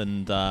up,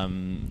 and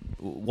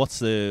what's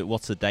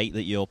the date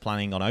that you're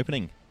planning on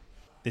opening?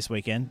 This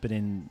weekend, but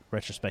in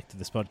retrospect to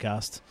this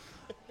podcast,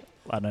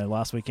 I don't know,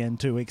 last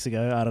weekend, 2 weeks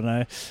ago, I don't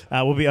know.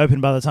 We'll be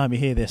open by the time you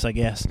hear this, I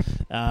guess.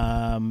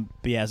 But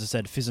yeah, as I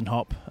said, Fizz and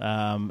Hop.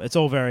 It's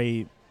all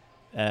very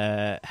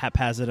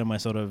haphazard, and we're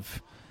sort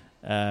of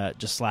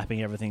just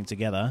slapping everything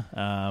together.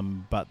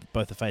 But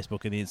both the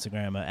Facebook and the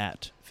Instagram are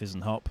at Fizz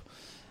and Hop.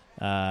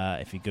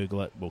 If you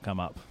Google it, we'll come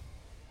up.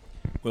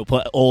 We'll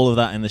put all of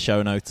that in the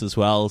show notes as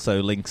well, so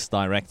links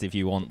direct if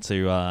you want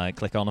to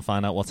click on and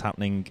find out what's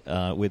happening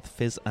with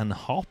Fizz and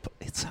Hop.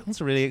 It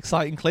sounds really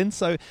exciting, Clint,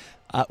 so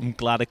I'm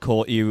glad I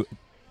caught you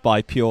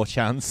by pure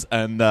chance,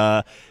 and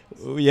by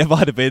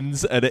the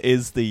bins, and it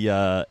is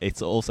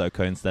it's also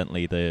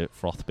coincidentally the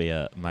Froth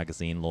Beer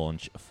magazine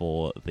launch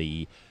for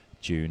the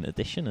June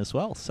edition as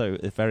well, so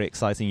it's very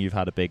exciting. You've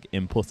had a big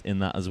input in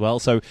that as well,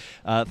 so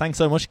thanks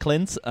so much,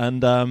 Clint,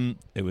 and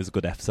it was a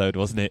good episode,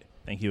 wasn't it?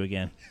 Thank you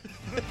again.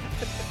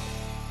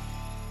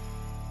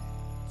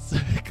 So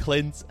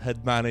Clint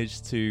had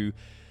managed to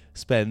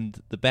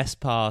spend the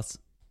best part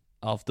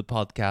of the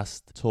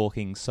podcast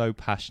talking so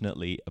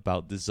passionately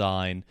about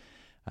design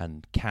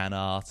and can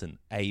art and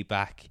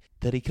ABAC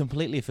that he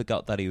completely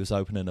forgot that he was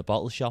opening a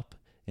bottle shop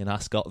in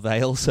Ascot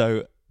Vale.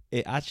 So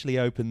it actually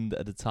opened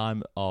at the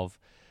time of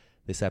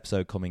this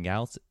episode coming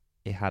out.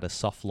 It had a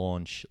soft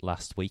launch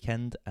last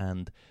weekend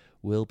and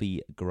will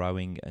be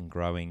growing and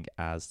growing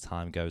as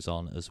time goes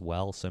on as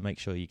well. So make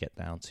sure you get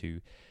down to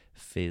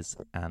Fizz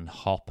and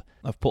Hop.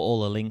 I've put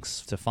all the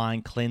links to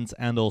find Clint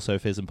and also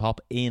Fizz and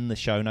Hop in the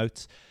show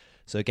notes.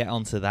 So get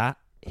onto that.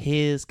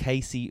 Here's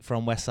Casey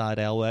from Westside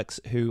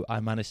Aleworks, who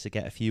I managed to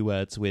get a few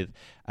words with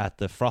at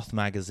the Froth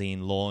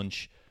magazine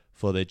launch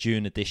for the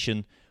June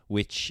edition,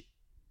 which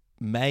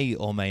may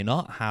or may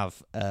not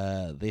have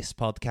this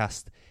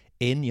podcast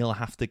in. You'll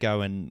have to go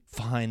and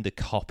find a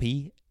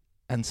copy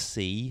and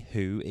see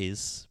who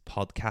is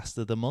Podcast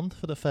of the Month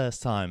for the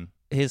first time.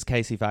 Here's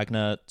Casey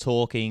Wagner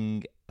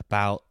talking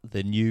about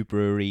the new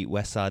brewery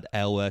Westside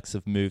Aleworks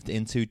have moved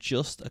into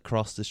just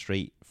across the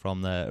street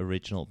from the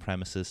original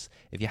premises.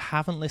 If you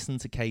haven't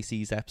listened to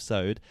Casey's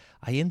episode,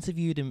 I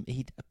interviewed him.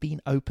 He'd been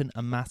open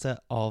a matter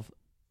of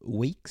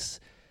weeks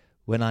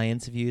when I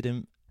interviewed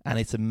him, and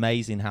it's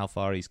amazing how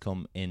far he's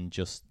come in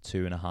just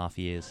 2.5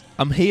 years.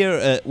 I'm here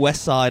at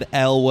Westside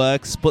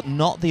Aleworks, but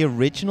not the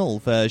original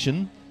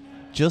version.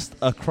 Just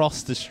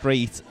across the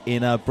street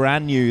in a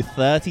brand new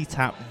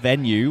 30-tap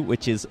venue,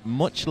 which is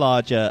much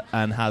larger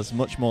and has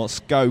much more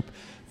scope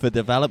for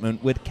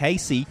development, with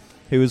Casey,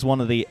 who was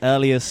one of the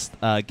earliest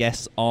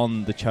guests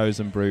on the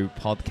Chosen Brew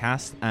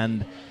podcast.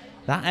 And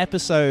that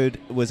episode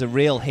was a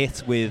real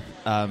hit with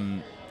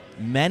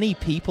many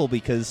people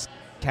because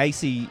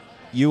Casey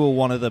you were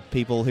one of the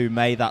people who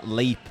made that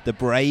leap, the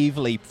brave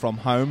leap from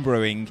home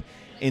brewing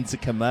into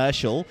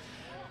commercial,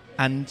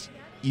 and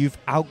you've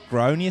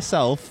outgrown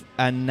yourself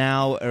and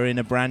now are in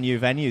a brand new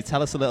venue.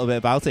 Tell us a little bit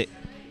about it.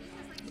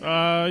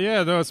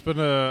 It's been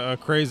a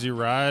crazy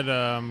ride.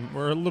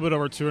 We're a little bit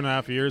over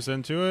 2.5 years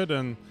into it,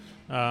 and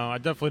I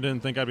definitely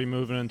didn't think I'd be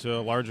moving into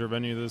a larger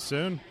venue this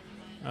soon.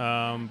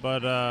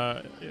 But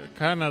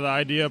kind of the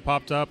idea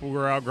popped up. We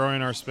were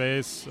outgrowing our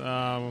space.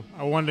 I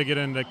wanted to get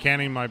into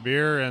canning my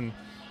beer, and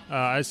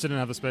I just didn't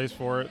have the space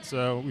for it.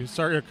 So we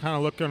started kind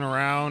of looking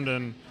around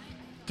and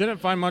didn't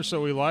find much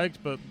that we liked,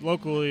 but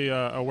locally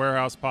a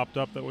warehouse popped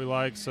up that we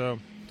liked. So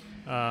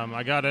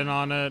I got in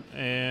on it,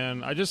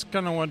 and I just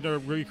kind of wanted to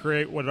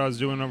recreate what I was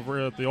doing over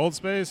at the old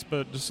space,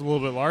 but just a little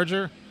bit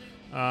larger.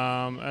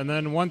 And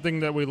then one thing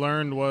that we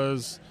learned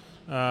was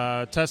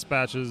test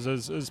batches,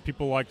 as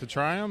people like to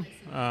try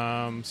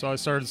them. So I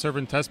started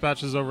serving test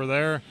batches over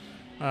there,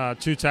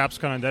 2 taps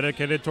kind of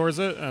dedicated towards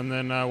it, and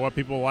then what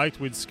people liked,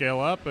 we'd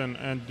scale up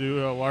and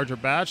do a larger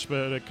batch,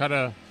 but it kind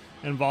of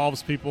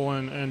involves people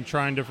in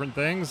trying different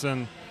things.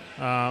 And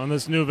in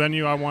this new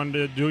venue, I wanted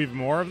to do even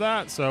more of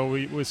that, so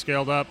we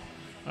scaled up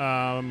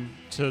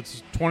to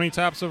 20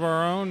 taps of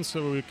our own,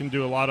 so we can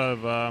do a lot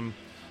of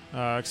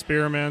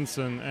experiments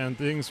and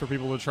things for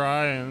people to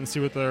try and see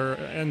what they're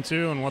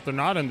into and what they're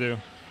not into.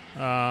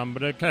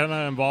 But it kind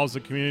of involves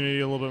the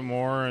community a little bit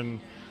more and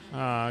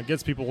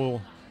gets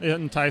people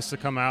enticed to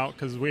come out,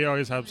 because we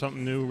always have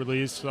something new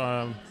released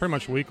pretty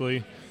much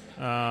weekly.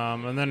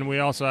 And then we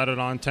also added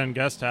on 10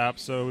 guest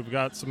taps, so we've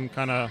got some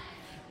kind of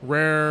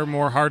rare,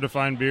 more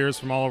hard-to-find beers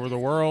from all over the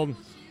world,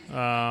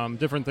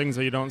 different things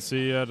that you don't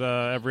see at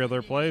every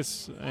other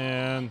place.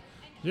 And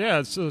yeah,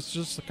 it's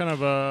just kind of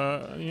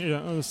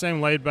the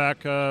same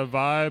laid-back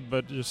vibe,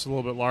 but just a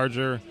little bit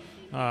larger,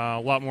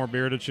 a lot more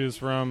beer to choose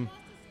from.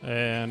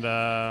 And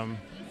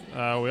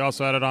we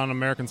also added on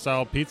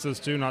American-style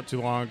pizzas too, not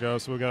too long ago,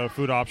 so we got a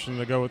food option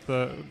to go with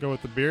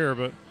the beer.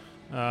 But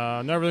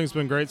everything's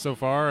been great so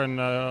far, and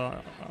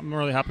I'm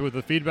really happy with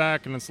the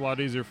feedback, and it's a lot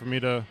easier for me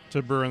to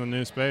brew in the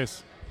new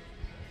space.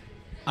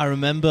 I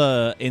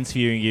remember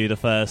interviewing you the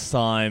first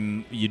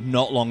time you'd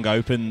not long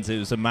opened. It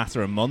was a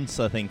matter of months,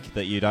 I think,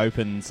 that you'd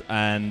opened,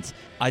 and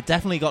I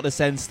definitely got the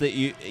sense that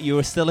you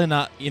were still in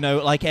that,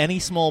 like any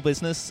small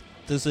business,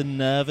 there's a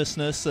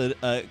nervousness,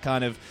 a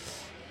kind of,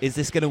 is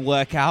this going to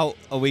work out?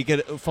 Are we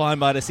flying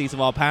by the seat of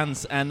our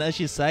pants? And as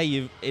you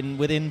say,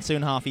 within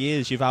 2.5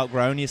 years, you've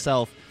outgrown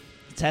yourself.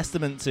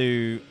 Testament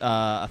to,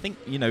 I think,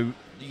 you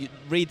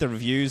read the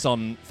reviews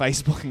on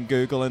Facebook and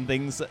Google and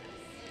things.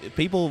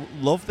 People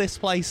love this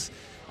place,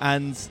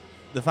 and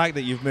the fact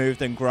that you've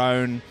moved and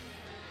grown.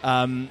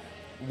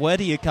 Where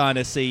do you kind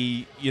of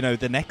see,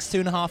 the next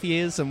 2.5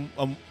 years, and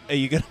are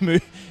you going to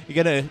move?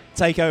 You're going to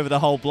take over the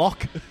whole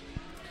block?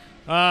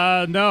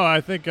 No, I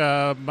think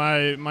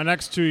my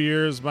next 2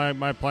 years,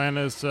 my plan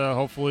is to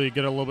hopefully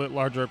get a little bit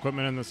larger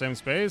equipment in the same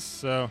space.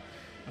 So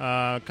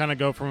kind of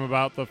go from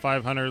about the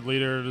 500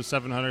 liter to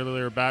 700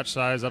 liter batch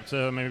size up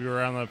to maybe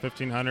around the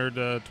 1,500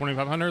 to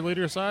 2,500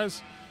 liter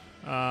size.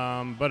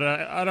 But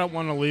I don't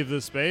want to leave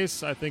this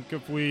space. I think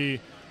if we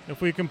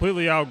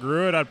completely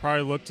outgrew it, I'd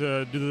probably look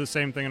to do the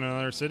same thing in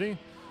another city,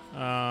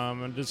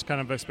 and just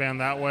kind of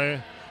expand that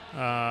way.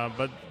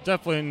 But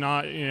definitely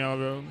not,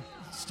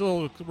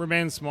 still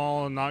remain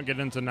small and not get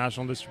into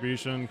national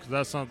distribution, because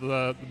that's not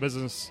the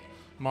business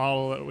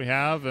model that we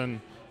have.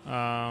 And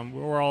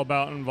we're all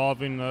about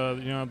involving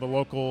the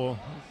local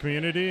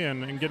community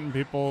and getting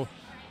people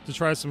to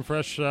try some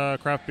fresh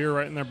craft beer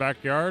right in their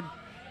backyard.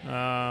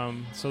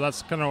 So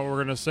that's kind of what we're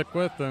going to stick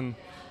with, and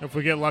if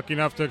we get lucky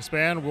enough to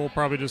expand, we'll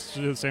probably just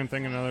do the same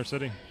thing in another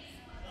city.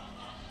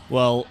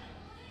 Well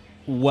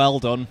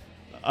done.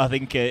 I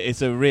think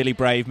it's a really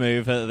brave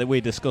move that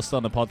we discussed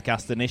on the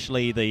podcast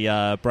initially,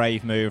 the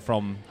brave move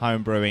from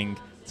home brewing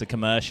to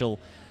commercial,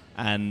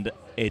 and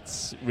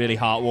it's really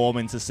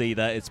heartwarming to see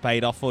that it's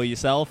paid off for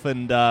yourself,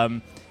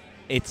 and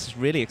it's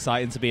really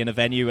exciting to be in a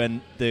venue,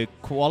 and the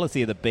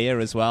quality of the beer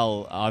as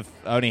well. I've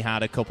only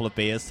had a couple of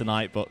beers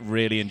tonight, but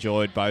really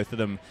enjoyed both of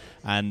them,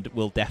 and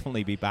we'll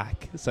definitely be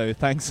back. So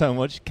thanks so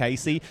much,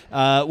 Casey.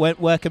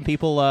 Where can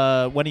people,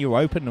 when are you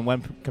open, and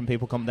when can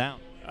people come down?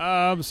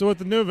 So with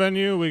the new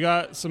venue, we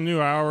got some new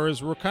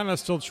hours. We're kind of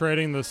still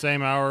trading the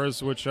same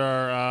hours, which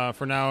are,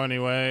 for now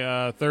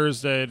anyway,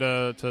 Thursday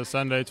to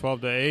Sunday,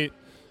 12 to 8.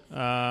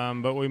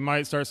 But we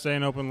might start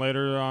staying open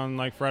later on,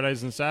 like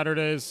Fridays and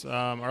Saturdays.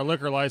 Our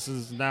liquor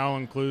license now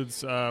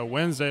includes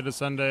Wednesday to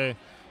Sunday,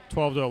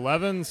 12 to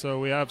 11.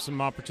 So we have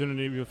some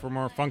opportunity for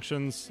more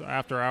functions,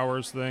 after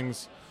hours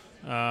things,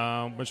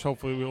 which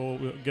hopefully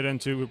we'll get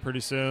into pretty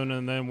soon.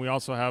 And then we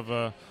also have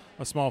a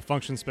small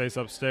function space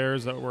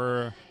upstairs that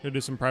we're going to do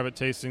some private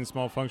tasting,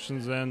 small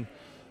functions in.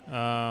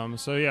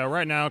 So yeah,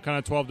 right now kind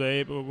of 12 to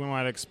 8, but we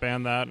might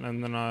expand that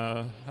and then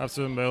have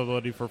some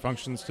availability for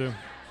functions too.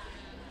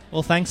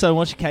 Well, thanks so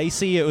much,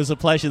 Casey. It was a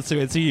pleasure to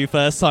interview you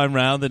first time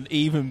round, and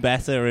even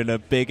better in a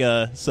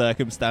bigger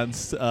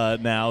circumstance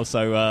now.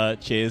 So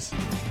cheers.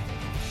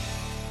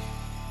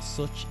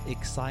 Such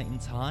exciting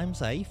times,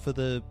 for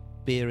the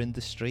beer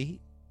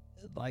industry.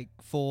 Like,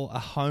 for a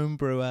home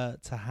brewer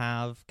to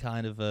have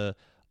kind of a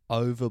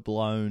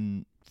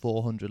overblown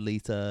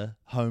 400-litre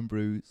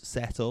homebrew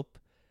setup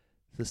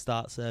to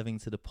start serving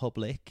to the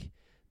public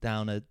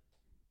down a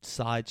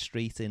side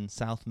street in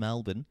South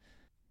Melbourne,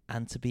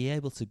 and to be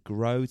able to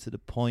grow to the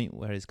point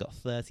where he's got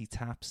 30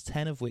 taps,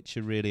 10 of which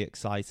are really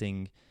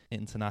exciting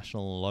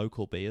international and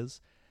local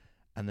beers,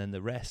 and then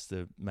the rest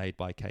are made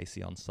by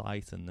Casey on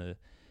site, and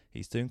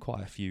he's doing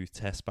quite a few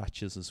test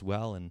batches as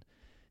well, and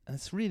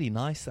it's really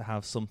nice to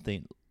have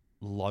something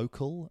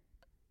local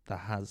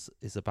that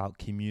is about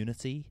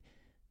community,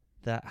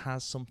 that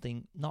has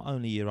something, not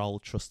only your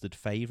old trusted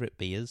favourite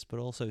beers, but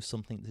also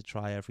something to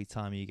try every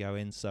time you go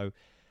in. So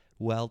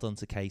well done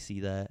to Casey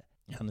there,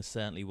 and there's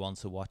certainly one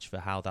to watch for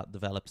how that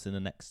develops in the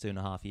next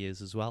 2.5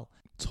 years as well.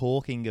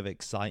 Talking of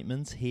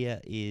excitement, here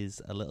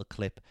is a little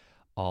clip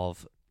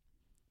of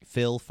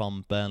Phil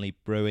from Burnley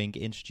Brewing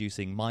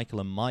introducing Michael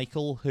and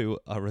Michael, who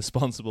are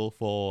responsible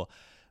for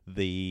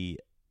the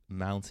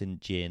Mountain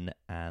Gin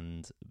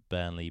and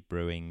Burnley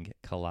Brewing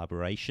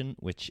collaboration,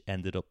 which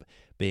ended up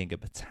being a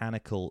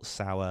botanical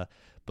sour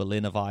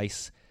Berliner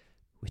Weiss,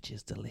 which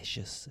is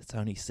delicious. It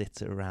only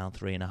sits at around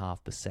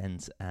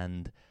 3.5%,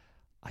 and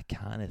I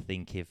kind of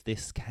think if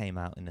this came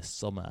out in the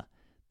summer,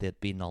 there'd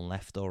be none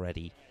left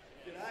already.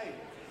 G'day.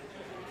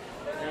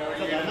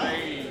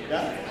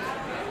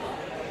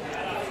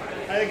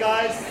 Hey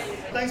guys,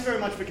 thanks very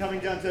much for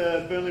coming down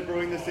to Burnley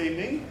Brewing this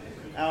evening.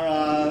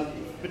 Our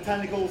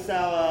botanical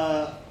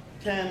sour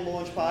can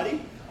launch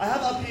party. I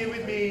have up here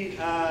with me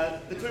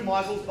the two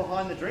Michaels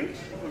behind the drink.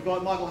 We've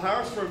got Michael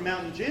Harris from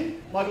Mountain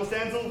Gin, Michael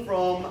Stanzel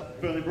from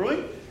Burnley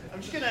Brewing. I'm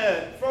just going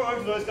to throw over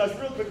to those guys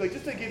real quickly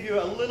just to give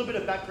you a little bit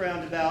of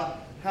background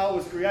about how it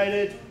was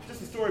created, just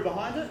the story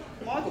behind it.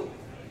 Michael,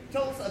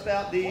 tell us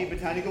about the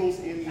botanicals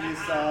in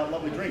this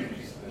lovely drink.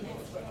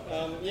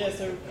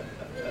 So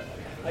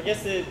I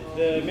guess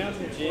the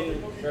Mountain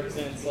Gin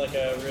represents like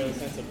a real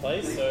sense of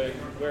place. So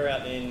we're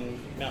out in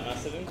Mount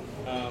Macedon,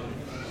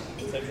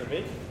 Central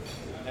Vic,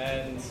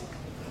 and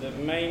the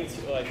main,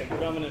 the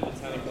predominant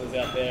botanicals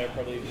out there are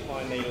probably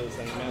pine needles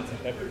and mountain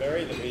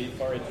pepperberry that we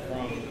forage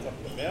from the top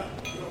of the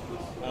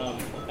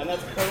mountain. And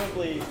that's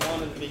probably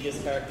one of the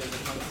biggest characters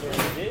that comes through in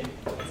the beer,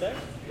 I'd say.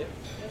 Yep.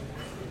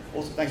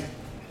 Awesome, thanks.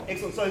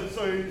 Excellent.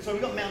 So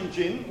we've got Mountain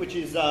Gin, which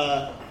is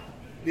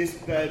this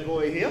bad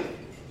boy here.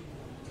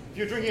 If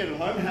you're drinking it at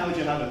home, how would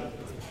you have it?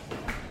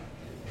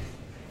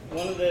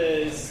 One of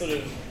the sort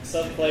of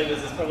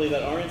sub-flavours is probably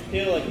that orange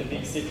peel, like the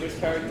big citrus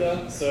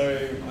character.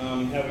 So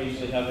how we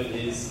usually have it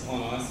is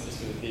on ice,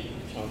 just with a big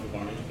chunk of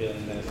orange peel,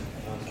 and then some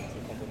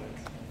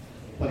compliments.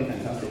 Bloody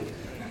fantastic.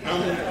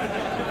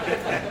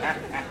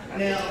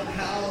 Now,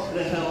 how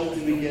the hell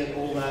did we get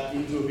all that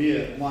into a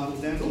beer? Michael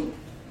Stanzel?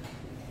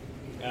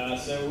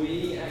 So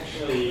we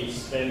actually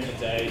spent a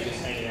day just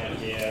hanging out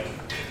here,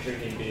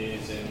 drinking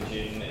beers and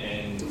gin,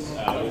 and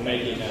we're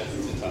making that.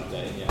 It's a tough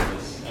day in the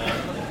office.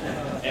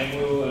 And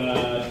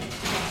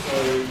so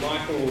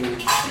Michael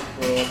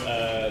brought,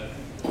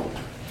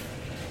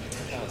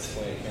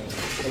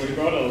 so we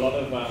brought a lot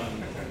of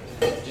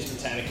just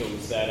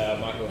botanicals that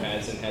Michael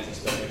has and has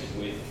experimented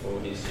with for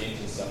his gins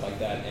and stuff like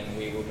that, and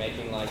we were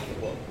making like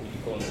what would you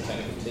call them,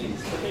 botanical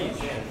teas?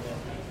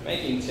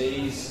 Making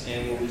teas,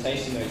 and we were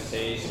tasting those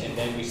teas, and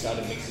then we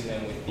started mixing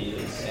them with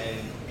beers. And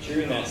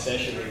during that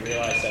session, we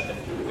realised that the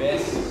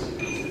best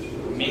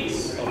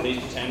mix of these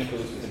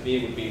botanicals with the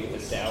beer would be with a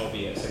sour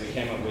beer. So we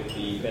came up with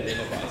the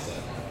Berliner Weisse,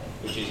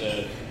 which is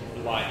a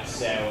light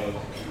sour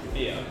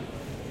beer,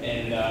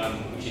 and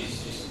which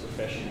is just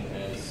refreshing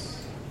as.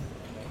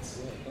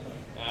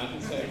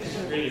 So it's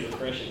just really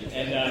refreshing,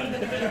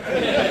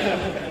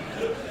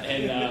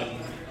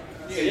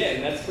 so yeah,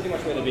 and that's pretty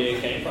much where the beer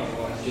came from.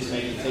 Just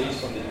making teas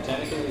from the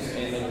botanicals,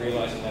 and then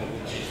realising that it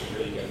would just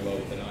really go well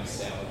with a nice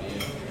sour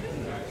beer.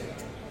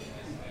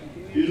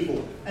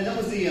 Beautiful. And that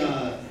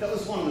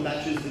was one of the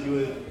batches that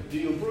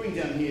you were brewing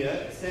down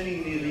here,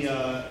 standing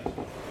near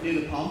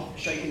the pump,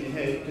 shaking your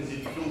head because you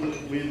filled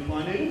it with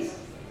pine needles.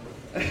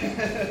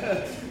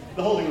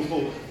 The whole thing was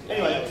full.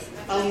 Anyway,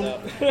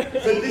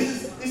 so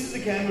this is the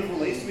can we've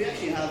released. We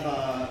actually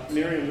have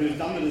Miriam, who's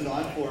done the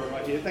design for it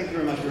right here. Thank you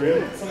very much,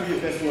 Miriam. Some of your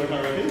best work,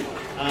 I reckon.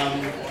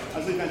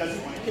 Absolutely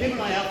fantastic. Keep an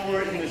eye out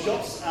for it in the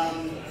shops.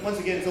 Once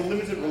again, it's a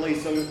limited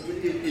release, so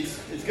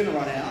it's going to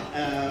run out.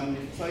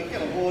 So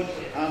get on board,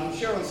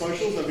 share on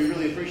socials. That'd be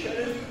really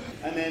appreciated.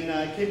 And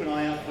then keep an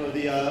eye out for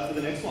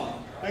the next one.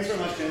 Thanks very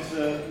much, gents,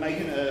 for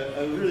making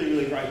a really,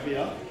 really great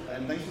beer.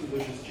 And thanks for the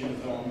delicious gin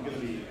as well. I'm going to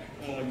be...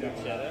 Quick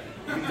shout out.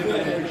 You can do a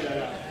quick shout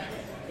out.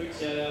 Quick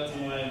shout out to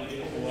my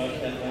beautiful wife,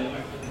 Kathleen.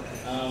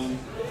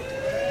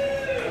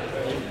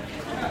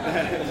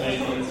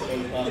 Amazing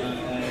sport partner,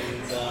 and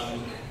it's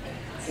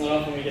not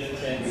often we get a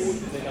chance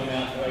to come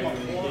out away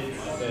from the kids,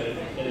 so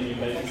getting your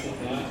babies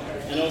tonight.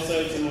 And also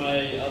to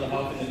my other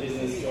half in the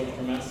business, George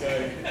Promasco,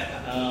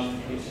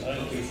 which I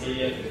don't think he's here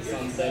yet, but his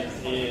son Save's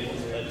here,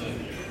 he's a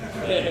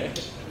legend.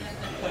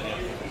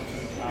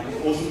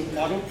 Awesome.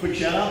 Michael, quick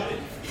shout out.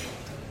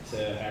 To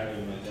Harry,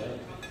 my dad.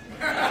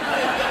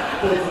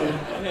 Awesome.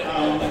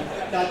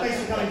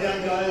 thanks for coming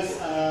down, guys.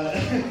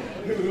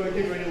 We won't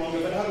keep you any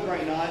longer, but have a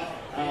great night.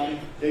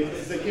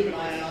 So keep an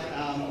eye out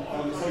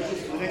on the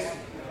socials for the next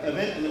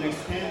event and the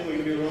next can we're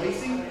going to be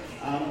releasing.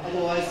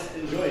 Otherwise,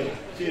 enjoy.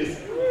 Cheers.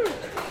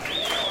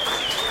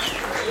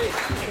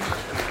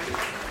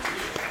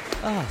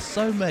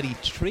 So many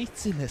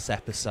treats in this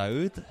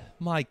episode.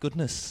 My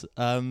goodness.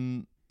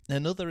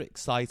 Another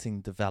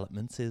exciting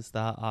development is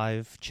that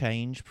I've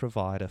changed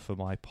provider for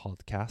my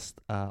podcast.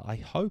 I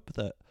hope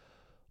that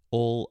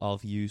all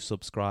of you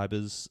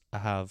subscribers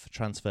have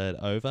transferred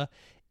over.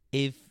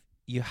 If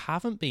you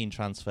haven't been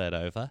transferred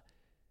over,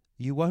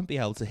 you won't be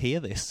able to hear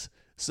this.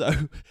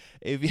 So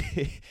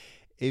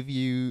if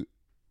you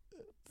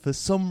for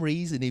some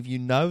reason, if you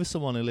know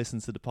someone who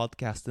listens to the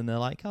podcast and they're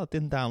like, oh,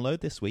 didn't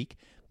download this week,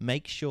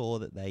 make sure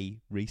that they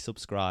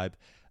resubscribe.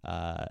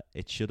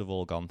 It should have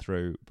all gone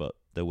through, but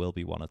there will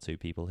be one or two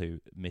people who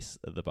miss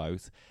the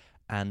boat.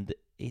 And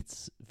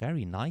it's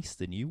very nice,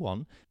 the new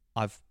one.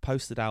 I've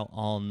posted out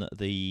on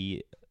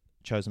the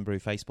Chosen Brew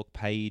Facebook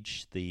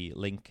page the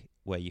link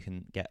where you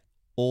can get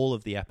all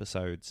of the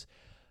episodes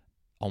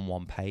on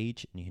one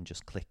page, and you can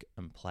just click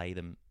and play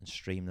them and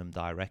stream them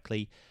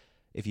directly.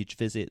 If you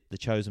visit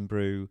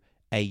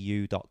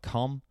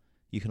thechosenbrewau.com,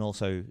 you can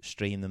also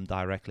stream them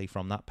directly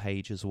from that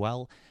page as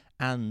well.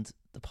 And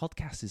the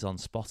podcast is on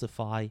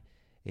Spotify,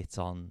 it's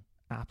on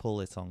Apple,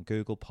 it's on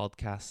Google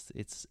Podcasts,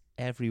 it's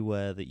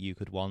everywhere that you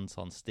could want,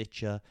 on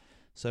Stitcher.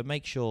 So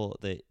make sure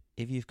that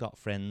if you've got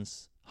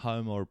friends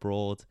home or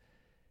abroad,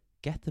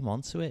 get them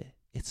onto it.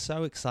 It's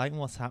so exciting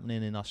what's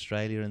happening in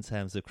Australia in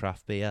terms of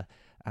craft beer,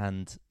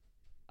 and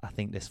I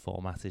think this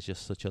format is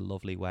just such a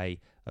lovely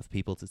way of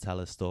people to tell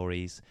us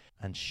stories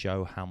and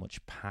show how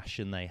much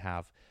passion they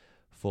have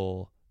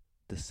for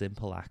the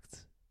simple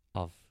act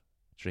of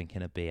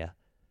drinking a beer.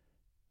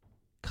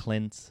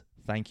 Clint,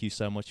 thank you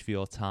so much for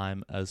your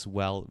time as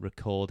well,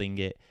 recording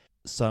it.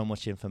 So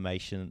much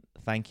information.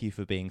 Thank you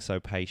for being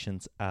so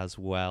patient as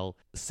well,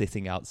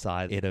 sitting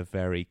outside in a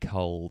very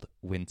cold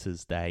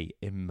winter's day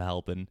in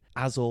Melbourne.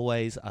 As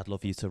always, I'd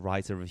love you to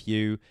write a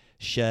review,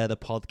 share the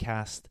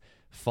podcast,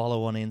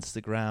 follow on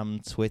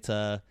Instagram,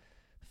 Twitter,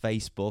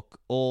 Facebook,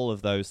 all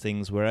of those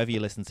things. Wherever you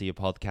listen to your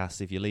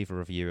podcast, if you leave a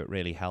review, it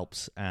really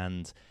helps,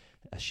 and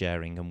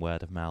sharing and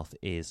word of mouth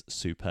is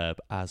superb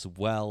as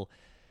well.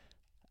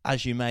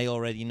 As you may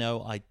already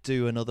know, I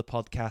do another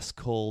podcast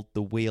called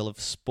The Wheel of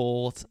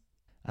Sport,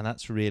 and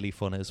that's really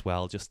fun as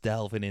well, just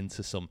delving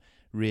into some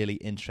really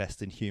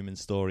interesting human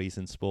stories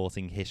and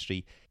sporting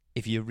history.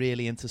 If you're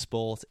really into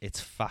sport,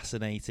 it's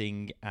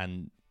fascinating,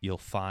 and you'll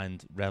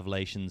find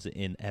revelations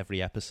in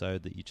every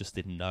episode that you just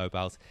didn't know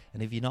about.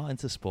 And if you're not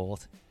into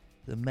sport,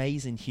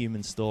 amazing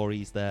human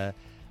stories there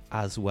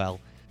as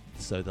well.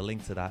 So the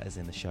link to that is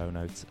in the show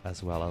notes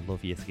as well. I'd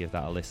love you to give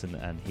that a listen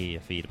and hear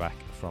your feedback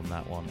from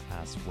that one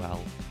as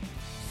well.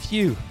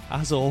 Phew,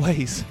 as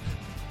always,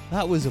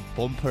 that was a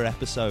bumper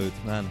episode,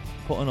 man.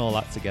 Putting all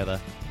that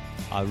together,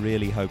 I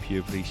really hope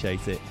you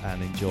appreciate it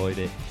and enjoyed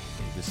it.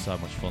 It was so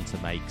much fun to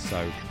make.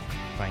 So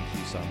thank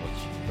you so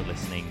much for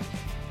listening,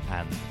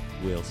 and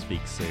we'll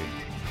speak soon.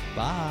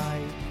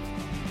 Bye.